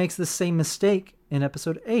he makes the same mistake in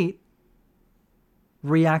episode 8,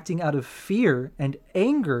 reacting out of fear and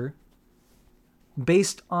anger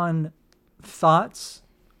based on thoughts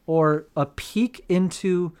or a peek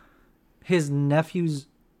into his nephew's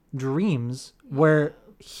dreams, where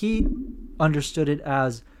he understood it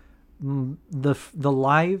as the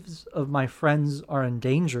lives of my friends are in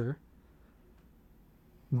danger,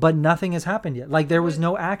 but nothing has happened yet. Like, there was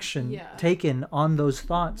no action taken on those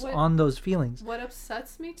thoughts, on those feelings. What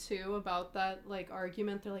upsets me too about that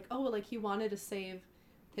argument, they're like, oh, like he wanted to save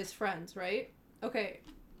his friends, right? Okay,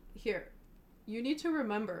 here, you need to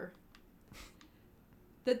remember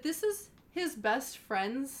that this is his best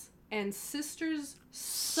friend's and sister's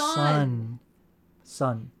son.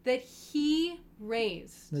 That he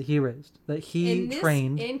raised. That he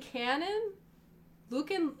trained. In canon,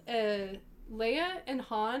 Luke and Leia and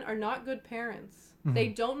Han are not good parents. Mm-hmm. They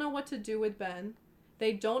don't know what to do with Ben.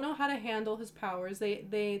 They don't know how to handle his powers.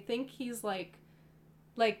 They think he's like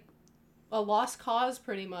a lost cause,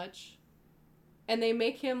 pretty much. And they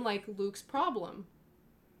make him like Luke's problem.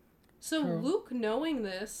 So Luke knowing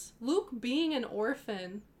this, Luke being an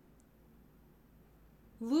orphan,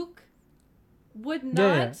 Luke would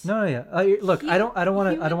not. Look, I don't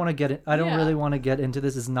want to get it. I don't really want to get into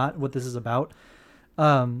this. Is not what this is about.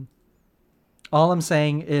 All I'm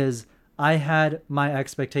saying is I had my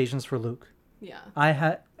expectations for Luke. Yeah. I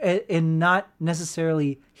had, and not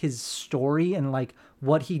necessarily his story and like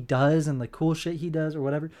what he does and the cool shit he does or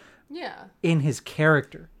whatever. Yeah. In his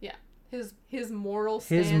character. Yeah. His moral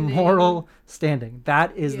standing. His moral standing.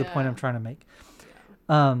 That is the point I'm trying to make.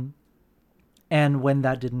 Yeah. And when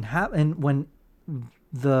that didn't happen, when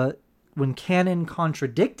canon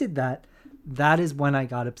contradicted that, that is when I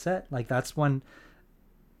got upset. Like, that's when,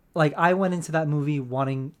 like, I went into that movie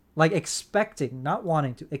wanting, like, expecting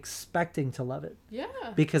to love it. Yeah.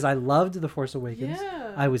 Because I loved The Force Awakens.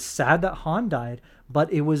 Yeah. I was sad that Han died,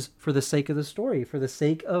 but it was for the sake of the story, for the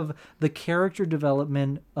sake of the character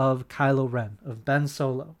development of Kylo Ren, of Ben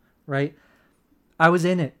Solo, right? I was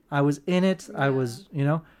in it. Yeah. I was,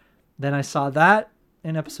 Then I saw that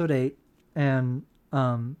in episode 8, and,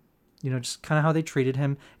 just kind of how they treated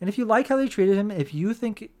him. And if you like how they treated him, if you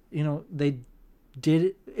think, they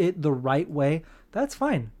did it the right way, that's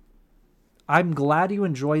fine. I'm glad you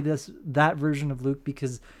enjoy that version of Luke,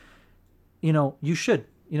 because, you should,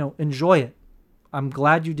 enjoy it. I'm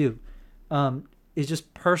glad you do. It's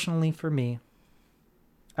just personally for me,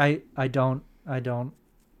 I don't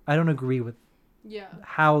agree with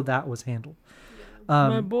how that was handled.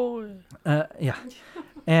 My boy. Yeah.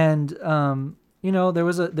 And there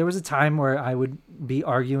was a time where I would be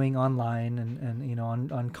arguing online and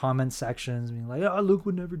on comment sections, being like, oh, Luke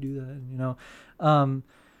would never do that,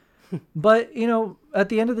 but at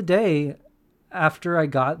the end of the day, after I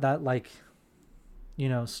got that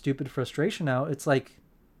stupid frustration out, it's like,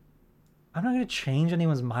 I'm not going to change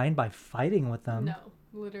anyone's mind by fighting with them. No,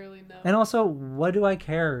 literally no. And also, what do I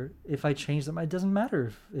care if I change them? It doesn't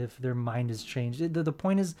matter if their mind is changed. The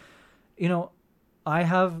point is, I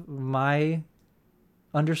have my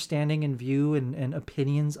understanding and view and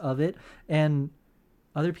opinions of it, and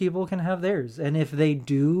other people can have theirs. And if they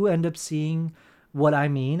do end up seeing what I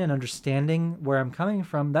mean and understanding where I'm coming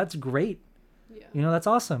from, that's great. Yeah. That's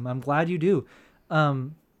awesome. I'm glad you do.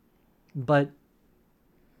 But,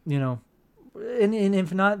 and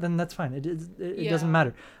if not, then that's fine. It doesn't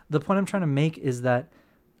matter. The point I'm trying to make is that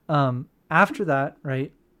after that,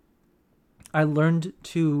 right, I learned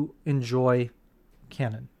to enjoy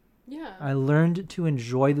canon. Yeah. I learned to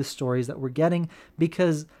enjoy the stories that we're getting,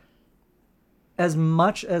 because as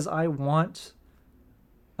much as I want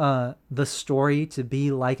the story to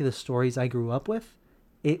be like the stories I grew up with,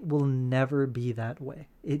 it will never be that way.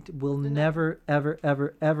 It will never, ever,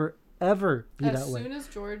 ever, ever, ever be that way. As soon as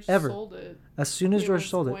George sold it. As soon as George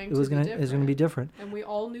sold it, it was going to be different. And we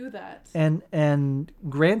all knew that. And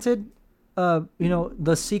granted,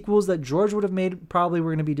 the sequels that George would have made probably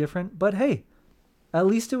were going to be different, but hey, at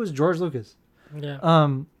least it was George Lucas. Yeah.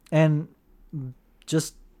 And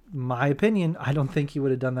just my opinion, I don't think he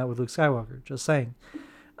would have done that with Luke Skywalker. Just saying.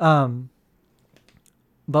 But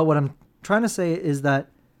what I'm trying to say is that,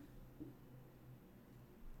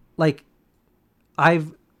 like,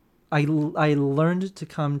 I've I learned to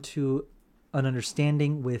come to an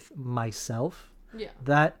understanding with myself Yeah.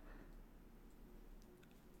 that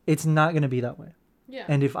it's not going to be that way. Yeah.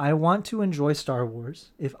 And if I want to enjoy Star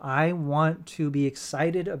Wars, if I want to be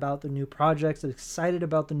excited about the new projects, excited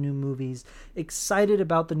about the new movies, excited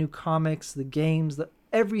about the new comics, the games,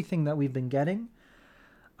 everything that we've been getting,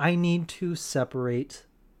 I need to separate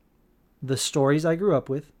the stories I grew up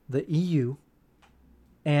with, the EU,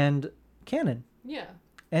 and canon. Yeah.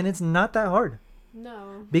 And it's not that hard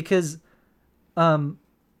No. because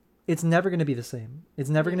it's never going to be the same. It's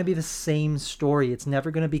never going to be the same story. It's never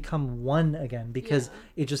going to become one again because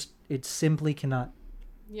it simply cannot.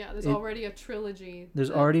 Yeah, there's already a trilogy. There's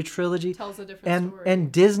already a trilogy. Tells a different story.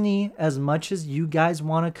 And Disney, as much as you guys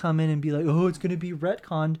want to come in and be like, oh, it's going to be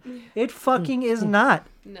retconned, it fucking is not.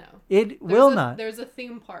 No. It will not. There's a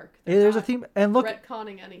theme park. There's a theme. And look,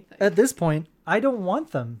 retconning anything. at this point, I don't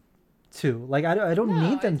want them to. Like, I don't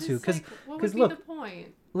need them to. Because look, the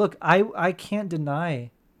point? Look, I can't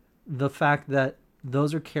deny the fact that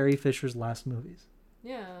those are Carrie Fisher's last movies.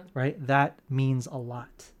 Yeah. Right? That means a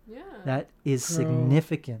lot. Yeah. That is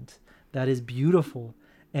significant. That is beautiful.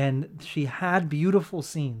 And she had beautiful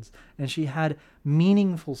scenes. And she had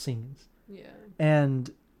meaningful scenes. Yeah.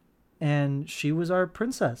 And she was our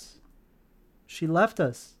princess. She left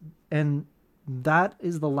us. And that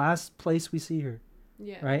is the last place we see her.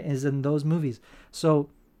 Yeah. Right? Is in those movies. So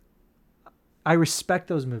I respect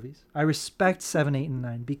those movies. I respect 7, 8, and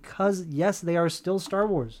 9 because, yes, they are still Star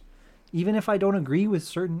Wars. Even if I don't agree with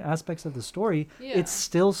certain aspects of the story, it's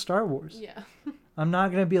still Star Wars. Yeah. I'm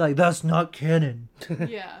not going to be like, that's not canon.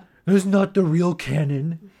 Yeah. That's not the real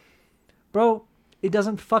canon. Bro, it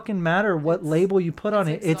doesn't fucking matter what label you put on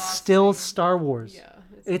it. exhausting. It's still Star Wars. Yeah.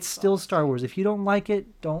 It's still Star Wars. If you don't like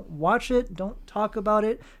it, don't watch it. Don't talk about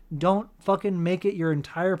it. Don't fucking make it your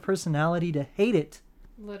entire personality to hate it.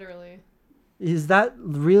 Literally. Is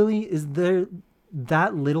there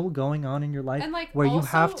that little going on in your life And, like, where you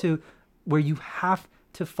have also-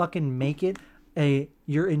 to fucking make it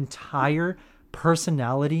your entire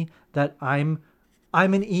personality that I'm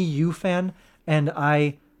an EU fan and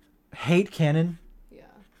I hate canon? Yeah.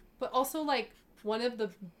 But also, like, one of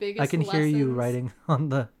the biggest I can hear you writing on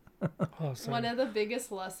the one of the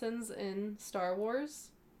biggest lessons in Star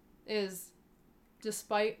Wars is,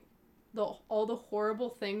 despite all the horrible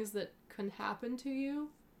things that can happen to you,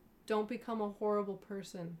 don't become a horrible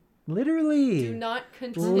person. Literally. Do not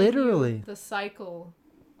continue the cycle.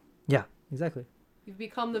 Yeah, exactly. You've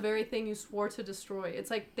become the very thing you swore to destroy.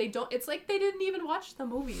 It's like they didn't even watch the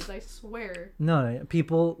movies, I swear. No,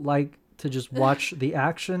 people like to just watch the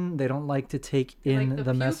action. They don't like to take in like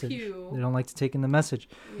the pew message. pew. They don't like to take in the message.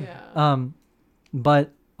 Yeah.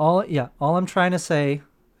 But all I'm trying to say,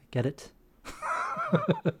 get it?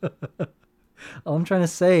 All I'm trying to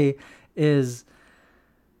say is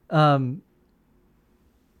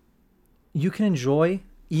you can enjoy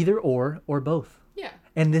either or both. Yeah.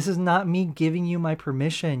 And this is not me giving you my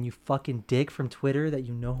permission, you fucking dick from Twitter that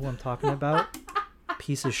you know who I'm talking about.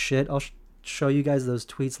 Piece of shit. I'll show you guys those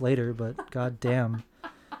tweets later, but goddamn.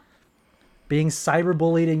 Being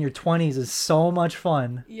cyberbullied in your 20s is so much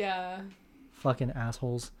fun. Yeah. Fucking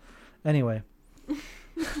assholes. Anyway.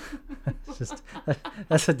 It's just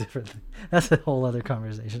that's a different thing. That's a whole other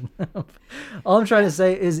conversation. All I'm trying to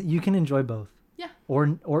say is you can enjoy both. Yeah.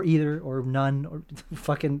 Or either or none or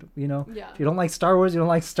fucking, Yeah. If you don't like Star Wars, you don't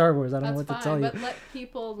like Star Wars. I don't know what to tell you. But let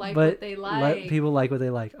people like what they like. Let people like what they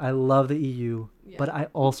like. I love the EU, but I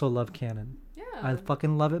also love canon. Yeah. I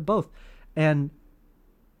fucking love it both. And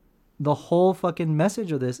the whole fucking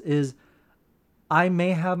message of this is I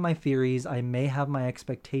may have my theories, I may have my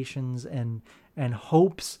expectations and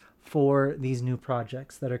hopes for these new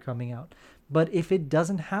projects that are coming out. But if it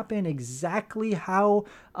doesn't happen exactly how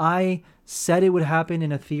I said it would happen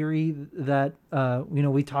in a theory that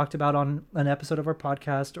we talked about on an episode of our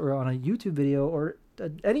podcast or on a YouTube video or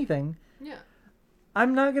anything,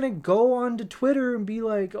 I'm not gonna go on to Twitter and be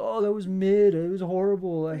like, "Oh, that was mid. It was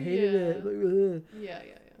horrible. I hated it." Like, yeah.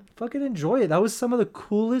 Fucking enjoy it. That was some of the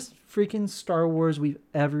coolest freaking Star Wars we've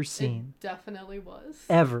ever seen. It definitely was.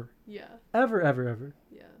 Ever. Yeah. Ever.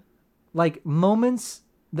 Yeah. Like moments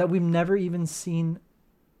that we've never even seen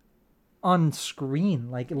on screen.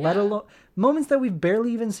 Like let alone moments that we've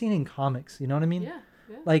barely even seen in comics. You know what I mean? Yeah.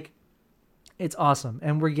 Like it's awesome,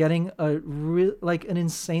 and we're getting an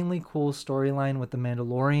insanely cool storyline with the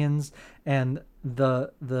Mandalorians and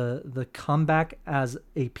the comeback as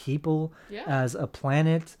a people, as a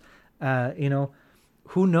planet.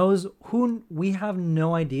 Who knows? We have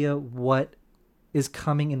no idea what is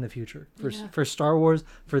coming in the future for Star Wars,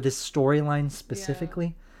 for this storyline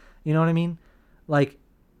specifically. You know what I mean? Like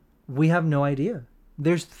We have no idea.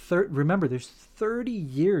 Remember, there's 30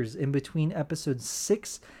 years in between episodes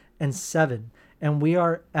 6 and 7, and we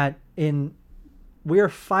are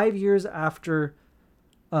 5 years after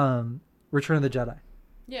Return of the Jedi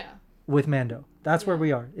Yeah. with Mando. That's where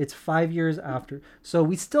we are. It's 5 years after. So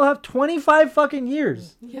we still have 25 fucking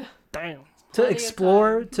years Yeah. Damn. to Plenty of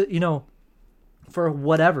explore, time. for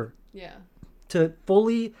whatever. Yeah. To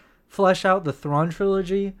fully flesh out the Thrawn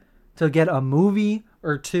trilogy, to get a movie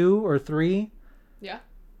or 2 or 3. Yeah.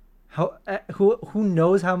 Who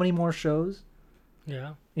knows how many more shows?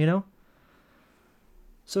 Yeah.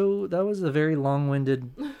 So that was a very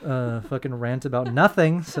long-winded fucking rant about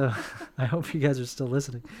nothing. So I hope you guys are still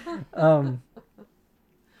listening.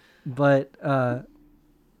 But I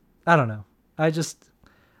don't know. I've just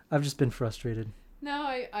been frustrated. No,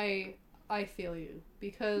 I feel you,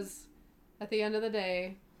 because at the end of the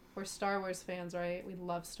day, we're Star Wars fans, right? We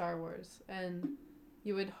love Star Wars, and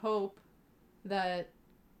you would hope that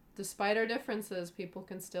despite our differences, people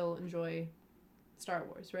can still enjoy Star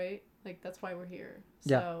Wars, right? Like, that's why we're here.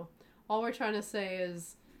 Yeah. So all we're trying to say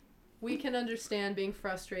is we can understand being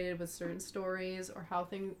frustrated with certain stories or how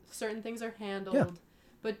certain things are handled,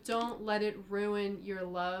 but don't let it ruin your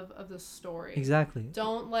love of the story. Exactly.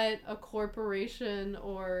 Don't let a corporation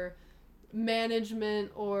or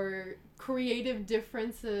management or creative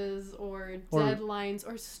differences or deadlines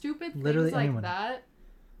or stupid things like anyone. that.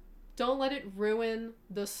 Don't let it ruin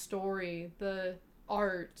the story, the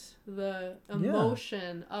art, the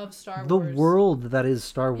emotion of Star The Wars. world that is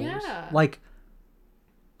Star Wars. Yeah. Like,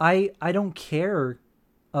 I don't care.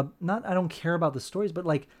 I don't care about the stories, but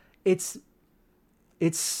like, it's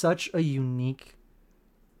such a unique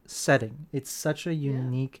setting. It's such a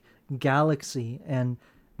unique galaxy, and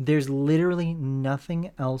there's literally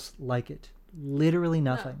nothing else like it. Literally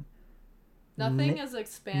nothing. Nothing as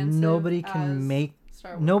expansive. Nobody as can make.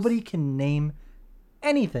 Star Wars. Nobody can name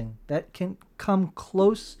anything that can come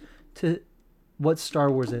close to what Star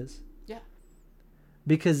Wars is. Yeah.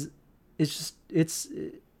 Because it's just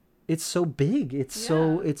it's so big. It's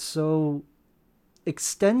so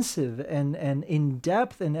extensive and in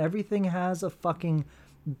depth, and everything has a fucking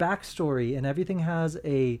backstory, and everything has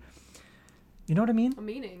a, you know what I mean?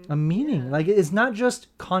 A meaning. Like, it's not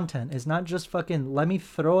just content. It's not just fucking, let me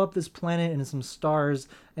throw up this planet and some stars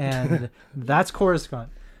and that's Coruscant.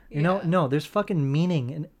 You know? No, there's fucking meaning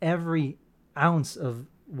in every ounce of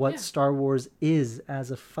what Star Wars is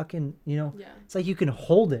as a fucking, it's like you can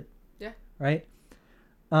hold it. Yeah. Right?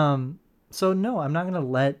 So no, I'm not going to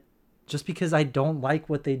let, just because I don't like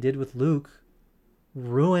what they did with Luke,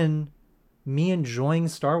 ruin me enjoying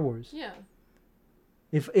Star Wars. Yeah.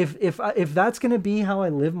 If that's gonna be how I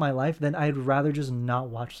live my life, then I'd rather just not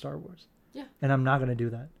watch Star Wars. Yeah. And I'm not gonna do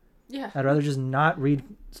that. Yeah. I'd rather just not read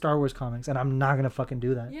Star Wars comics, and I'm not gonna fucking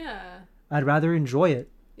do that. Yeah. I'd rather enjoy it.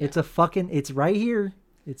 Yeah. It's right here.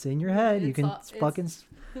 It's in your head. You can fucking it's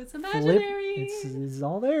flip. imaginary. It's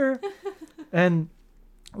all there. And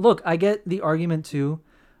look, I get the argument too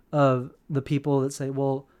of the people that say,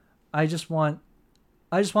 well, I just want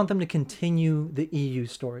them to continue the EU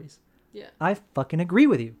stories. Yeah. I fucking agree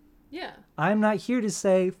with you. Yeah. I'm not here to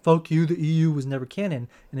say, fuck you, the EU was never canon.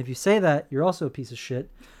 And if you say that, you're also a piece of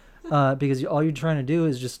shit. Because all you're trying to do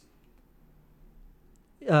is just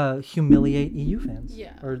humiliate EU fans.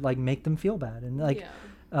 Yeah. Or like make them feel bad. And like,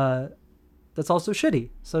 that's also shitty.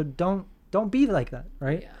 So don't be like that,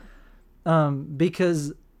 right? Yeah.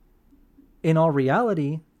 Because in all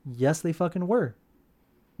reality, yes, they fucking were.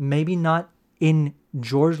 Maybe not in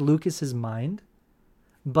George Lucas's mind,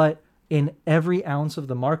 but in every ounce of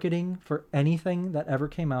the marketing for anything that ever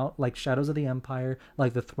came out, like Shadows of the Empire,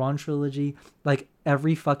 like the Thrawn trilogy, like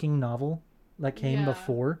every fucking novel that came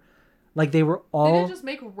before, like they were all, they didn't just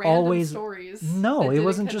make random stories. No, that it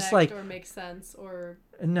wasn't just like, or make sense or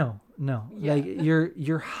no. Like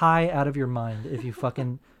you're high out of your mind if you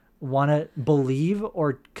fucking want to believe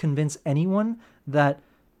or convince anyone that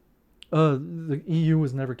the EU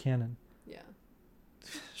was never canon. Yeah.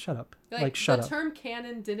 Shut up. Shut up. The term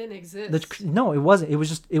canon didn't exist. No, it wasn't. It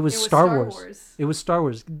was Star Wars. It was Star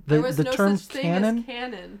Wars. There was the no term such thing as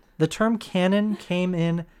canon. The term canon came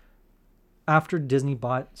in after Disney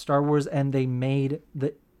bought Star Wars, and they made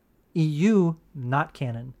the EU not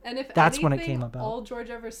canon. And if that's anything, when it came about. All George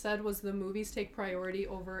ever said was the movies take priority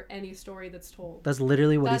over any story that's told. That's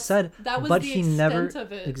literally what he said. That was but the he extent never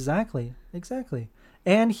of it. Exactly.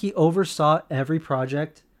 And he oversaw every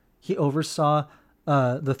project. He oversaw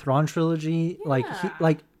the Thrawn trilogy. Yeah.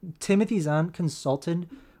 Like Timothy Zahn consulted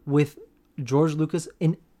with George Lucas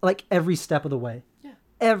in like every step of the way. Yeah.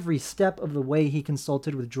 Every step of the way he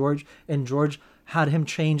consulted with George, and George had him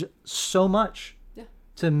change so much. Yeah.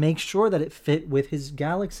 to make sure that it fit with his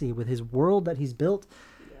galaxy, with his world that he's built.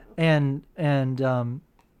 And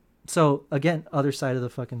so again, other side of the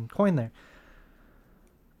fucking coin there.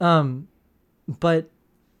 But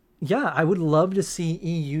yeah, I would love to see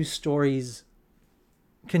EU stories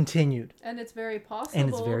continued. And it's very possible. And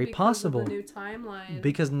it's very because possible. Of the new timeline.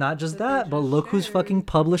 Because not just that that, they but just look who's shared. fucking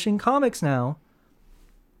publishing comics now.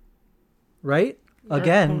 Right?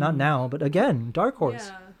 Again, not now, but again, Dark Horse.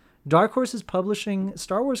 Yeah. Dark Horse is publishing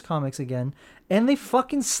Star Wars comics again, and they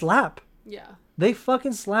fucking slap. Yeah. They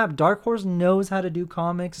fucking slap. Dark Horse knows how to do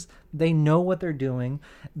comics. They know what they're doing.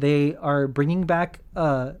 They are bringing back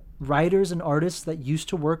writers and artists that used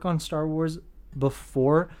to work on Star Wars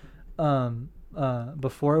before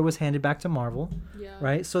it was handed back to Marvel. Yeah.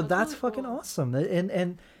 Right? So that's really fucking cool. awesome.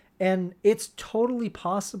 And it's totally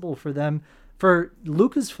possible for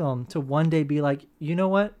Lucasfilm to one day be like, you know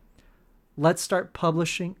what? Let's start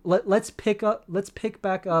publishing. Let's pick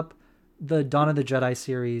back up the Dawn of the Jedi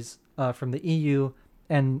series from the EU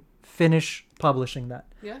and finish publishing that.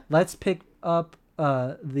 Yeah. Let's pick up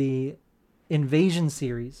the Invasion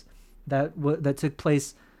series that took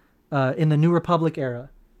place in the New Republic era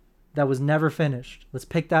that was never finished. Let's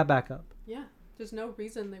pick that back up. Yeah. There's no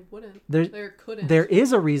reason they wouldn't. There couldn't. There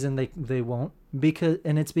is a reason they won't,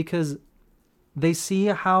 it's because they see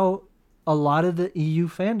how a lot of the EU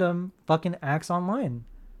fandom fucking acts online.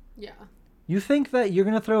 Yeah. You think that you're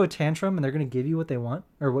gonna throw a tantrum and they're gonna give you what they want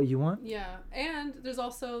or what you want? Yeah. And there's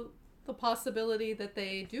also the possibility that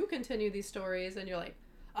they do continue these stories and you're like,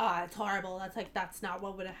 it's horrible. That's not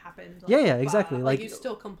what would have happened. Like, Yeah, exactly. Like, Like, you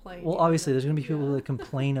still complain. Well, obviously there's gonna be people that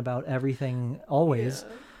complain about everything always.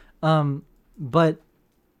 Yeah. But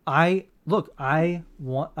I would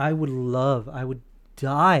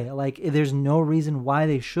die. Like, there's no reason why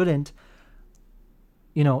they shouldn't,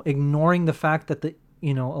 ignoring the fact that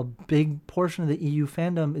a big portion of the EU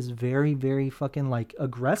fandom is very, very fucking like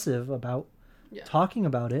aggressive about talking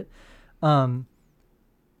about it.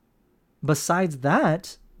 Besides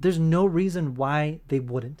that, there's no reason why they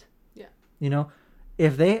wouldn't. Yeah.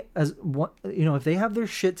 If they if they have their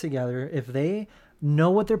shit together, if they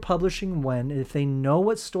know what they're publishing when, if they know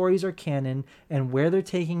what stories are canon and where they're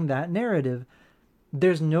taking that narrative,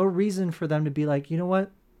 there's no reason for them to be like, you know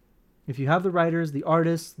what? If you have the writers, the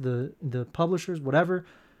artists, the publishers, whatever,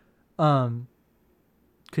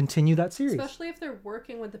 continue that series. Especially if they're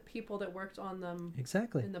working with the people that worked on them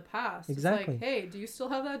Exactly. in the past. Exactly. It's like, hey, do you still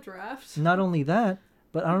have that draft? Not only that,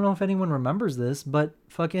 but I don't know if anyone remembers this, but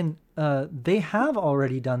fucking they have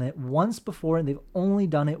already done it once before and they've only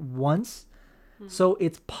done it once. So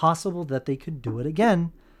it's possible that they could do it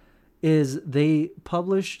again. Is they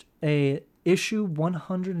published a issue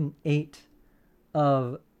 108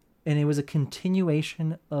 and it was a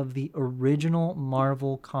continuation of the original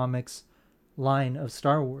Marvel Comics line of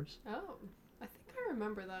Star Wars. Oh, I think I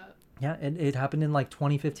remember that. Yeah, it happened in like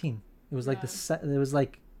 2015. It was like it was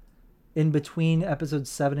like in between episodes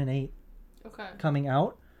 7 and 8 coming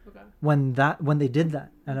out. Okay. When they did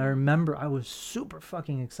that, and I remember I was super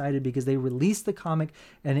fucking excited because they released the comic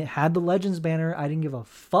and it had the Legends banner. I didn't give a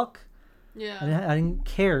fuck. Yeah. And I didn't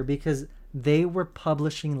care because they were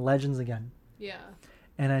publishing Legends again. Yeah.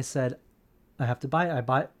 And I said, I have to buy it.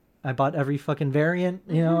 I bought every fucking variant.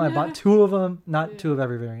 I bought 2 of them, not 2 of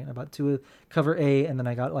every variant. I bought 2 of cover A, and then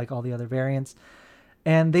I got like all the other variants.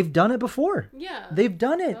 And they've done it before. Yeah. They've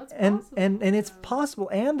done it, That's and possible. it's possible.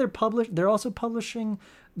 And they're also publishing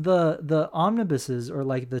the omnibuses or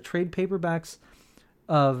like the trade paperbacks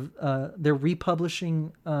of they're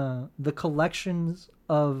republishing the collections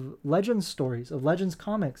of Legends stories, of Legends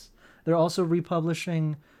comics. They're also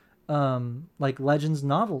republishing like Legends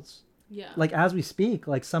novels. Yeah. Like as we speak,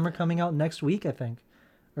 like some are coming out next week, I think,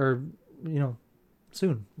 or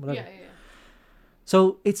soon, whatever. Yeah.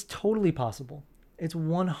 So it's totally possible. It's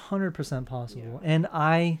 100% possible. Yeah. And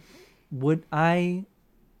I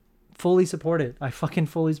fully support it. I fucking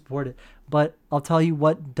fully support it. But I'll tell you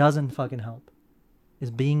what doesn't fucking help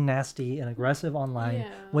is being nasty and aggressive online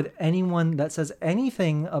with anyone that says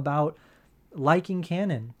anything about liking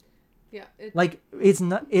canon. Yeah. Like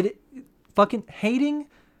fucking hating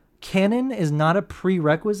canon is not a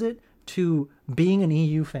prerequisite to being an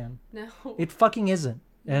EU fan. No. It fucking isn't.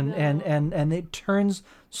 And it turns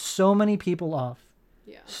so many people off.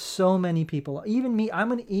 Yeah. So many people. Even me,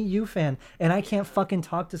 I'm an EU fan and I can't fucking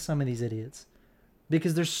talk to some of these idiots.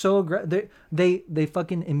 Because they're so they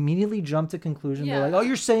fucking immediately jump to conclusion. Yeah. They're like, "Oh,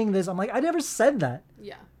 you're saying this." I'm like, "I never said that."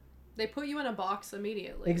 Yeah. They put you in a box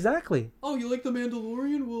immediately. Exactly. Oh, you like The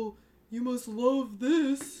Mandalorian? Well, you must love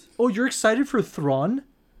this. Oh, you're excited for Thrawn?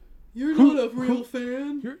 You're not a real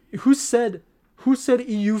fan. Who said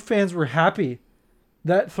EU fans were happy?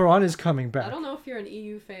 that Thrawn is coming I back. don't know if you're an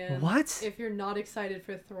EU fan. What? If you're not excited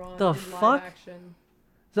for Thrawn The in fuck? live action.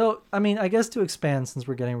 So, I mean, I guess to expand, since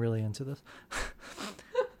we're getting really into this,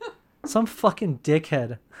 some fucking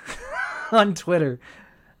dickhead on Twitter.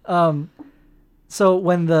 So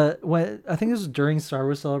when I think this was during Star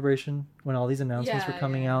Wars Celebration when all these announcements were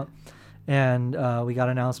coming out, and we got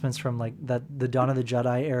announcements from like that the Dawn of the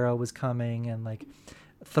Jedi era was coming, and like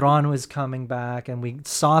Thrawn was coming back, and we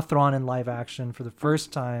saw Thrawn in live action for the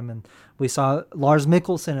first time, and we saw Lars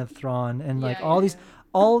Mikkelsen as Thrawn, and like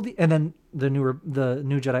and then the new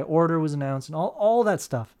Jedi Order was announced, and all that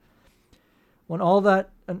stuff. When all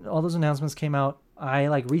those announcements came out, I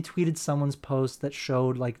like retweeted someone's post that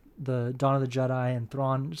showed like the Dawn of the Jedi and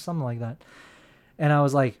Thrawn, something like that, and I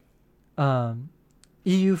was like,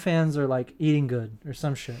 EU fans are like eating good or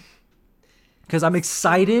some shit, because I'm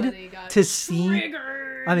excited to see. Triggered.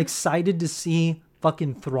 I'm excited to see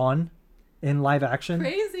fucking Thrawn in live action.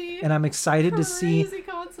 Crazy. And I'm excited to see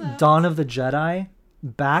concept. Dawn of the Jedi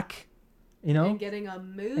back, you know? And getting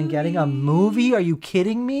a movie. Are you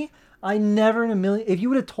kidding me? I never in a million... If you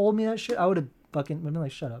would have told me that shit, I would have fucking been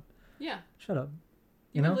like, shut up. Yeah. Shut up.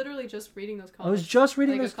 You know? were literally just reading those comics. I was just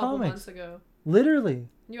reading like those a couple comics. months ago. Literally. And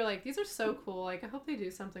you were like, these are so cool. Like, I hope they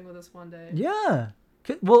do something with this one day. Yeah.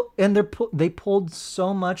 Well, and they pulled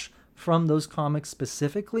so much from those comics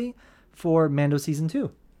specifically for Mando season 2.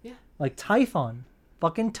 Yeah. Like Tython.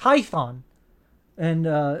 Fucking Tython.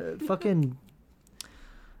 And fucking...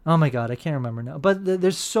 Oh my god, I can't remember now. But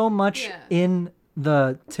there's so much in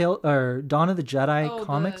the Dawn of the Jedi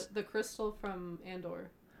comics. The crystal from Andor.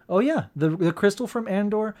 Oh yeah, the crystal from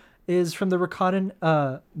Andor is from the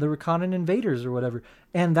Rakkanen invaders or whatever,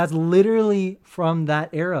 and that's literally from that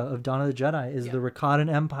era of Dawn of the Jedi. Is the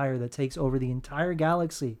Rakkanen Empire that takes over the entire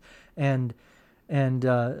galaxy, and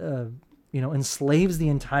enslaves the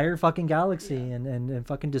entire fucking galaxy and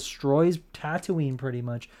fucking destroys Tatooine pretty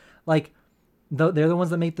much. Like, they're the ones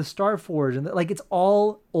that make the Star Forge, and like it's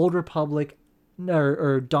all Old Republic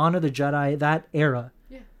or Dawn of the Jedi, that era.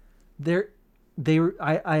 Yeah.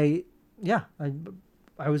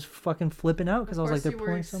 I was fucking flipping out because I was like, they're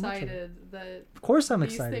pulling so much of it. That of course I'm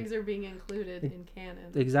these excited. Things are being included in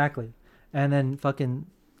canon. Exactly. And then fucking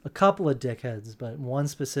a couple of dickheads, but one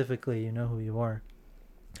specifically, you know who you are.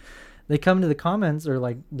 They come to the comments or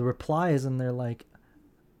like the replies and they're like,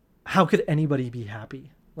 how could anybody be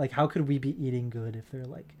happy? Like, how could we be eating good if they're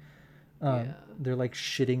like, they're like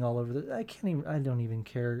shitting all over I don't even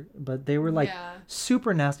care. But they were like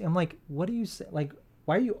super nasty. I'm like, what do you say? Like,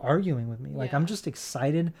 why are you arguing with me? Like, I'm just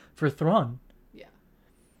excited for Thrawn. Yeah.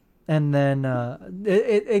 And then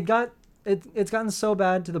it's gotten so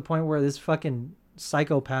bad to the point where this fucking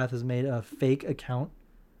psychopath has made a fake account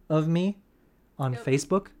of me on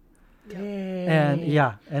Facebook. Yep.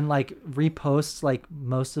 And like reposts like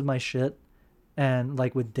most of my shit and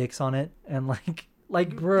like with dicks on it and like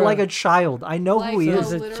a child. I know who he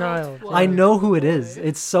is. A child. I know who it is.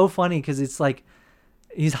 It's so funny because it's like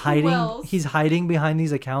he's hiding behind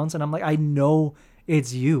these accounts, and I'm like, I know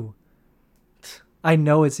it's you. I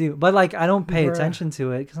know it's you, but like I don't pay attention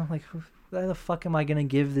to it because I'm like, why the fuck am I gonna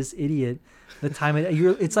give this idiot the time?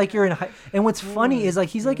 It's like you're in high. And what's funny is like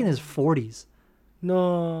he's like in his 40s.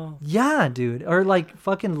 No. Yeah, dude, or like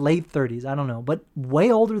fucking late 30s. I don't know, but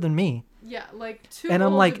way older than me. Yeah, like too and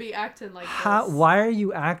old I'm like, to be acting like this. Why are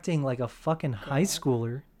you acting like a fucking high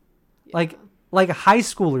schooler? Yeah. Like high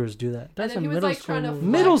schoolers do that. That's and then he was like trying to flex.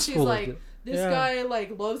 Middle schoolers. He's like, this guy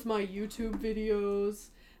like loves my YouTube videos,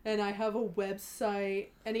 and I have a website,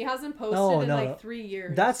 and he hasn't posted in like 3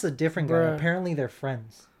 years. That's a different guy. Apparently, they're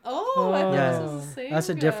friends. Oh, I thought this was the same. That's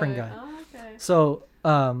a different guy. Oh, okay. So,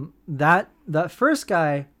 that first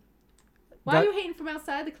guy. Why are you hating from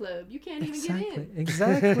outside the club? You can't even get in.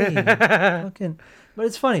 Exactly. Fucking. But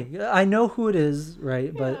it's funny. I know who it is,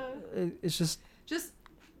 right? But it's just.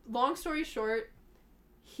 Long story short,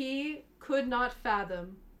 he could not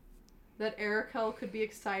fathom that Arakel could be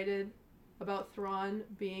excited about Thrawn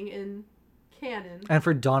being in canon. And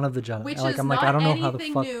for Dawn of the Jedi. Which like, is I'm not like, I don't know how the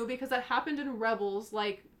fuck... new because that happened in Rebels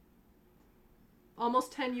like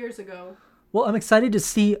almost 10 years ago. Well, I'm excited to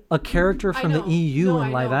see a character from the EU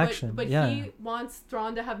in live action. But he wants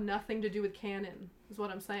Thrawn to have nothing to do with canon, is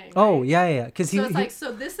what I'm saying. Oh, right? yeah. Because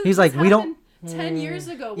he's like, we don't... 10 years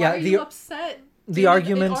ago. Why are you upset? The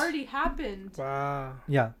argument. It already happened. Wow.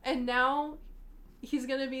 Yeah. And now he's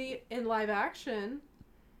going to be in live action.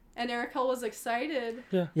 And Arakel was excited.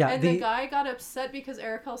 Yeah. And the guy got upset because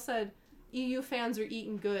Arakel said EU fans are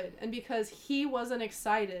eating good. And because he wasn't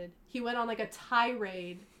excited, he went on like a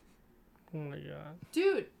tirade. Oh my god.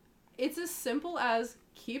 Dude, it's as simple as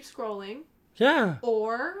keep scrolling. Yeah.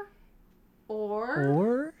 Or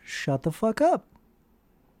Or shut the fuck up.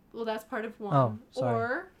 well, that's part of one. Oh, sorry.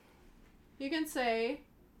 Or you can say,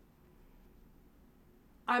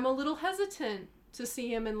 I'm a little hesitant to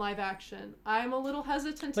see him in live action. I'm a little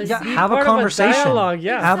hesitant to Like, Yeah, see have a part of conversation. dialogue,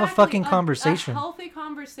 yeah. Have a fucking A conversation. healthy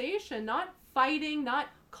conversation, not fighting, not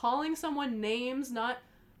calling someone names, not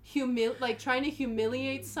trying to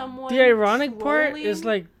humiliate someone. The ironic part trolling. is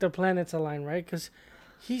like the planets align, right? Because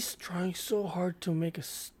he's trying so hard to make a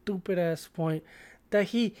stupid ass point that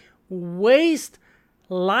he wastes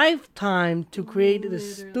lifetime to create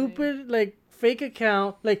this Literally. stupid like fake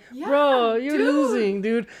account. Like, Yeah, bro, you're dude. losing,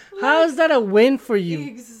 dude. How is that a win for you?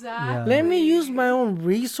 Exactly. Let me use my own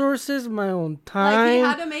resources, my own time. Like he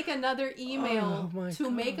had to make another email Oh my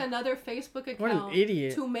to make God. another Facebook account. What an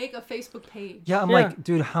idiot. To make a Facebook page. Yeah, I'm Yeah. like,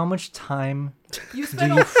 dude, how much time You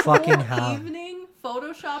spent you a fucking whole have? evening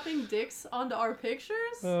photoshopping dicks onto our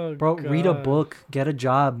pictures. Oh, Bro, read a God. book, get a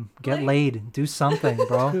job, get Like- laid, do something,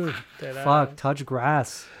 bro. Dude, dead Fuck, ass. touch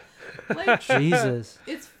grass. Like, Jesus.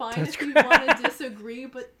 it's fine if you want to disagree,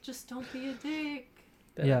 but just don't be a dick.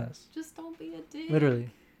 Dead Yeah. ass. Just don't be a dick.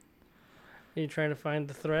 Literally. Are you trying to find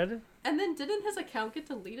the thread? And then didn't his account get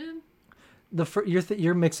deleted?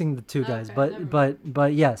 You're mixing the two guys, Okay, never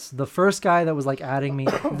but yes, the first guy that was like adding me,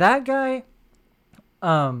 that guy,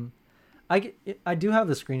 I do have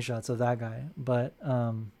the screenshots of that guy, but You you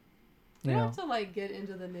don't know, have to like get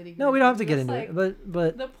into the nitty gritty. no, we don't have to get into it,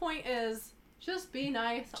 but The point is, just be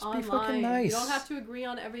nice Just online. be fucking nice. You don't have to agree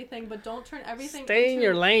on everything, but don't turn everything Stay in into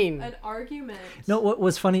your lane. an argument. no, what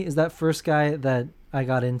was funny is that first guy that I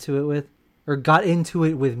got into it with, or got into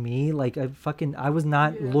it with me, like I was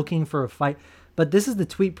not Yeah. looking for a fight, but this is the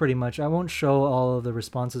tweet pretty much. I won't show all of the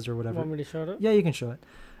responses or whatever. Want me to show it up? Yeah, you can show it.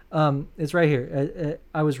 It's right here.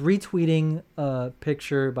 I was retweeting a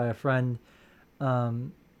picture by a friend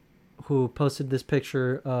who posted this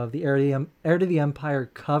picture of the Heir to the Empire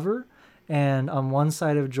cover, and on one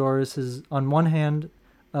side of on one hand,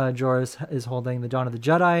 Joris is holding the Dawn of the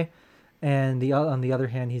Jedi, and on the other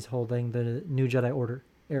hand, he's holding the New Jedi Order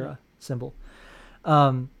era symbol.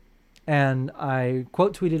 And I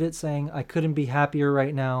quote tweeted it saying, "I couldn't be happier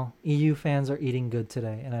right now. EU fans are eating good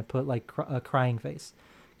today," and I put like a crying face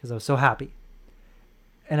because I was so happy.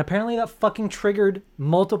 And apparently that fucking triggered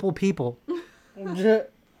multiple people.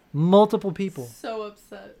 Multiple people. So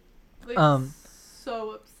upset. Like,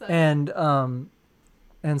 so upset.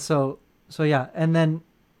 And so yeah, and then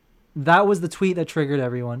that was the tweet that triggered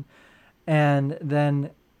everyone. And then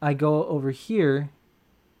I go over here,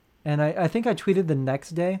 and I think I tweeted the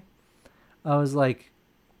next day. I was like,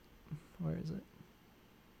 where is it?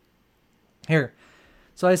 Here.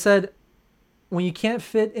 So I said, when you can't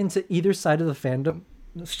fit into either side of the fandom,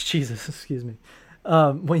 Jesus, excuse me.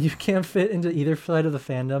 When you can't fit into either side of the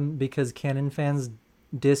fandom because canon fans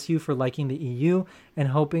diss you for liking the EU and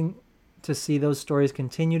hoping to see those stories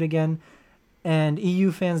continued again, and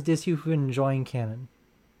EU fans diss you for enjoying canon,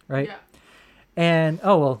 right? Yeah. And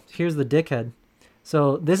oh well, here's the dickhead.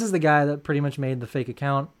 So this is the guy that pretty much made the fake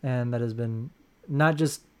account and that has been not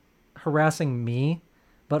just harassing me,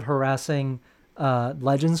 but harassing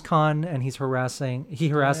Legends Con, and he harassed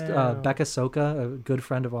Damn. Becca Soka, a good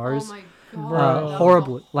friend of ours. Oh my god. Bro. that was a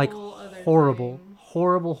Horrible, like whole other horrible, thing.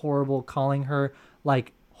 horrible, calling her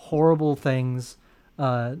like horrible things,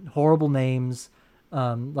 horrible names,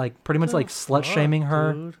 like pretty much like slut shaming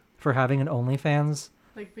her Dude. for having an OnlyFans.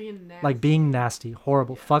 Like being nasty. Like being nasty,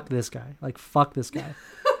 horrible. Fuck this guy. Like fuck this guy.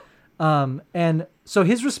 And so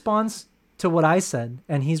his response to what I said,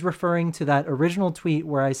 and he's referring to that original tweet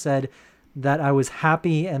where I said that I was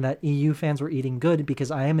happy and that EU fans were eating good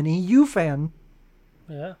because I am an EU fan,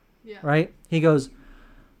 Yeah. Yeah. right? He goes,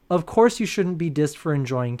 "Of course you shouldn't be dissed for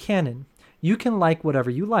enjoying canon. You can like whatever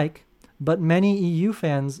you like, but many EU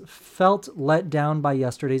fans felt let down by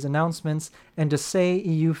yesterday's announcements, and to say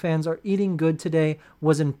EU fans are eating good today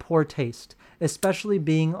was in poor taste, especially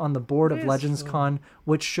being on the board of Yes. Legends Con,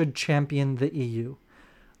 which should champion the EU.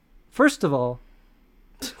 First of all,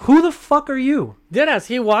 who the fuck are you?" Deadass,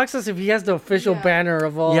 he walks as if he has the official Yeah. banner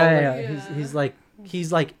of all. Yeah. Yeah.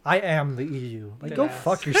 He's like, "I am the EU." Like, go Deadass.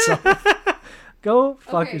 fuck yourself. Go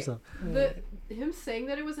fuck Okay, yourself. Him saying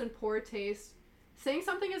that it was in poor taste. Saying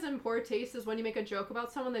something is in poor taste is when you make a joke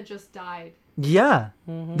about someone that just died. Yeah,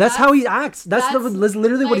 Mm-hmm. that's how he acts. That's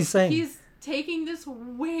literally what like, he's saying. He's taking this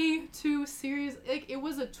way too serious. Like it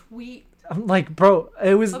was a tweet I'm like, bro,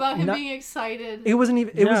 it was about him not- being excited. It wasn't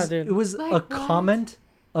even. It Yeah, was. dude. It was Like, a what? comment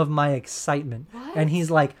of my excitement, What? and he's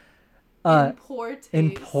like, in poor taste.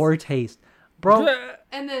 in poor taste, bro.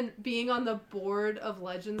 And then being on the board of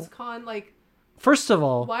Legends Con, like, First of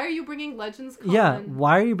all, Why are you bringing Legends Con yeah,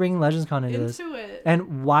 why are you bringing Legends Con into this? into it?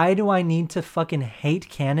 And why do I need to fucking hate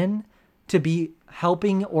canon to be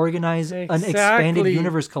helping organize an expanded Exactly.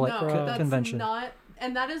 universe No, that's convention? not,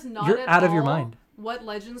 and that is not You're at out of your all mind. what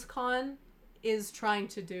Legends Con is trying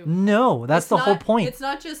to do. No, that's It's the whole not- point. It's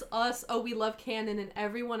not just us, oh, we love canon, and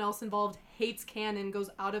everyone else involved hates canon, goes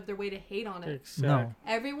out of their way to hate on it. No.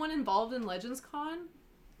 Everyone involved in Legends Con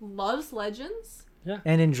loves Legends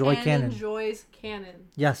And enjoy and canon. enjoys canon.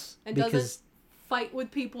 Yes, And because doesn't fight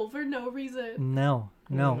with people for no reason. no.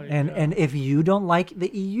 my And if you don't like the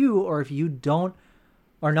EU, or if you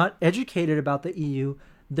are not educated about the EU,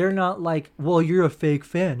 they're not like, well, you're a fake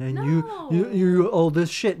fan and you all this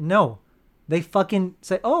shit. No, they fucking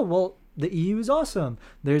say, oh, well, the EU is awesome.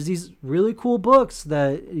 There's these really cool books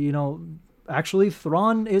that actually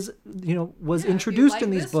Thrawn was Yeah, if you introduced like in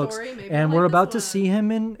these this books, story, maybe and you'll we're like about to this see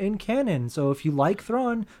him in canon. So if you like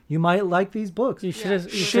Thrawn, you might like these books. You should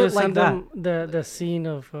have Shit like sent them the scene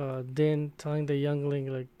of Din telling the youngling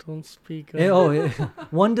like, "Don't speak."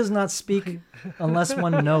 One does not speak unless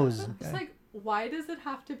one knows. It's okay? like, why does it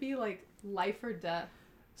have to be like life or death?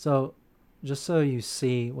 So, just so you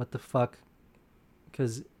see what the fuck,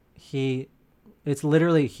 because it's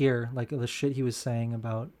literally here, like the shit he was saying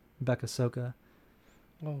about Becca Soka,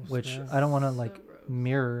 which I don't want to like So gross.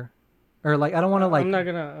 mirror, or like I don't want to like. I'm not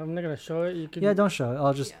gonna show it. You can. Yeah, don't show it.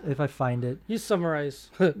 I'll just if I find it. You summarize.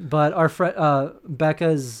 But our friend,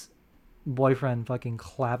 Becca's boyfriend, fucking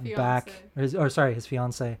clapped back, his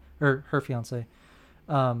fiance or her fiance,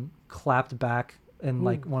 clapped back in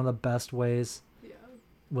like one of the best ways. Yeah.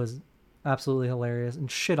 Was absolutely hilarious and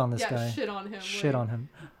shit on this guy. Shit on him. Shit on him.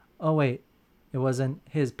 Oh wait, it wasn't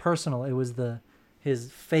his personal. It was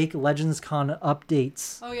his fake Legends Con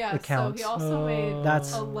updates. Oh yeah, account. so he also made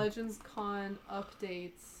That's- a Legends Con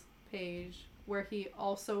updates page where he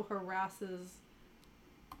also harasses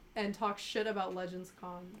and talks shit about Legends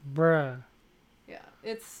Con. Bruh. Yeah,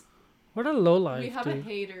 it's What a lowlife, we have dude. a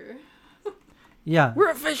hater. Yeah. We're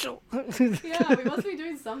official. Yeah, we must be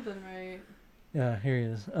doing something right. Yeah. Here he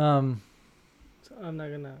is. So I'm not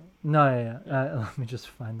gonna. No. Yeah. Let me just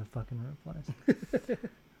find the fucking replies.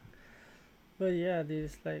 But yeah, dude,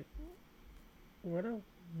 it's like, what a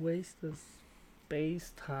waste of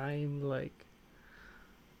space, time, like.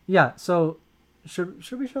 Yeah. So,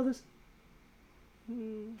 should we show this?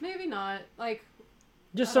 Maybe not. Like,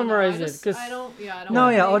 Just I don't know, summarize I it, just- because I don't. Yeah, I don't. No.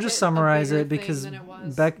 wanna Yeah. I'll make just it a summarize bigger it because thing than it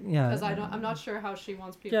was. Yeah. Because I'm not sure how she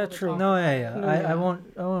wants people. Yeah, to true. talk No, about it. yeah. No, I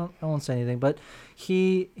yeah. won't say anything. But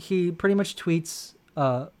he pretty much tweets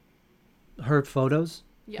her photos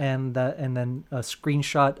Yeah. and then a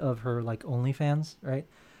screenshot of her like OnlyFans, right?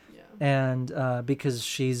 Yeah. And because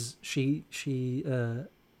she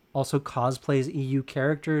also cosplays EU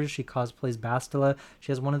characters. She cosplays Bastila.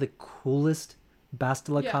 She has one of the coolest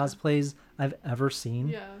Bastila Yeah. cosplays I've ever seen.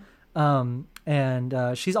 Yeah.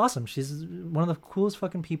 And she's awesome. She's one of the coolest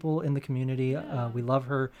fucking people in the community. Yeah. We love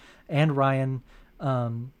her and Ryan.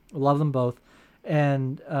 Love them both.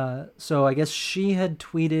 And so I guess she had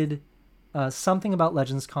tweeted something about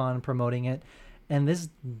Legends Con promoting it, and this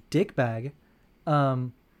dickbag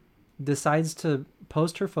decides to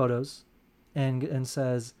post her photos and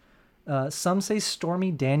says, some say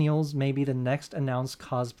Stormy Daniels may be the next announced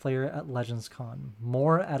cosplayer at Legends Con.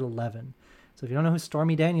 More at 11. So if you don't know who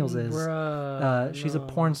Stormy Daniels is, Bruh, she's a no.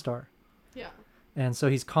 porn star. Yeah. And so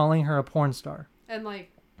he's calling her a porn star. And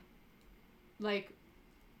like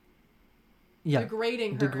Yeah.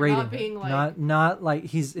 degrading her, Degrading not her. being like not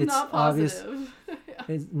like it's not obvious. positive.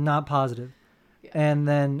 It's not positive. Yeah. And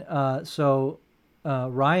then so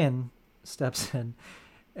Ryan steps in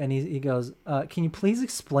and he goes, can you please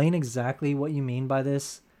explain exactly what you mean by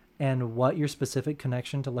this and what your specific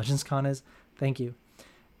connection to Legends Con is? Thank you.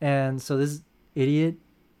 And so this idiot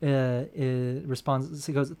responds,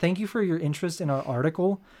 he goes, thank you for your interest in our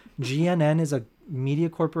article. GNN is a media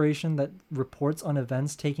corporation that reports on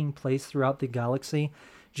events taking place throughout the galaxy.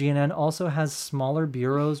 GNN also has smaller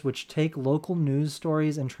bureaus which take local news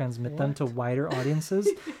stories and transmit them to wider audiences.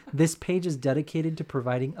 This page is dedicated to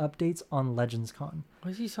providing updates on Legends Con.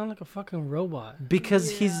 Why does he sound like a fucking robot?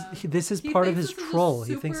 Because Yeah. this is He part of thinks his this is a troll.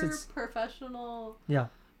 He thinks super it's professional. yeah.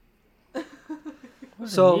 What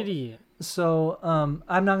So- an idiot. So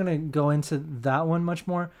I'm not gonna go into that one much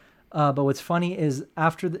more. But what's funny is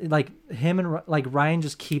after him and like Ryan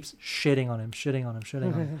just keeps shitting on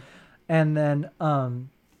him, and then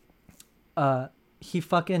he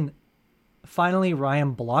fucking finally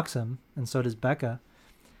Ryan blocks him, and so does Becca.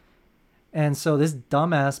 And so this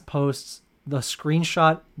dumbass posts the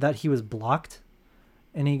screenshot that he was blocked,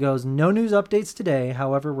 and he goes, "No news updates today.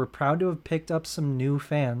 However, we're proud to have picked up some new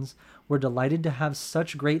fans. We're delighted to have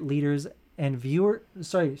such great leaders and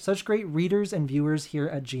such great readers and viewers here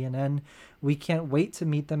at GNN. We can't wait to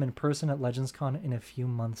meet them in person at LegendsCon in a few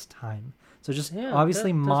months' time. So just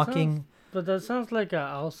obviously mocking. But that sounds like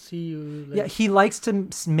I'll see you. Like... Yeah, he likes to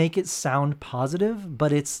make it sound positive,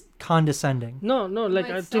 but it's condescending. No,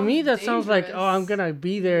 like to me that sounds like, oh, I'm gonna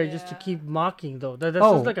be there just to keep mocking though. That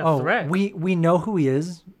sounds like a threat. We know who he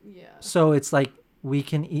is. Yeah. So it's like we're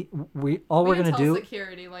gonna do.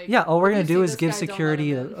 Security, like, all we're gonna do is give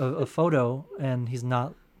security a photo, and he's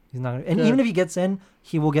not. And even if he gets in,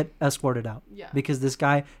 he will get escorted out. Yeah. Because this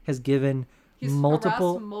guy has given. He's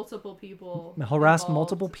multiple people. Harassed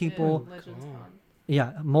multiple people.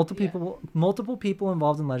 Yeah, multiple people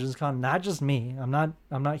involved in LegendsCon. Not just me. I'm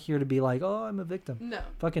not here to be like, oh, I'm a victim. No.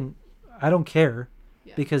 Fucking, I don't care,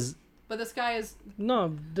 because. But this guy is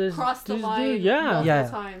crossed the line multiple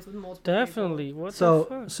times with multiple definitely. people. What the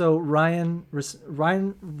fuck? So Ryan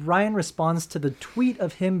responds to the tweet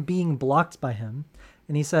of him being blocked by him,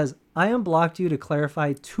 and he says, "I unblocked you to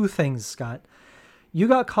clarify two things, Scott. You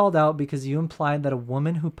got called out because you implied that a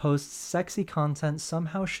woman who posts sexy content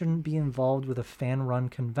somehow shouldn't be involved with a fan-run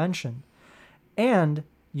convention. And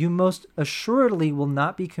you most assuredly will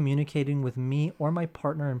not be communicating with me or my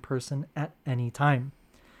partner in person at any time."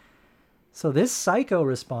 So this psycho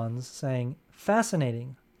responds saying,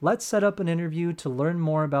 "Fascinating. Let's set up an interview to learn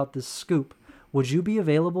more about this scoop. Would you be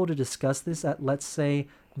available to discuss this at, let's say,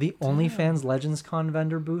 the OnlyFans LegendsCon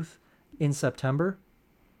vendor booth in September?"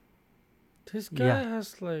 This guy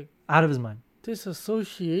has like out of his mind. This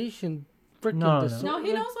association freaking No,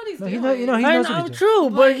 he knows what he's doing. He knows what he's doing. True,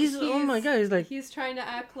 but he's oh my god, he's like he's trying to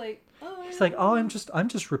act like he's like, "Oh, I'm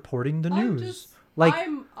just reporting the news."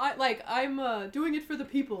 I'm doing it for the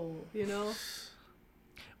people, you know.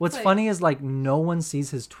 What's funny is like no one sees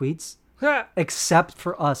his tweets except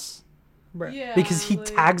for us. Yeah, because he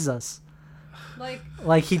tags us.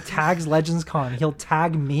 Like he tags LegendsCon. He'll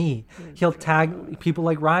tag me. He'll tag people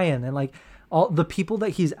like Ryan, and like all the people that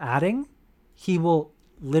he's adding, he will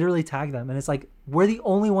literally tag them. And it's like, we're the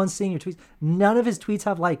only ones seeing your tweets. None of his tweets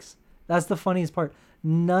have likes. That's the funniest part.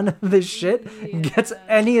 None of this shit gets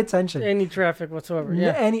any attention. Any traffic whatsoever.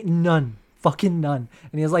 Yeah. None. Fucking none.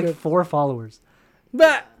 And he has like 4 followers.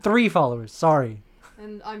 But 3 followers. Sorry.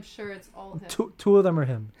 And I'm sure it's all him. Two of them are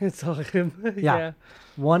him. It's all him. Yeah.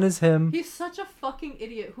 One is him. He's such a fucking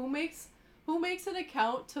idiot. Who makes an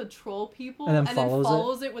account to troll people and then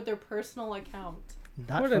follows it with their personal account?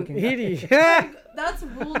 What an idiot. That's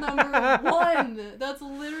rule number 1. That's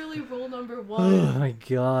literally rule number 1. Oh my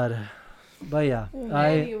god. But yeah.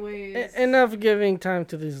 Anyways. Enough giving time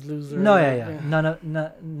to these losers. No,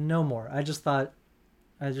 no more. I just thought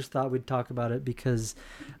we'd talk about it because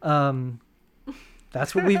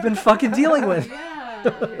that's what we've been fucking dealing with.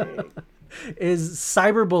 Yeah. Is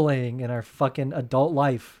cyberbullying in our fucking adult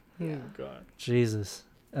life. Yeah. Oh god. Jesus.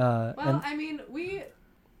 I mean,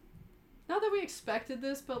 not that we expected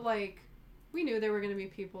this, but like we knew there were going to be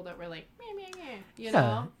people that were like, meh, you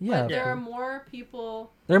know? Yeah. But there are more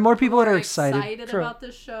people. There are more people that are excited about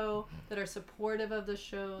this show, that are supportive of the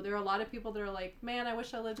show. There are a lot of people that are like, man, I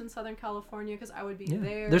wish I lived in Southern California because I would be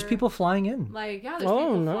there. There's people flying in. Like, there's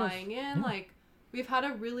people flying in. Yeah. Like, we've had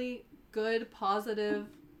a really good, positive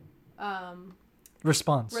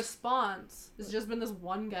response. It's just been this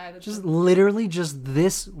one guy that's just literally just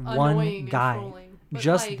this one guy.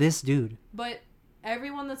 Just like, this dude. But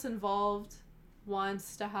everyone that's involved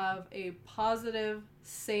wants to have a positive,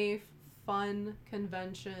 safe, fun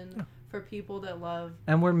convention for people that love.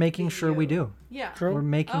 And we're making sure we do. Yeah. True. We're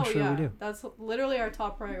making sure we do. That's literally our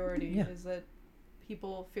top priority is that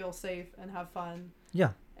people feel safe and have fun.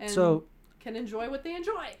 Yeah. And can enjoy what they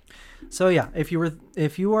enjoy. So yeah, if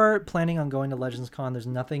you are planning on going to LegendsCon, there's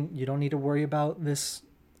nothing, you don't need to worry about this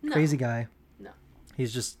crazy guy. No.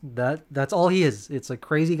 He's just that's all he is. It's a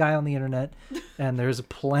crazy guy on the internet, and there's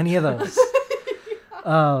plenty of those.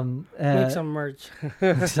 Make some merch.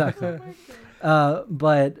 Exactly.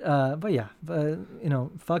 But yeah, you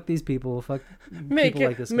know, fuck these people. Fuck people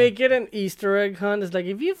like this. Make it an Easter egg hunt. It's like,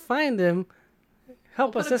 if you find them,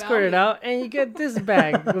 help us escort it out, and you get this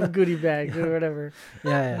bag with goodie bags or whatever.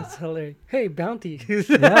 Yeah. That's hilarious. Hey, bounty.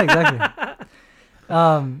 Yeah, exactly.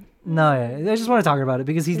 No, I just want to talk about it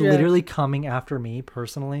because he's literally coming after me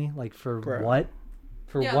personally. Like, for what?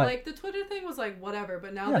 For what? Like, the Twitter thing was like, whatever.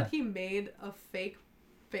 But now that he made a fake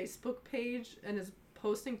Facebook page and is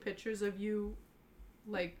posting pictures of you,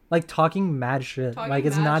 like talking mad shit. Like,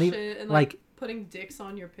 it's not even and like putting dicks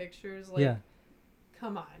on your pictures. Like,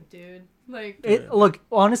 come on, dude. Like, look,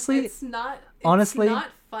 honestly, it's not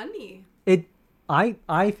funny.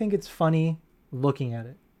 I think it's funny looking at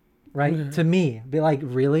it. right? Mhm. To me, be like,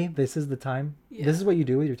 really? This is the time? Yeah. This is what you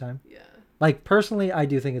do with your time? Yeah. Like, personally, I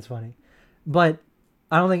do think it's funny. But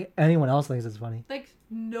I don't think anyone else thinks it's funny. Like,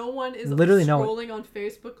 no one is Literally no one. scrolling on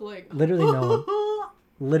Facebook like... Literally no one.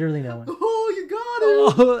 Literally no one. Oh, you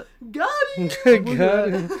got him! Got him!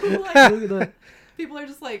 God. Like, Look at that. people are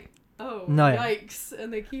just like, oh, No, yeah. yikes,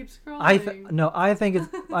 and they keep scrolling. I think it's.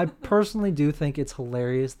 I personally do think it's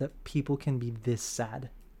hilarious that people can be this sad.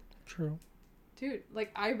 True. Dude,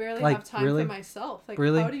 like, I barely Like, have time really? for myself. Like,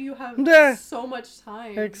 Really? how do you have Yeah. so much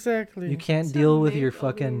time? Exactly. You can't to deal with make your all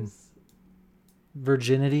fucking these-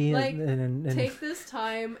 virginity Like, and Take this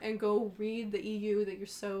time and go read the EU that you're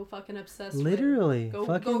so fucking obsessed literally with. Go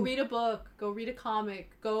fucking. read a book. Go read a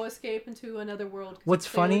comic. Go escape into another world. 'cause What's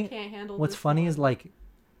you clearly funny? Can't handle What's this funny one. is like,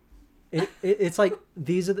 it's like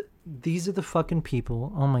these are the fucking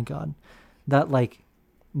people. Oh my god, that like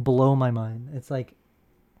blow my mind. It's like,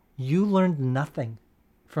 you learned nothing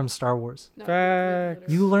from Star Wars. No,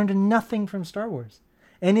 Facts. You learned nothing from Star Wars,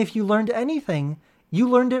 and if you learned anything, you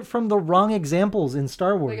learned it from the wrong examples in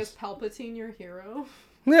Star Wars, Like, is Palpatine your hero?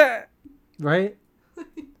 Yeah. right?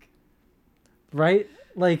 Right?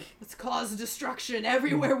 Like, Let's cause destruction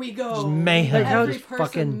everywhere we go. Just mayhem. Like how Every just person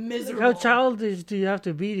fucking- miserable. How childish do you have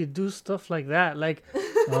to be to do stuff like that? Like,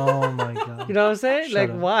 oh my god. you know what I'm saying? Shut like,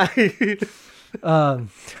 up. why? Um,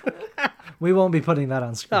 we won't be putting that on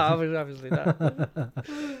no, screen. obviously not. Oh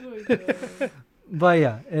my god. But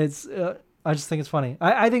yeah, it's. I just think it's funny.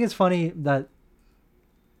 I think it's funny that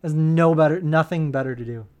there's nothing better to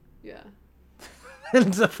do Yeah.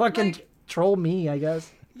 than to fucking Like- troll me. I guess.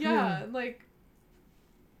 Yeah, like.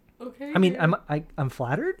 Okay. I mean, you're- I'm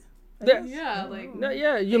flattered. Yeah. Yeah, like. No,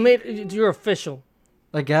 yeah, you made you're official.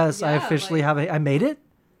 I guess I Yeah, officially like- I made it.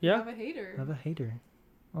 Yeah. Have a hater. I have a hater.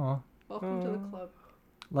 Oh, Welcome to the club.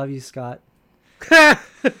 love you, Scott. Oh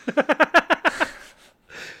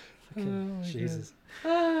Fucking my Jesus.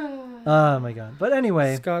 Ah. Oh my god. But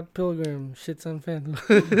anyway, Scott Pilgrim shits on fandom.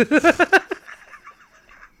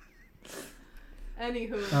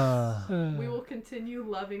 Anywho, we will continue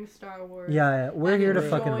loving Star Wars. yeah, we're and here to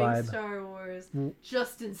enjoying fucking vibe. Star Wars Mm.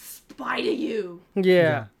 just in spite of you.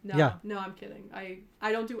 Yeah. No, Yeah. no, I'm kidding.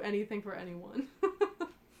 I don't do anything for anyone.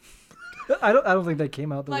 I don't think that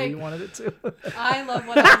came out the way you Like- wanted it to. I love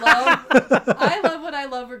what I love. I love what I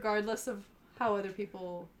love, regardless of how other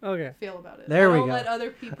people Okay. feel about it. There I we don't go. let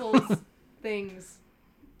other people's things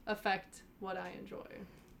affect what I enjoy.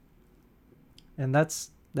 And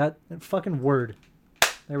that's that fucking word.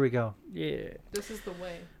 There we go. Yeah. This is the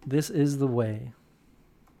way. This is the way.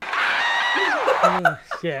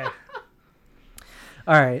 Yeah.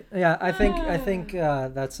 All right. Yeah, I think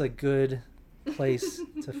that's a good place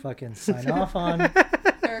to fucking sign off on.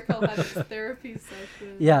 Erica had his therapy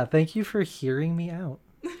session. Yeah, thank you for hearing me out.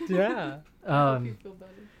 Yeah. I hope you feel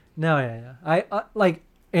better. No, yeah. I like,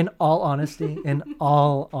 in all honesty,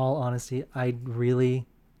 all honesty, I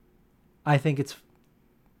think it's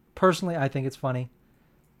personally, I think it's funny.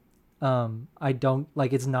 I don't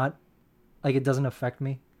like, it's not like, it doesn't affect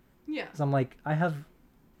me. Yeah. 'Cause I'm like, I have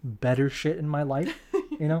better shit in my life,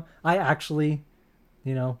 you know? I actually,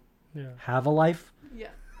 Yeah. have a life. Yeah.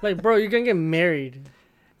 Like, bro, you're gonna get married.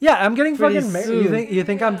 Yeah, I'm getting Pretty fucking married. soon. You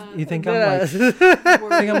think I'm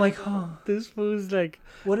Yeah. like, oh, This fool's like,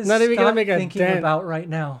 what is Not even Scott gonna make a thinking dent. about right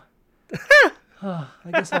now? Oh,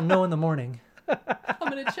 I guess I'll know in the morning. I'm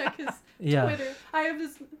gonna check his Yeah. Twitter. I have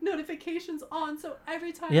his notifications on, so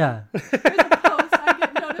every time Yeah. there's a post, I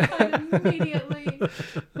get notified immediately.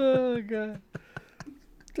 oh god.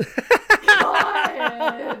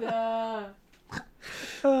 God.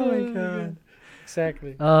 Oh my god.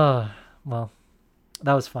 Exactly. Well,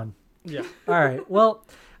 that was fun. Yeah. All right. Well,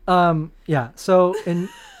 yeah. So in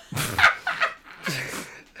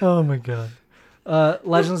oh my god,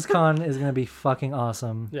 Legends Con is gonna be fucking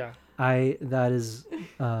awesome. Yeah. That is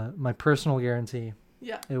my personal guarantee.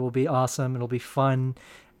 Yeah. It will be awesome. It'll be fun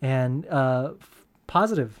and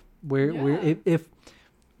positive. Yeah. If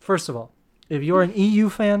first of all, if you're an EU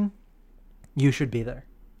fan, you should be there.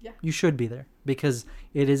 Yeah. You should be there because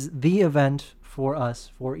it is the event for us,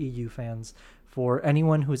 for EU fans, for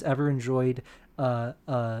anyone who's ever enjoyed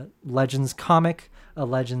a Legends comic, a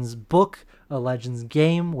Legends book, a Legends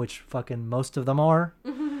game, which fucking most of them are.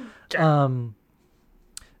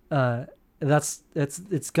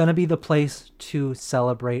 It's gonna be the place to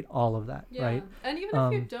celebrate all of that, Yeah. right? And even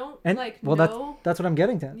if you don't And like well, know, that's what I'm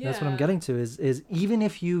getting to. That's what I'm Yeah. getting to is even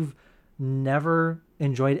if you've never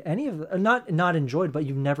enjoyed any of not enjoyed, but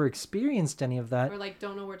you've never experienced any of that, or like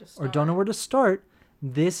don't know where to start. or don't know where to start,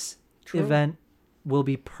 this True. event will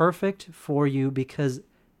be perfect for you because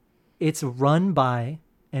it's run by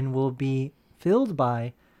and will be filled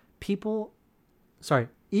by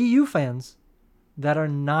EU fans that are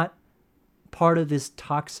not part of this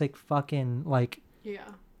toxic fucking like Yeah.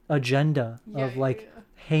 agenda of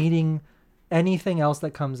hating anything else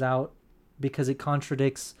that comes out because it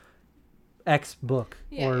contradicts X book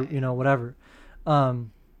or whatever.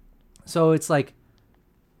 So it's like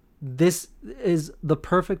this is the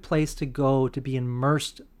perfect place to go to be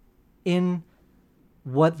immersed in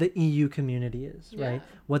what the EU community is, right?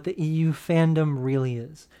 What the EU fandom really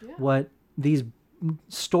is, what these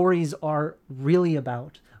stories are really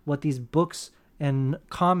about, what these books and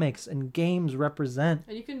comics and games represent.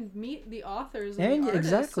 And you can meet the authors and the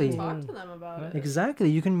artists and talk to them about it. Exactly.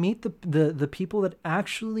 You can meet the people that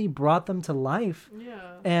actually brought them to life.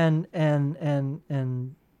 Yeah. And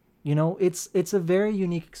you know, it's a very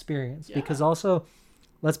unique experience because also,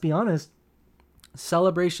 let's be honest,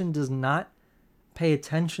 Celebration does not pay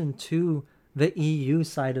attention to the EU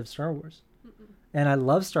side of Star Wars. And I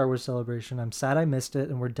love Star Wars Celebration. I'm sad I missed it,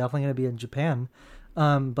 and we're definitely going to be in Japan.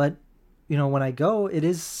 But, you know, when I go, it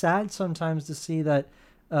is sad sometimes to see that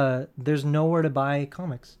there's nowhere to buy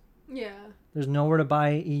comics. Yeah. There's nowhere to buy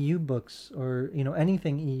EU books or, you know,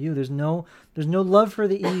 anything EU. There's no love for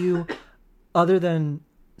the EU other than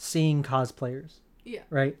seeing cosplayers. Yeah.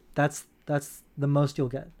 Right? That's the most you'll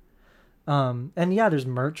get. And yeah, there's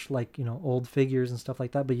merch, like, you know, old figures and stuff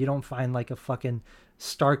like that, but you don't find like a fucking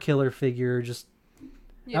Star Killer figure just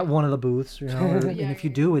at one of the booths, you know, and if you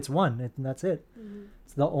do, it's one, and that's it.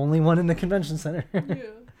 It's the only one in the convention center.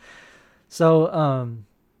 So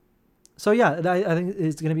yeah, I think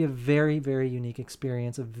it's going to be a very, very unique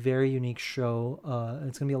experience, a very unique show.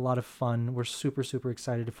 It's going to be a lot of fun. We're super, super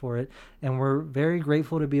excited for it, and we're very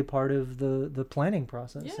grateful to be a part of the planning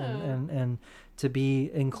process and to be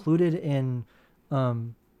included in,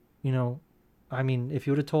 you know, I mean, if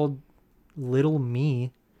you would have told little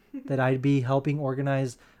me that I'd be helping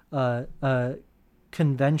organize a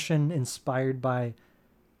convention inspired by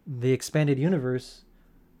the expanded universe,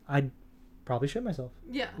 I'd probably shit myself.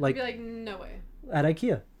 Yeah. Like, I'd be like, no way. At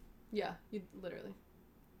IKEA. Yeah, you literally.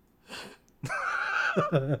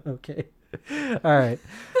 Okay. All right.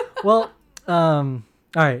 Well, all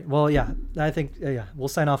right. Well, yeah, I think, we'll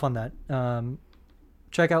sign off on that.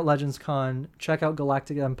 Check out Legends Con. Check out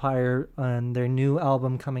Galactic Empire and their new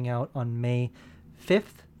album coming out on May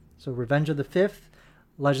 5th. So Revenge of the 5th.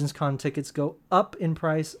 Legends Con tickets go up in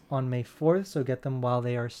price on May 4th. So get them while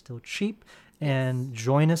they are still cheap. And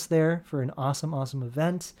join us there for an awesome, awesome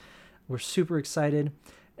event. We're super excited.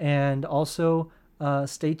 And also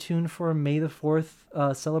stay tuned for May the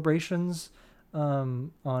 4th celebrations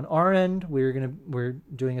on our end. We're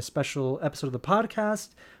doing a special episode of the podcast.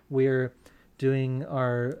 We're doing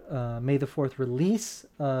our May the 4th release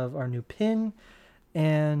of our new pin.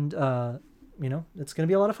 And, you know, it's going to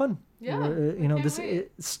be a lot of fun. Yeah. You know,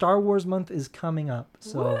 Star Wars month is coming up.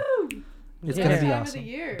 So it's going to be awesome.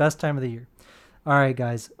 Best time of the year. All right,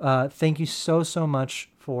 guys. Thank you so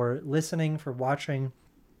much for listening, for watching.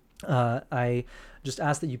 I just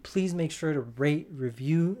ask that you please make sure to rate,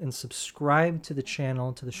 review, and subscribe to the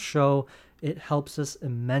channel, to the show. It helps us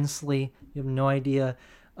immensely. You have no idea.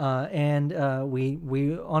 And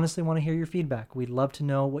we honestly want to hear your feedback. We'd love to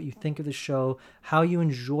know what you think of the show, how you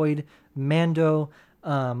enjoyed Mando,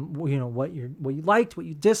 you know, what you liked, what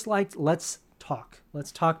you disliked. Let's talk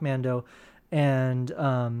Mando. And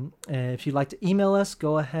if you'd like to email us,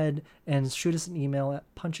 go ahead and shoot us an email at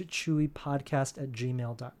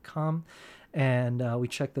punchitchewiepodcast@gmail.com. And we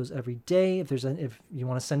check those every day. If you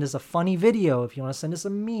want to send us a funny video, if you want to send us a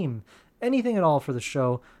meme, anything at all for the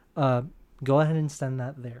show, go ahead and send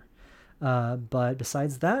that there. But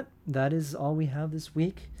besides that, that is all we have this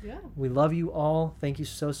week. Yeah. We love you all. Thank you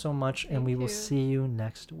so much. And we will see you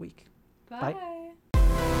next week. Bye.